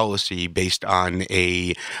insurance policy based on a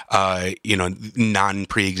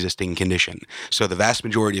non-pre-existing condition. So the vast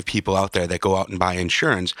majority of people out there that go out and buy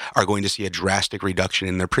insurance are going to see a drastic reduction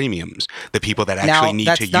in their premiums. The people that actually need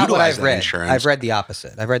to utilize that insurance. I've read the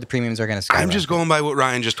opposite. I've read the premiums are going to skyrocket. I'm just going by what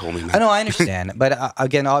Ryan just told me, man. I know, I understand. But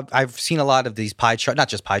again, I've seen a lot of these pie charts, not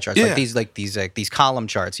just pie charts, these column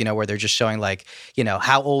charts, where they're just showing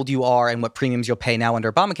how old you are and what premiums you'll pay now under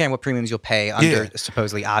Obamacare and what premiums you'll pay under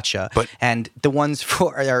supposedly ACHA. And the ones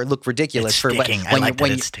look ridiculous for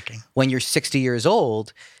when you're 60 years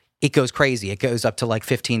old. It goes crazy. It goes up to like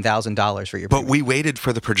 $15,000 for your premium. But we waited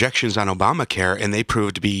for the projections on Obamacare, and they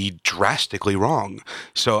proved to be drastically wrong.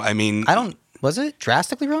 So, I mean... Was it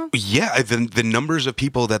drastically wrong? Yeah, the numbers of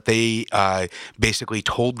people that they basically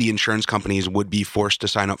told the insurance companies would be forced to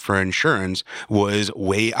sign up for insurance was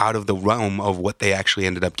way out of the realm of what they actually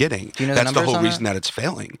ended up getting. Do you know That's the whole reason that it's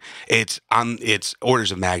failing. It's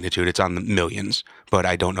orders of magnitude. It's on the millions, but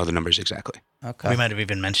I don't know the numbers exactly. Okay. We might have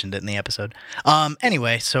even mentioned it in the episode.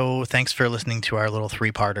 Anyway, so thanks for listening to our little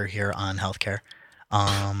 3-parter here on healthcare.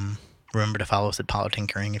 Remember to follow us at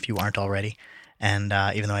Politinkering if you aren't already. And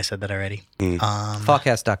even though I said that already.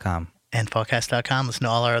 Fallcast.com. And Fallcast.com. Listen to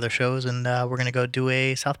all our other shows, and we're going to go do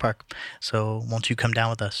a South Park. So won't you come down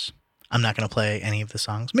with us? I'm not going to play any of the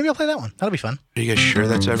songs. Maybe I'll play that one. That'll be fun. Are you guys sure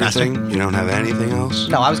that's everything? You don't have anything else?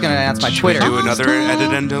 No, I was going to announce my Twitter. Do another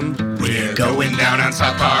addendum? We're going down on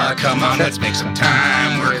South Park. Come on, let's make some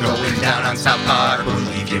time. We're going down on South Park. We'll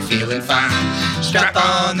leave you feeling fine. Strap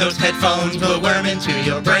on those headphones. We'll worm into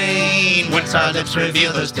your brain. Once our lips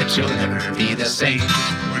reveal those tips, you'll never be the same.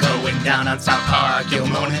 We're going down on South Park. You'll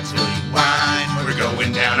moan until you whine. We're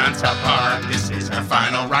going down on South Park. This is our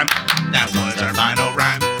final rhyme. That was our final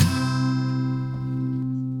rhyme.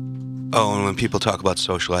 Oh, and when people talk about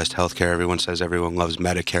socialized healthcare, everyone says everyone loves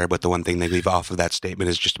Medicare, but the one thing they leave off of that statement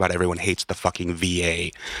is just about everyone hates the fucking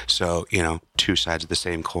VA. So, two sides of the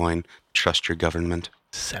same coin. Trust your government.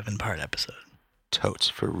 7-part episode. Totes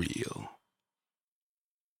for real.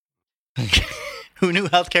 Who knew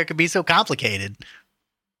healthcare could be so complicated?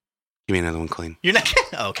 Give me another one, clean. You're not...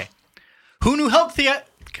 Oh, okay. Who knew healthcare...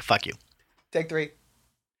 Fuck you. Take 3.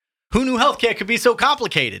 Who knew healthcare could be so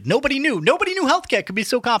complicated? Nobody knew. Nobody knew healthcare could be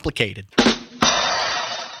so complicated.